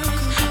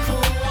earth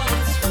for what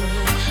it's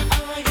worth. I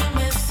like a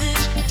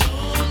message.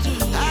 Don't do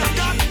it. I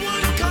got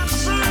one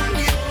concern.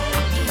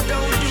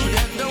 Don't do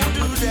that. Don't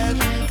do that.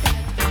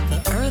 The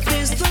earth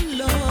is the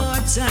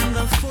Lord's and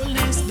the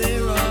fullness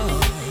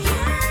thereof.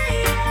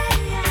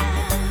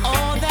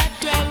 All that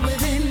dwell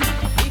within,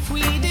 if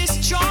we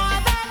destroy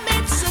them,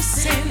 it's a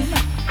sin.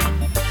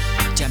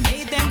 Jah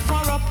made them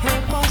for a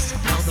purpose.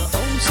 Now the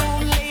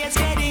ozone layer's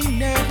getting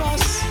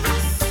nervous.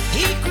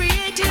 He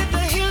created the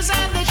hills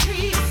and the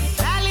trees,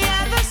 valley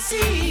and the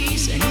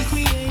seas, and he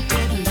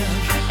created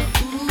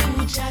love.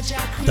 Ooh, Jah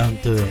Jah.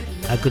 Don't do it.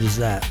 How good is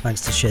that?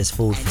 Thanks to Shez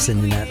Ford for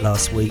sending that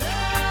last week.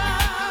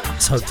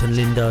 It's Hopton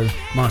Lindo,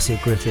 Marcia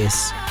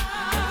Griffiths,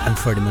 and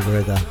Freddie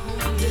McGregor.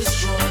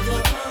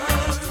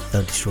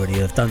 Don't destroy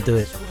the earth. Don't do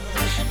it.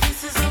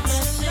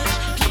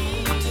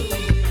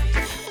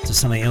 So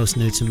something else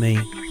new to me.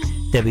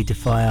 Debbie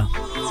Defier.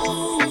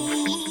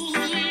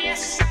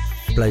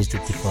 Blaze the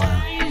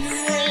Defier.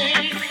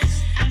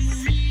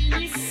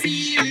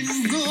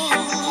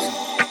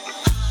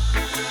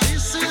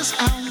 This is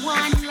a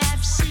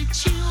one-life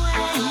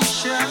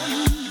situation.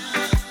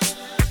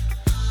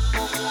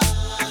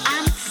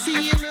 I'm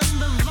feeling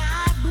the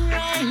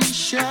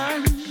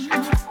vibration.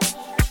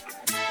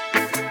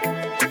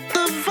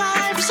 The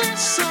vibes are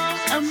so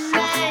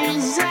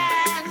amazing.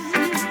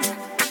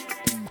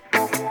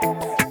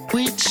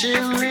 We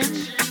chillin'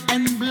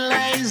 and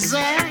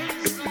blazing.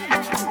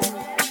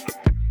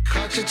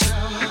 Cut it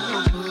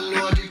up,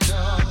 load it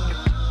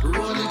up,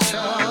 roll it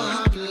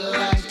up,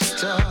 light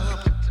it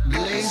up,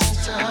 blaze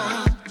it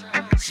up,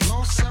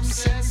 smoke some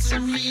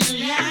sesame,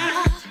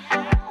 yeah.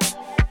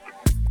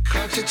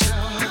 Cut it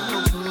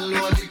up,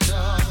 load it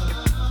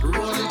up,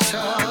 roll it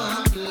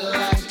up,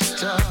 light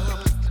it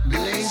up,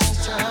 blaze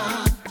it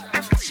up,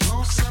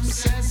 smoke some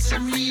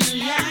sesame,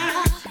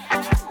 yeah.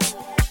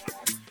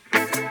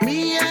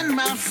 Me and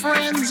my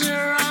friends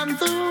are on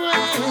the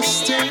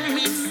west end,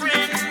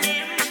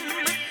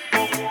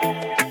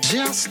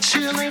 just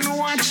chillin',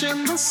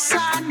 watching the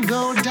sun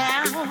go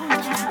down.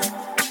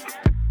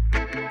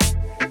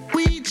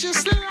 We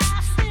just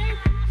laughing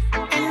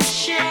and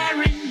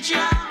sharing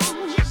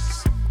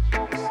jokes.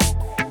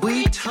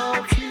 We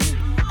talking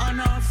on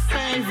our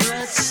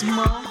favorite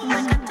smoke.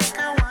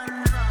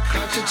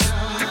 Cut it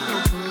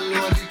up,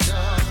 load it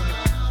up,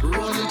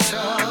 roll it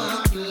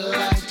up,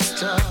 light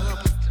it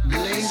up,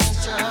 blaze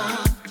it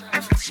up,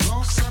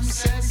 smoke some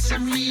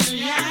sesame,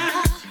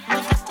 yeah.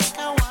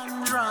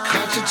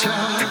 Cut it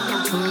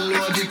up,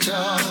 load it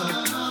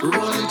up,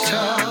 roll it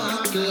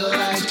up,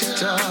 light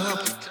it up,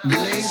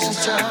 blaze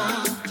it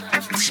up,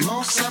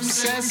 smoke some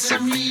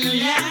sesame,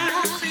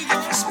 yeah.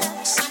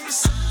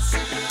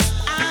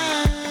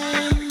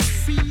 I'm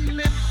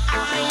feeling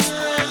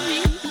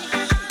irony.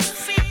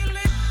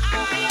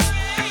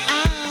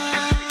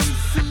 I'm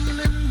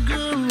feeling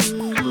good.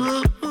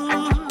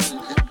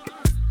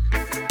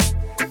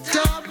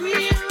 The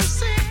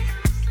music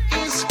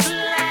is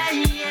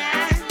playing,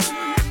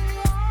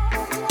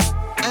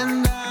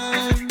 and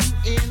I'm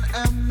in a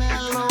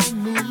mellow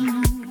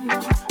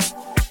mood.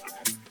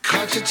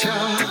 Cut it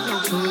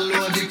up,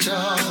 load it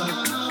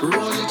up,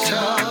 roll it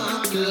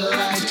up,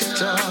 light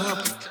it up,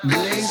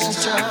 blaze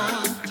it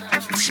up,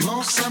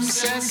 smoke some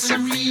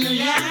sesame,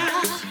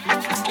 yeah.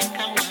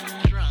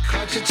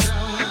 Cut it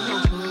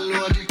up,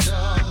 load it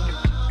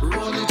up,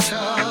 roll it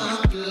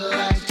up,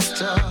 light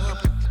it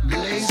up,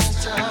 blaze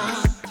it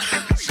up,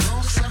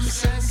 smoke some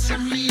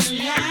sesame,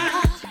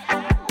 yeah.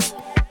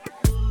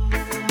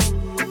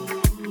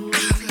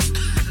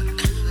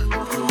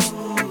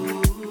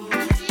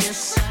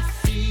 Yes, I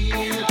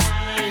feel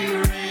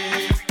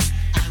irate.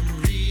 I'm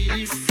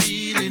really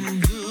feeling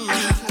good.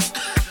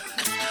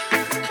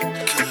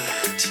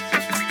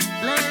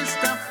 Blaze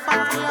the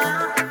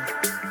fire.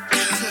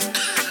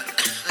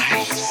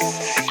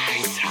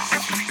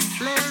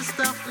 Blaze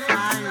the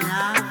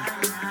fire.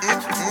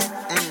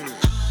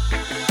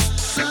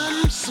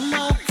 Some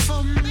smoke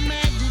for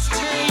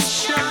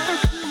meditation.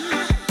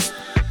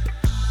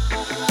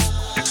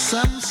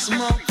 Some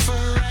smoke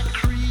for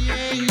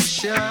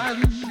recreation.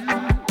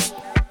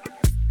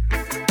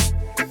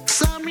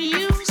 Some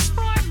use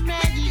for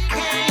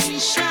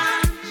medication.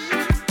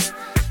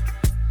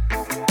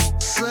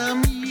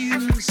 Some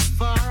use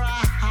for a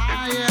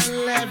higher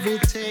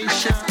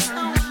levitation.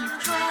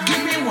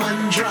 Give me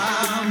one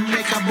drum,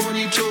 make a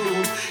bunny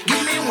too.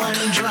 Give me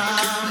one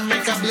drum,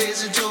 make a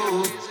blaze it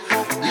too.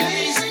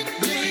 Blaze it,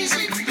 blaze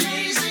it,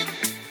 blaze it.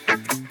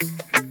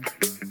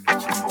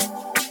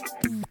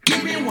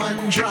 Give me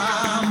one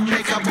drum,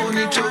 make a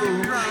bunny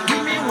too.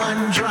 Give me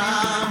one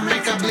drum,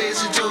 make a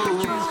blaze it too.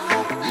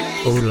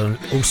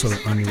 Also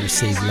only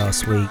received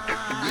last week.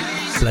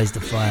 Blaze the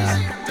Fire,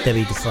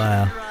 Debbie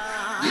Defier.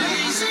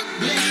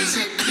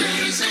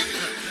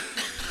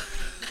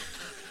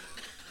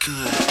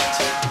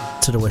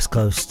 To the west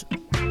coast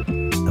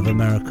of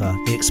America,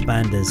 the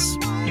Expanders.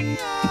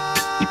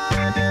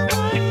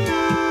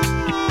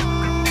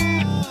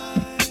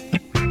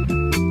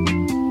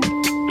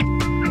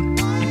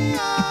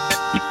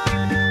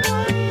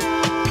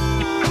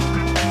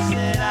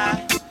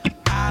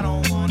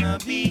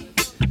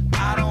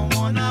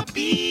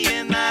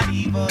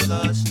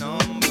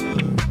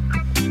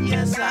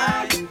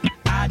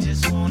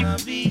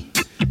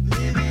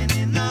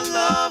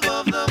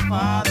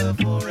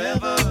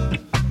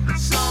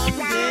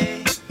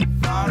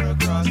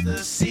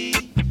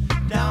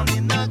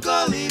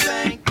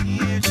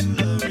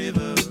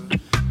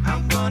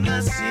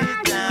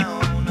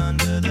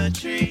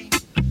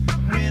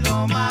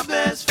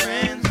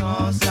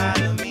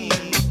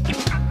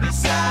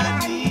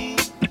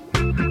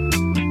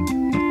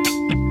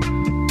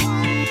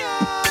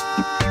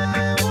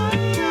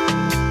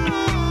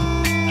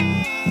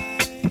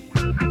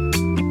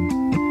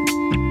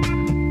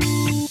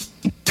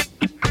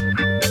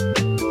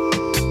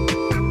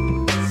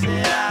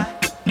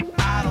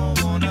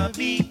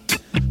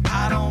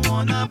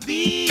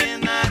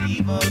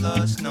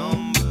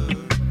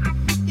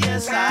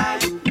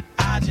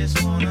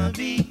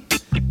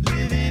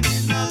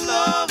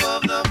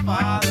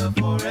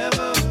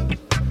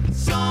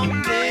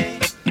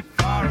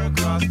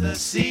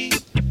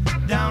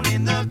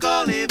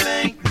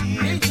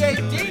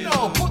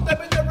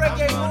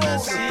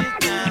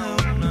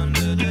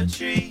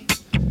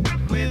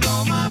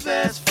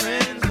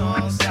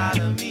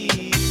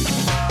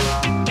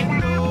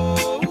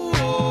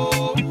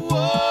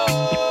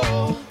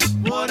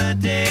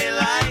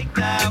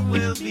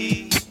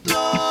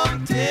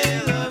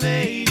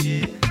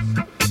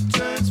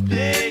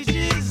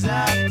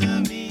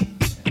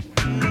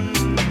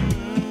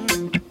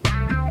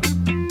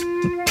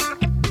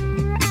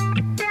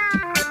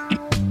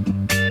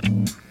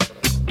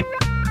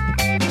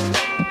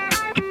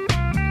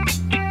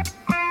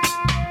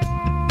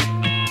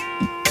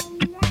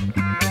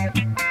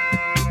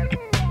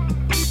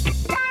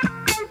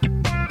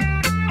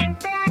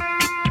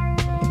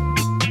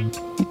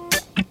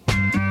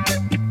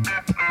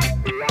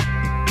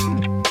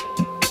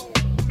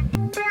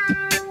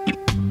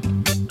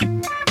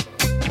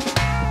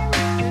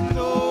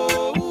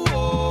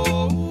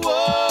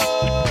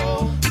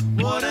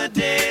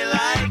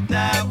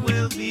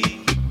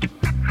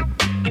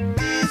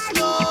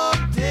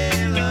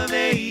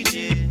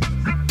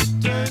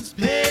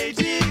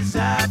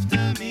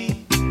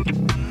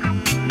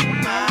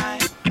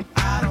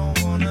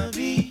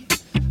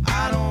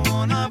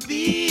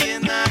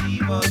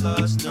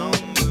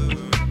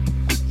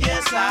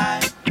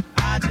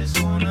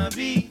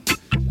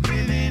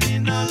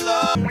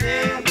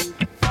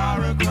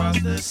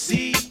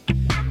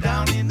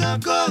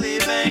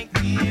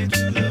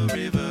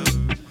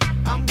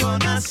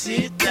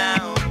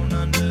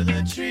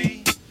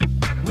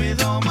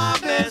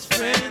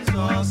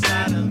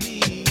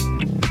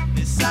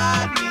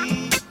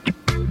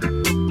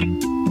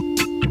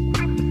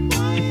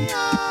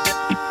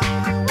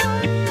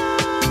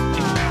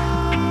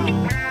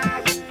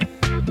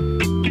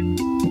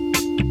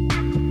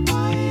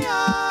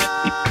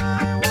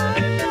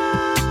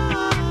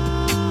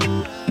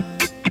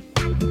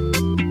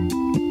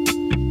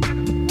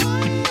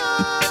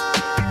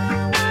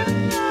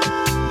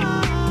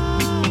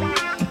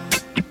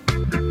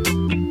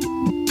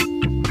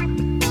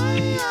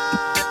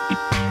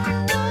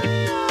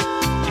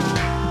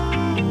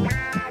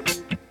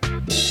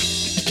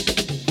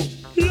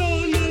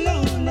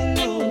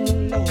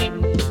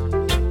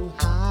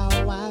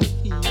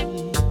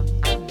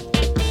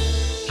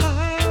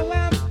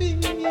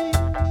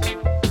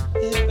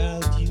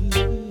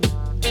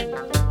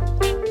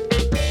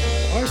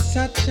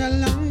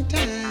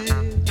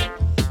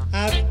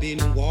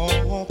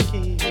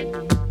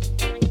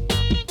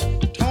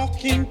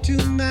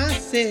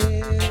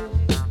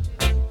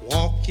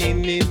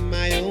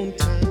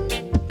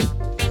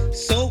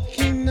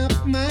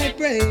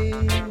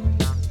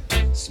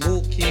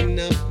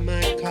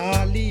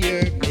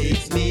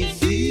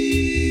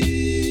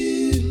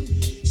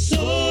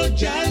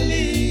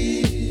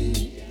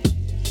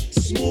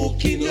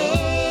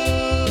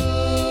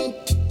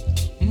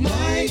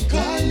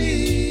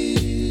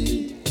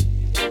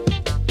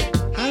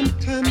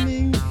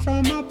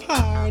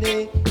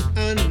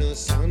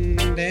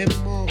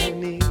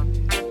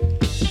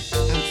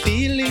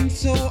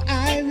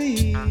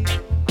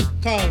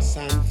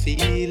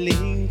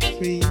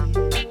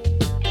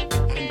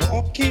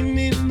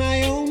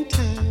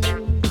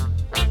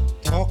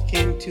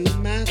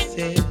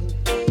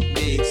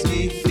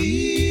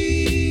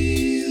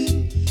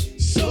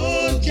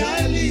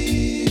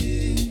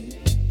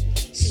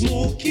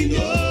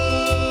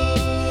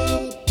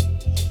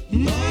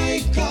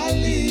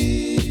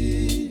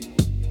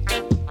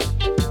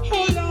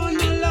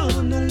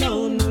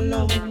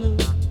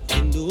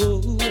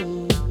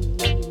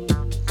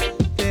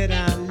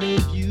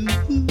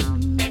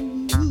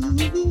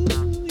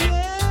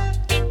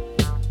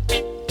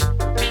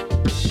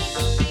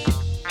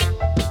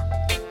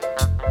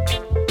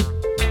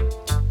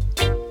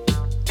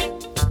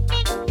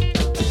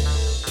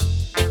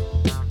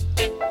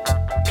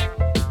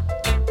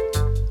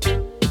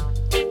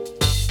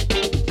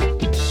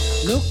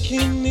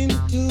 Looking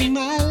into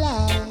my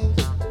life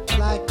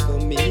like a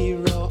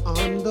mirror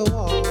on the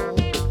wall.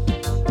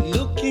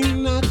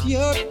 Looking at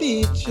your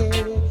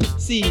picture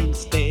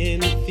seems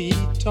 10 feet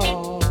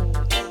tall.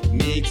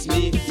 Makes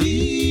me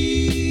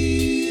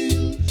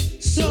feel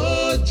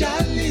so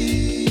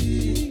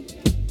jolly.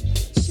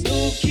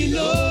 Smoking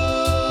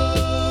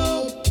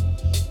up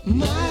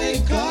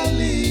my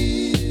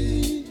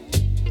collie.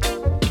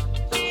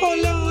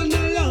 Hold on,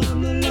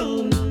 alone,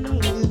 alone,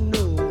 you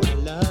know I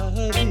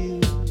love you.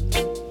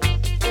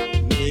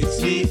 Makes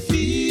me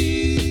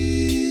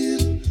feel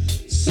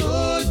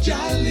so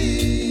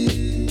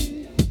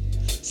jolly.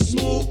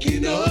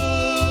 Smoking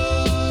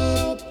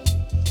up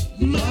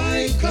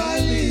my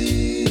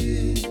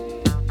collie.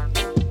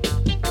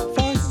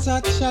 For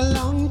such a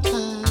long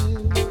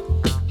time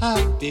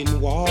I've been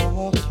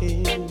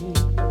walking,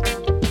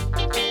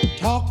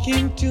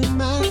 talking to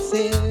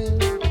myself,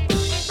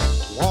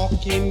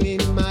 walking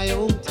in my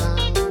own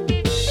time,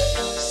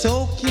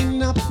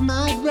 soaking up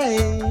my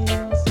brains,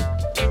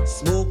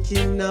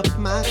 smoking up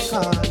my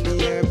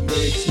collier.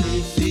 Makes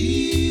me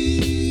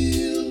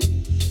feel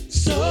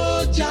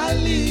so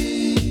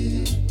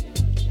jolly.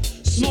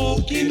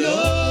 Smoking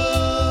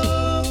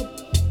up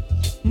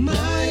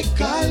my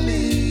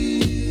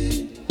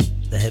collie.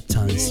 The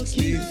Heptones.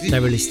 They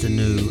released a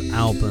new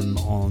album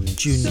on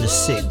June the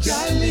 6th.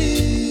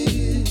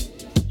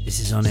 This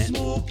is on it.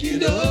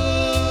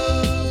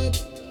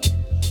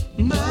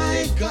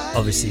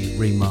 Obviously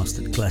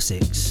remastered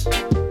classics. My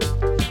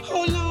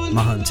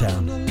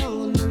hometown.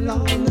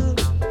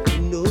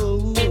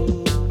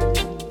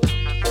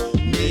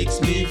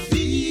 Makes me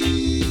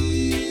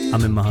feel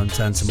I'm in my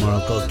hometown tomorrow.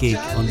 I've got a gig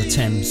on the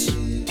Thames.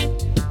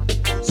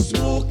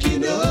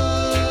 smoking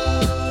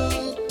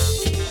up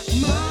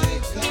my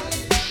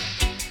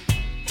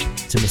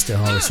To Mr.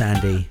 Horace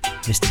Andy,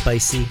 Mr.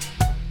 Basie.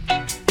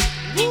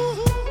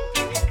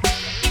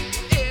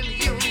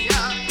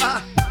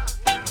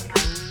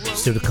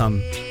 Still to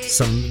come,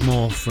 some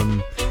more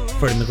from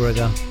Freddie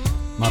McGregor,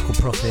 Michael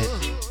Prophet,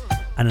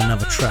 and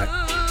another track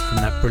from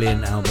that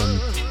brilliant album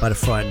by the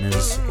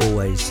Frighteners,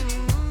 Always.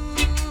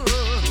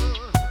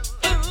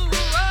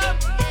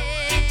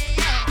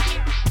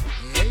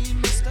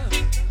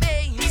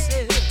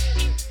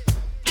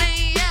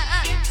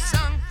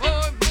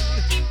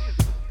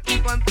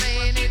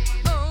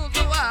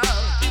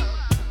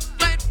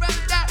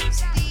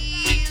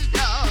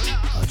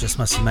 I just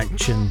must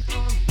mention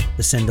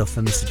the send-off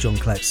for Mr. John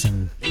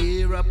Claxon.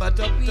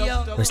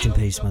 Rest in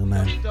peace, my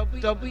man.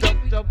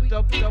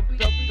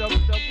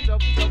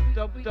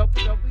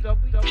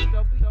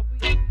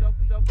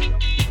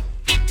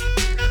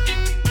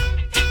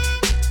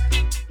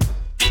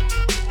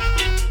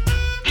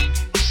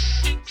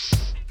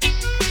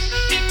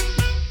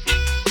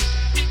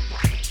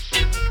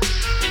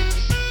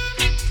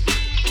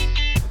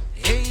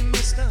 Hey,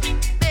 Mr.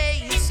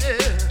 Baser,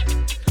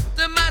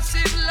 the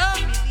massive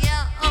love,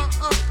 yeah,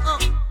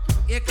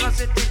 yeah, 'cause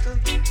it tickles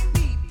deep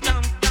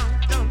down, down,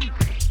 down,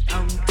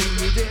 down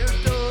to their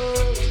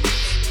toes.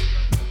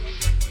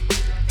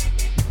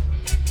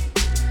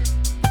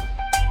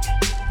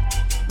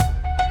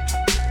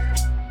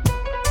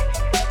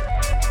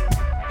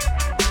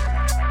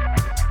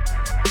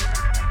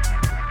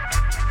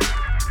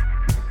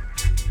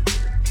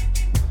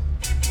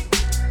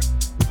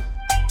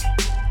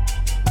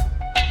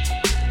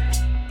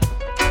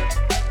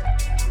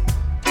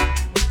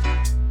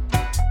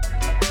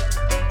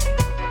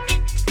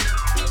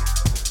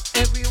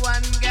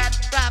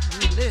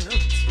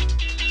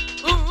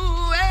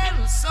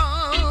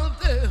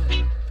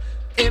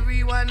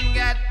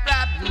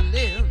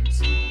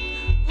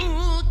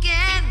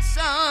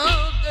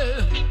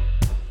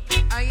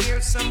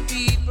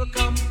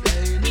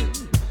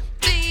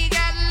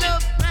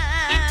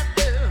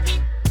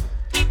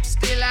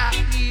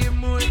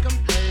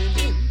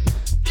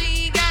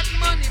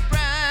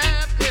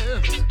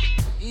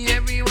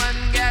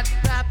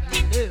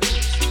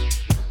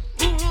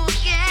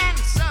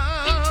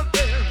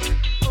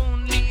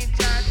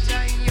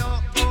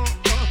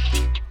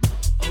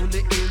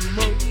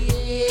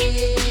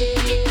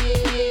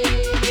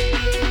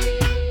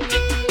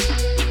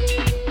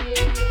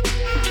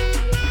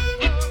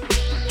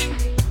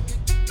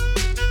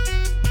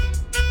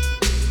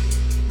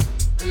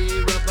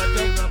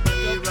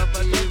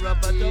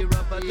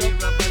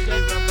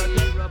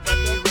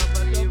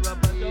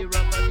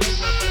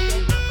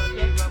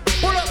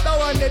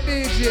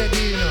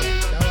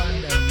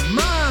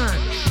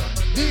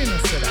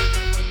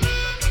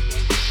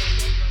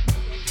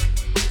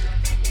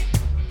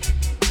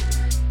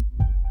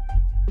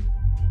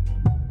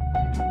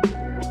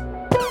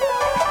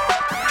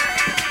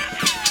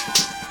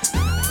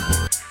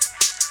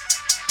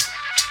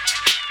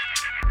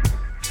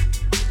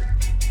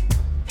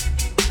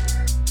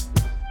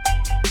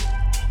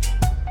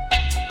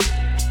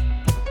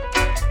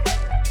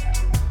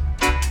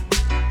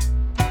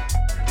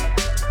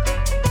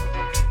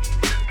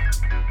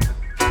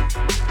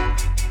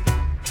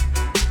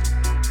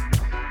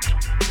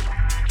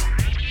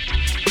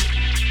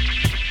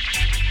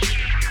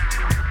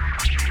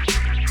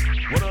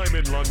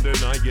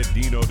 London, I get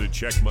Dino to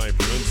check my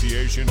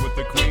pronunciation with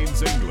the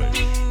Queen's English.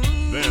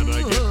 Then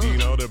I get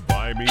Dino to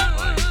buy me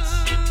pints.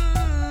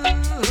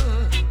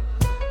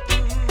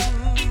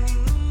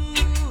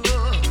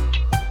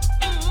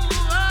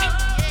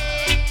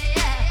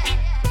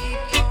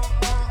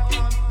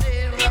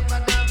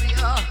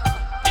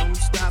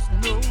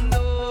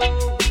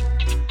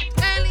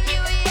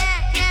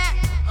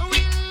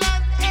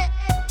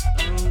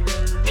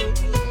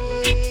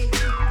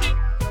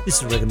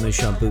 This is Reggae Moose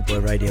Show on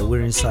Bootboy Radio.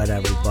 We're inside our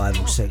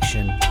revival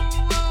section.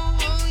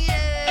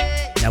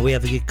 Now we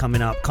have a gig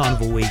coming up,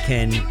 Carnival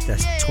Weekend.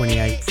 That's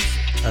 28th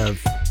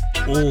of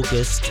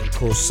August. Of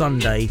course,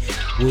 Sunday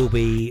we'll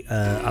be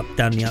up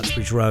down the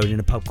Uxbridge Road in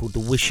a pub called the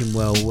Wishing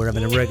Well. We're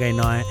having a reggae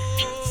night.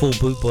 Full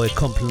Bootboy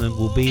complement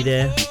will be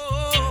there.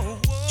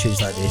 Tunes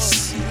like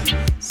this.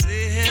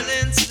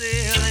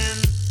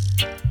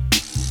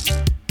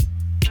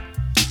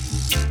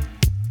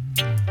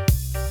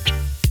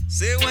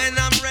 Say when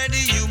I'm ready,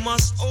 you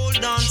must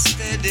hold on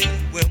steady.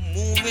 We're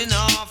moving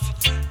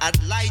off at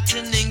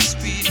lightning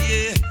speed,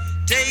 yeah.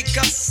 Take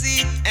a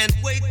seat and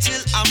wait till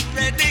I'm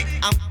ready.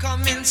 I'm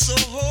coming, so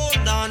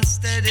hold on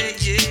steady,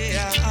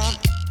 yeah.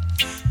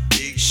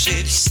 Big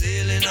ship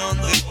sailing on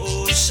the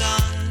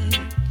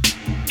ocean.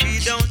 We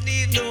don't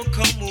need no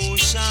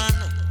commotion.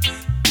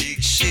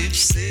 Big ship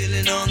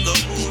sailing on the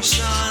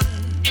ocean.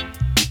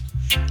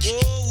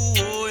 Whoa,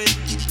 whoa, yeah.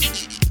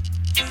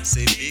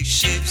 Say big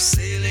ship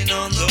sailing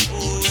on the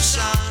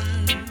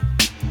ocean.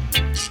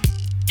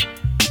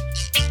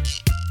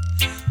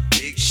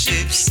 Big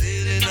ship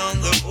sailing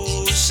on the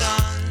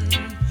ocean.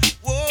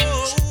 Whoa,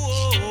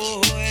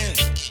 whoa, yeah.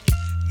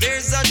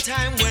 There's a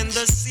time when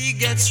the sea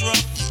gets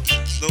rough,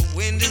 the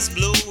wind is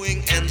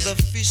blowing and the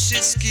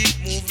fishes keep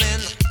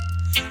moving.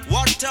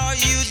 What are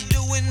you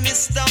doing,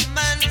 Mr.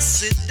 Man?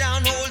 Sit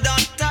down, hold on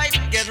tight,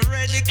 get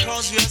ready,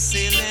 cause we're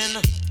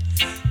sailing.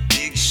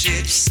 Big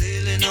ship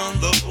sailing on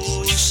the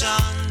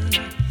ocean.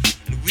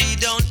 We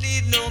don't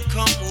need no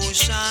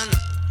commotion.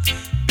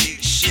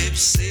 Big ship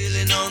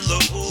sailing on the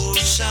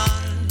ocean.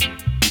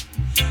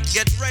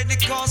 Get ready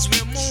cause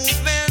we're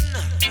moving.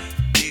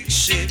 Big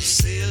ship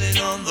sailing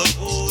on the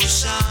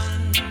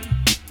ocean.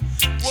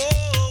 Whoa,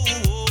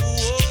 whoa,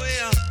 whoa,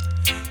 yeah.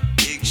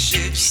 Big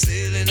ship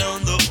sailing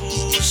on the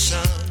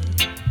ocean.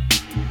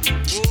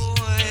 Whoa,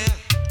 yeah.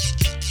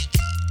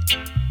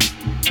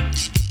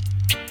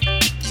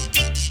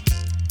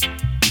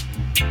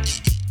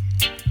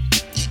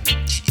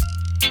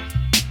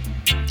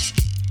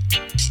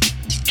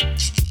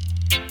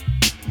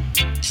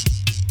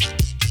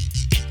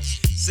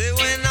 Say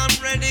when I'm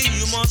ready,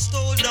 you must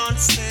hold on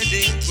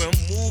steady. We're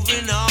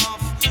moving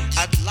off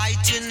at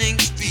lightning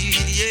speed,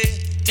 yeah.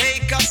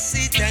 Take a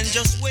seat and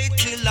just wait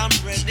till I'm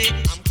ready.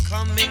 I'm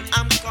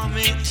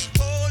coming,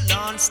 hold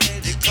on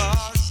steady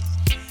cause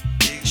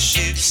big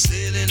ship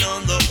sailing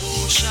on the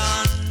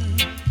ocean.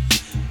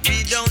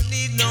 We don't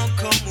need no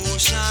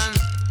commotion.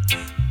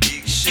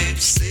 Big ship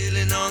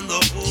sailing on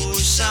the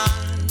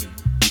ocean.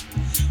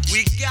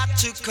 We got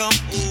to come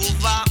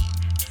over.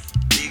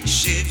 Big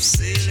ship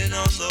sailing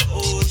on the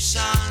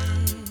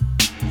ocean.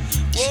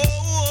 Whoa,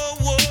 whoa,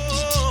 whoa,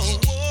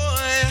 whoa,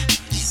 yeah.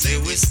 Say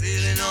we're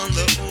sailing on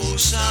the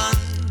ocean.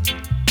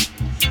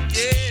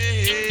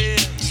 Yeah.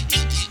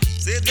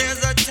 Say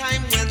there's a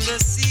time when the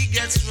sea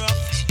gets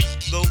rough,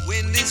 the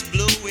wind is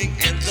blowing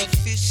and the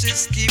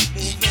fishes keep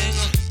moving.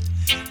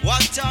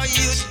 What are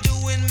you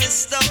doing,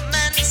 Mr.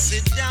 Man?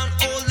 Sit down,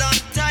 hold on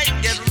tight,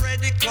 get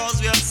ready cause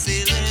we are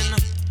sailing.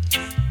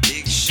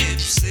 Big ship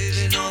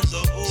sailing on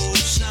the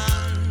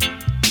ocean.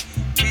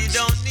 We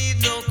don't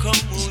need no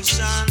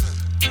commotion.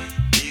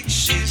 Big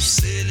ship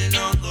sailing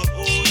on the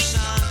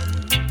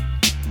ocean.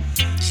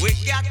 We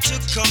got to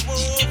come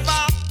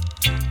over.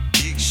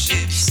 Big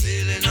ship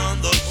sailing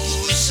on the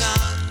ocean.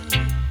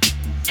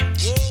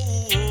 Whoa,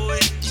 whoa,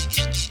 yeah.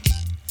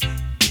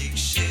 Big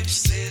ship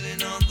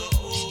sailing on the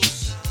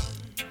ocean.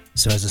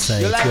 So as I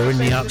say, if you're in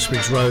the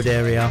Uxbridge Road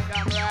area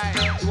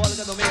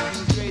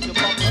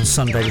on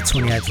Sunday the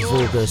 28th of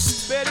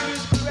August,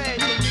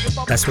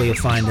 that's where you'll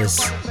find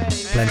us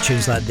playing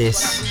tunes like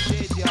this.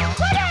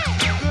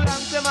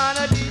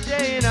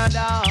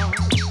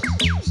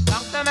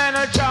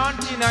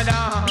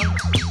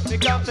 We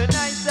come to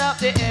nice up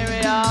the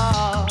area.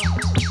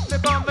 We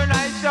come to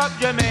nice up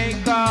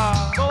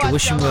Jamaica. The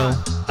Wishing Well,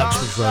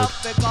 Uxbridge Road.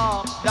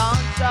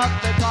 Dance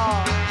up the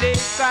car.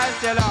 Please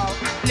cast your love.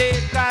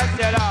 Please cast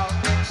your love.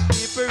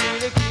 People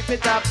really keep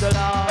it up to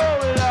love. Oh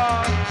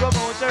Lord,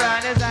 promoter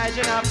and his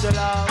agent up to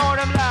love. Oh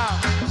them love.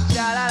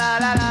 Sha la la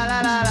la la la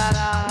la la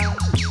la.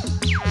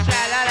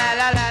 Sha la la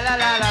la la la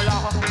la la la.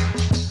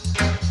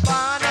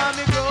 Born on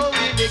me grow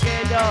in the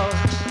ghetto.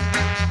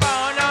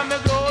 Born on me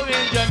grow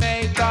in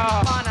Jamaica.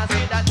 Man I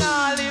see that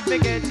now leave me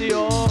get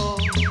you.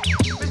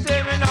 We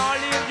say me now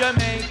leave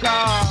Jamaica.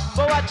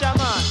 But watch a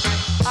man.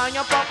 And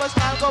your papa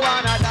style go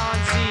on a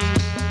dance.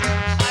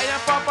 And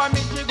your papa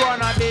make you go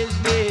on a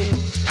business.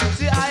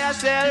 See I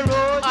sell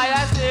road,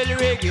 I sell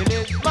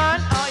regulate. Man,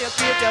 how you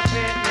keep your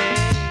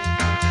fitness?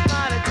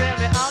 Man, tell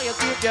me how you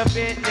keep your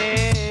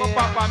fitness. But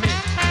papa me,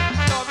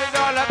 no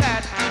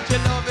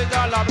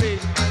celebrate.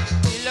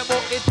 Feel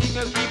about the thing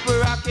and keep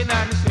rocking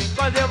and swing.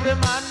 Cause every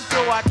man to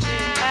what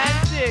sing and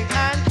sing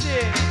and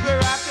sing. We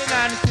rocking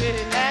and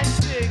sing and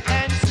sing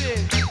and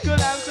sing. You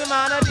like the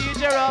man a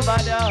DJ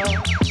Robado.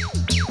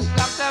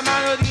 Like the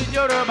man a DJ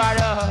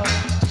Robado.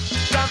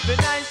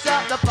 Jumping nice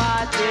up the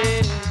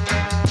party.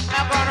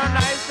 I'm gonna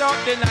nice up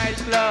the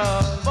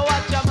nightclub. But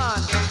watch your man,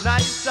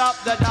 nice up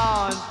the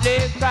dance.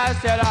 Please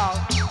pass it out.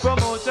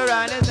 Promoter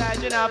and his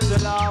agent up the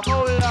love.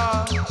 Oh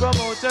Lord.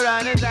 Promoter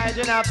and his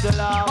agent up the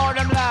love. All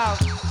them love.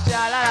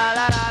 Sha la la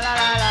la la la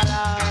la la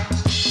la.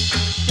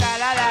 Sha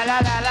la la la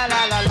la la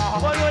la la la.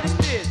 What do this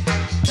mean?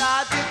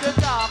 Starting to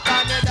talk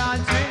and the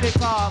dance really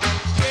come.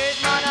 Straight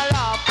man a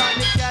laugh and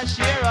the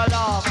cashier a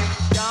laugh.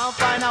 Can't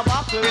find a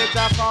buckle with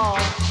a car.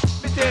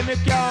 Me say me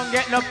can't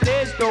get no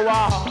place to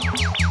walk.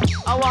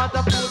 I want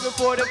the food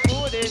before the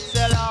food is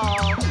sell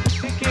off.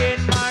 The kid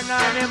man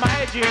and him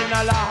hygiene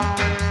a laugh.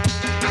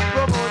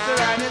 Promoter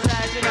and his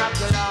agent up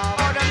the law.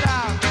 Oh the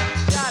laugh.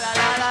 La la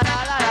la la la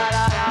la la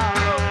la la.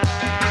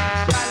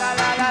 La la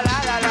la la la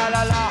la la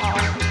la la.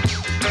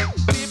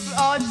 People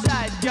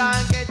outside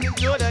can't get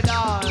into the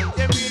dance.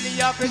 They really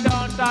have to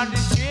dance on the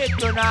street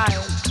tonight.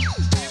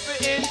 People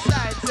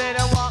inside say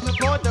they want me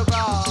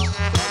photograph.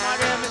 Some of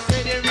them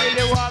say they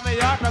really want me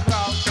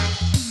autograph.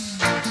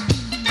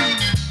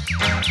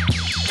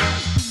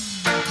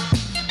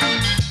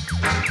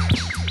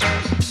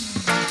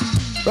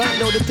 Right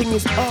now the thing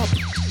is up.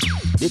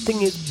 The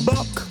thing is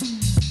buck.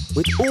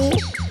 With who?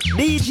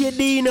 DJ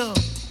Dino.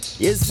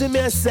 You see me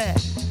I say?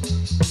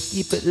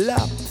 Keep it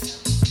locked.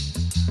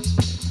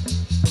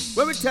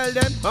 When we tell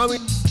them how we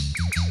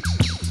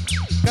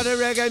got the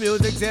reggae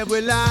music, say we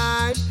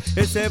live.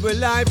 It's every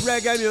life,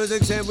 reggae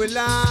music, say we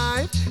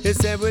live.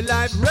 It's every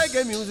life,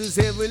 reggae music,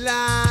 say we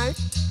live.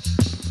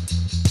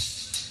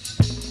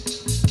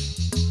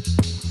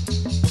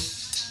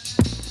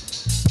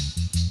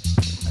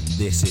 And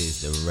this is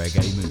the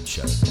Reggae Mood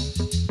Show.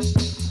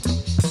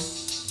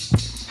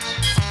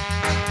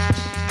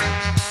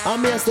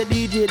 I'm here say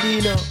DJ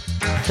Dino.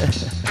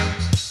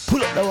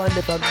 Pull up the one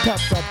there from top.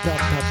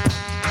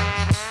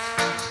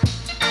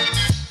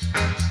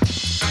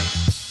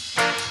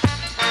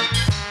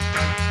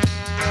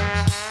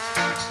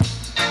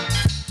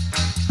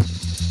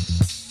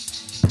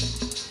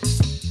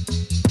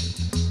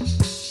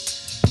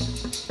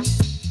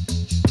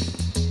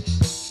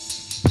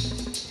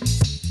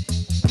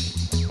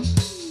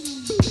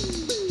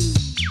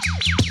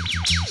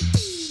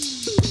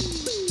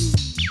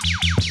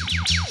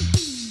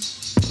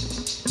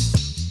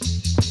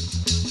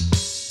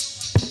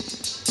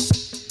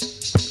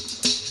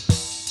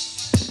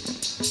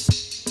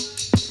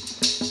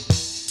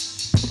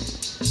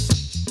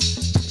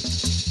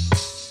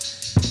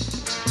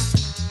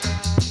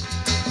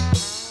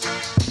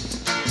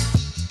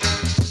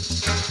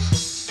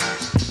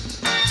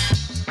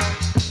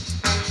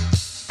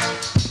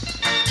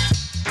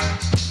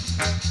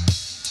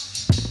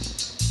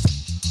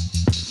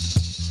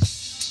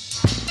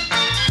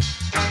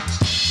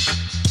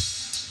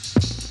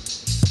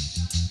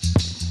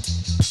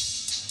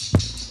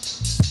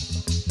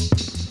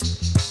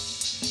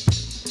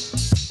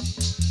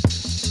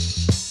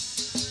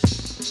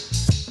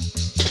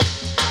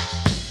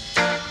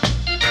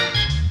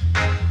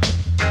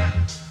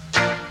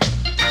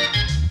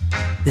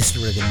 This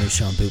is the Reggae Mood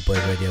Show on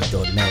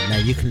BootboyRadio.net. Now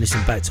you can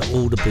listen back to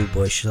all the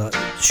Bootboy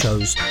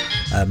shows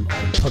on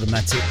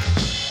Podomatic,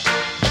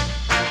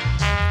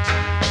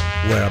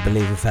 where I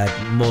believe we've had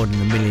more than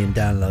 1 million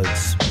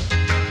downloads.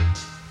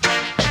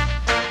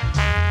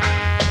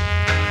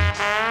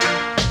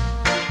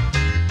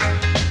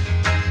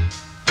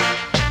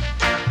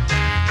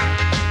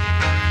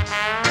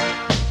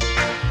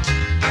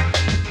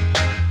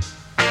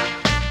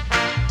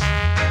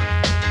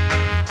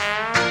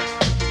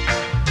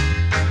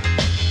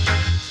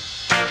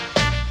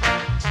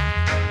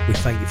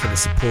 Thank you for the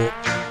support.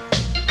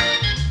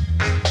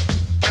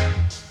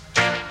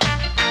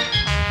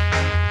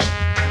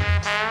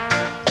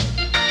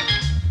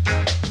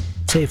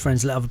 Tell your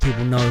friends, let other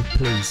people know,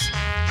 please.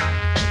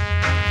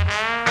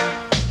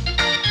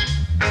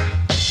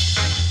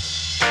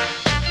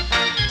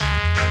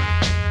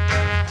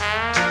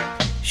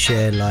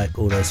 Share, like,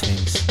 all those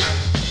things.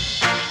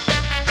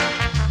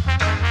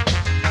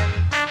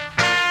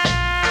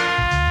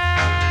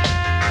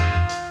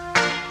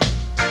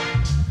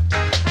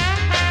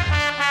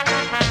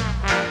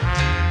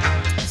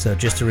 So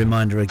just a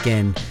reminder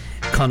again,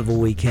 Carnival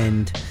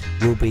Weekend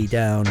will be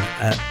down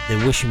at the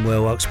Wishing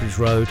Well, Uxbridge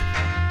Road,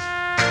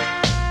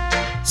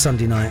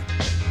 Sunday night.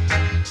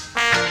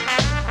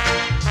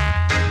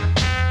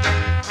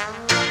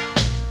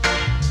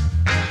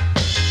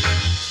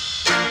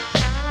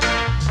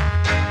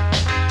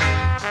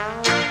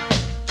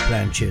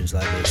 Playing tunes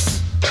like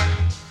this.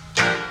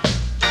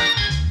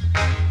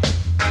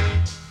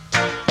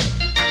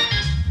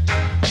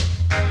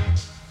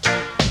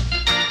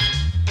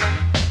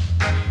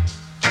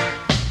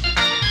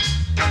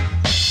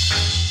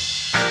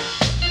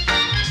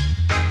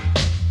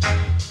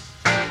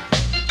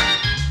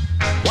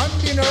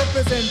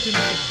 representing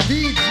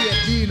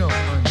DJ Dino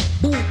on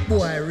Boot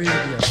Boy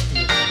Radio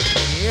Station.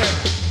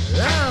 Yeah,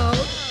 loud.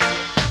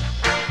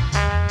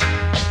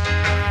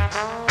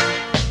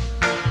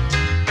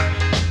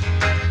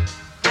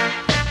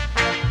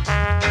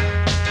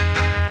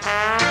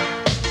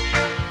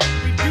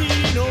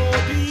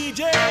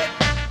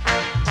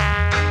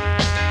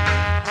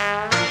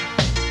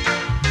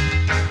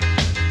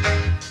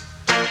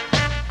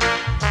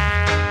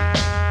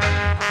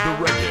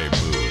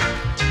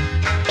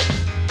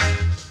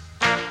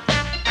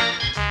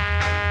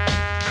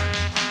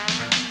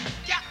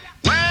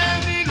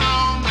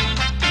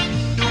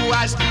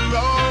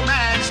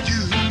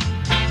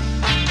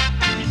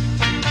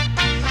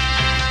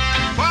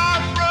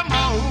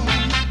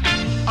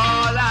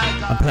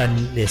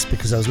 This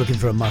because I was looking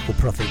for a Michael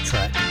Prophet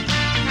track.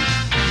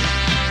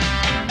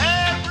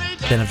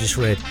 Then I've just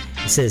read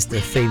it says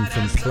the theme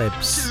from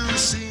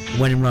Plebs.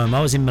 When in Rome.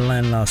 I was in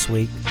Milan last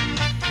week.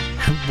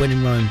 When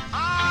in Rome,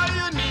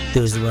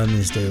 do as the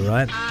Romans do,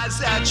 right?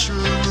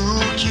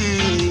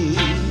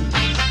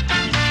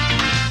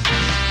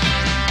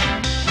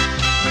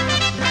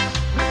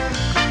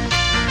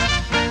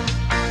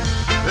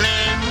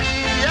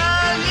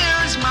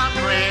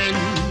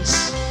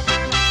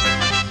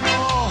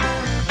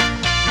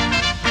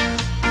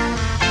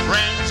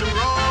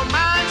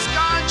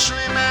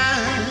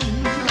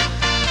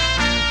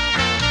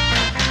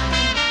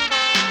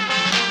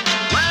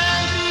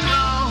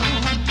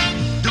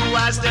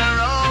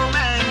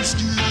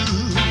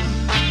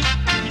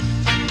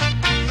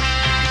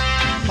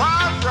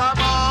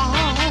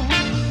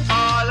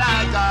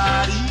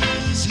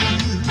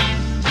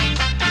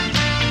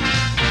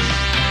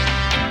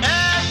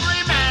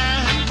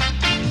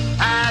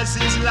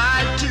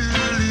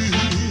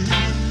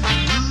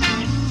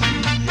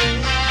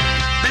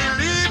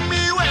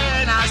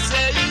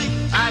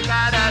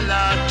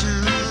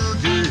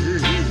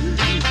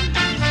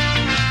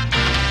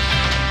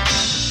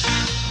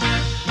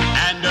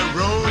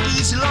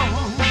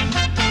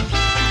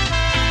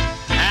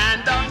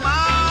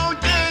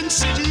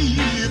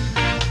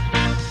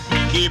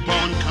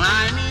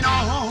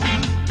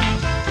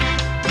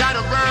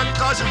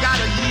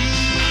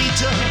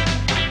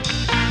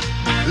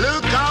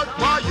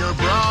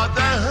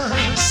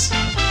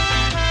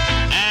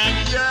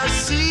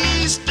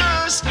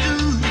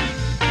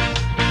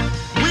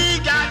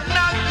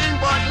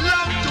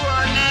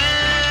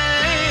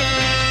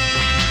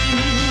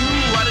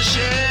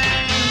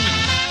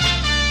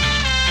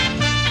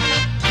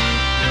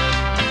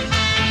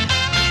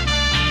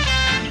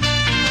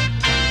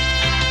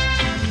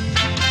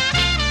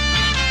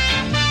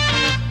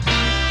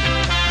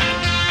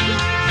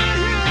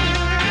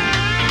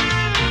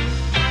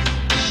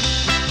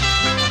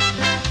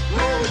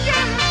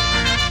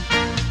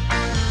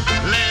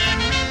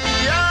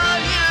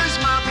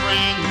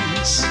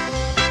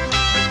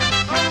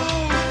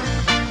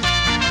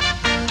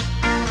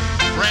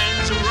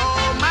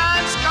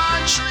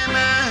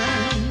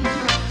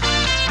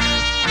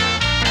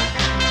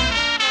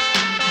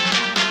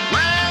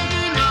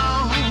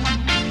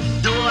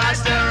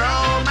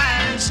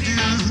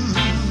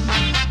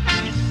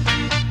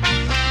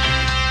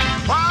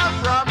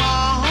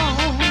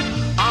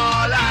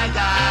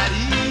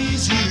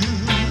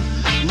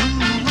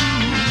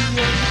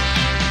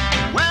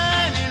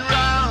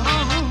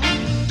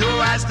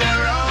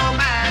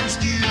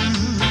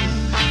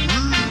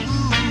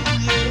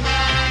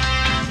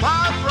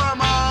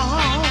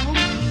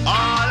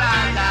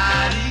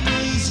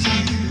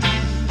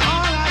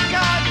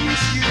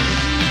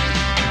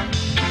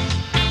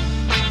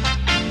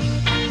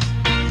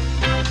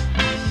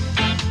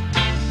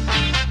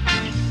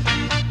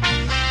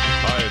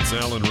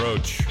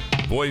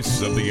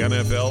 Voice of the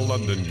NFL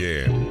London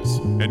Games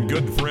and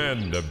good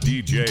friend of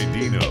DJ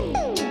Dino.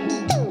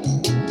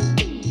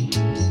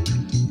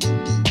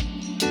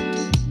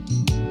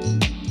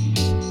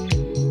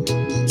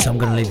 So I'm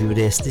going to leave you with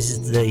this. This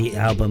is the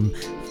album,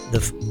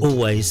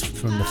 Always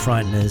from the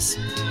Frighteners.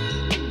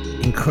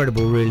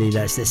 Incredible, really.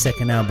 That's their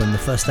second album. The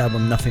first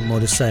album, Nothing More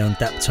to Say, on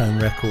Daptone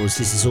Records.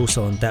 This is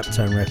also on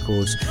Daptone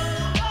Records.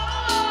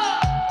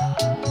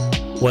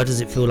 Why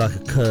does it feel like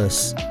a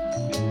curse?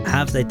 How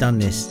have they done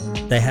this?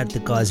 They had the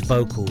guy's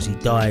vocals. He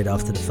died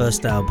after the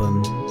first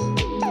album,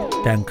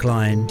 Dan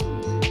Klein,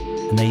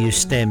 and they used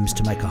stems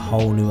to make a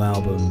whole new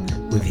album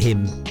with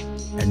him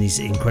and his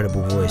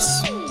incredible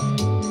voice.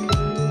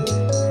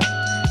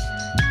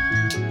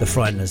 The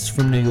Frighteners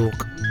from New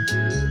York.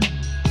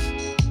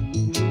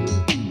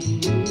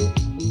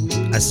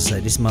 As I say,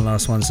 this is my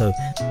last one, so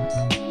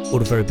all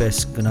the very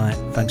best. Good night.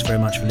 Thanks very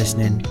much for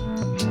listening.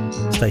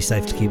 Stay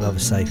safe to keep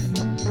others safe.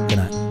 Good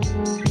night.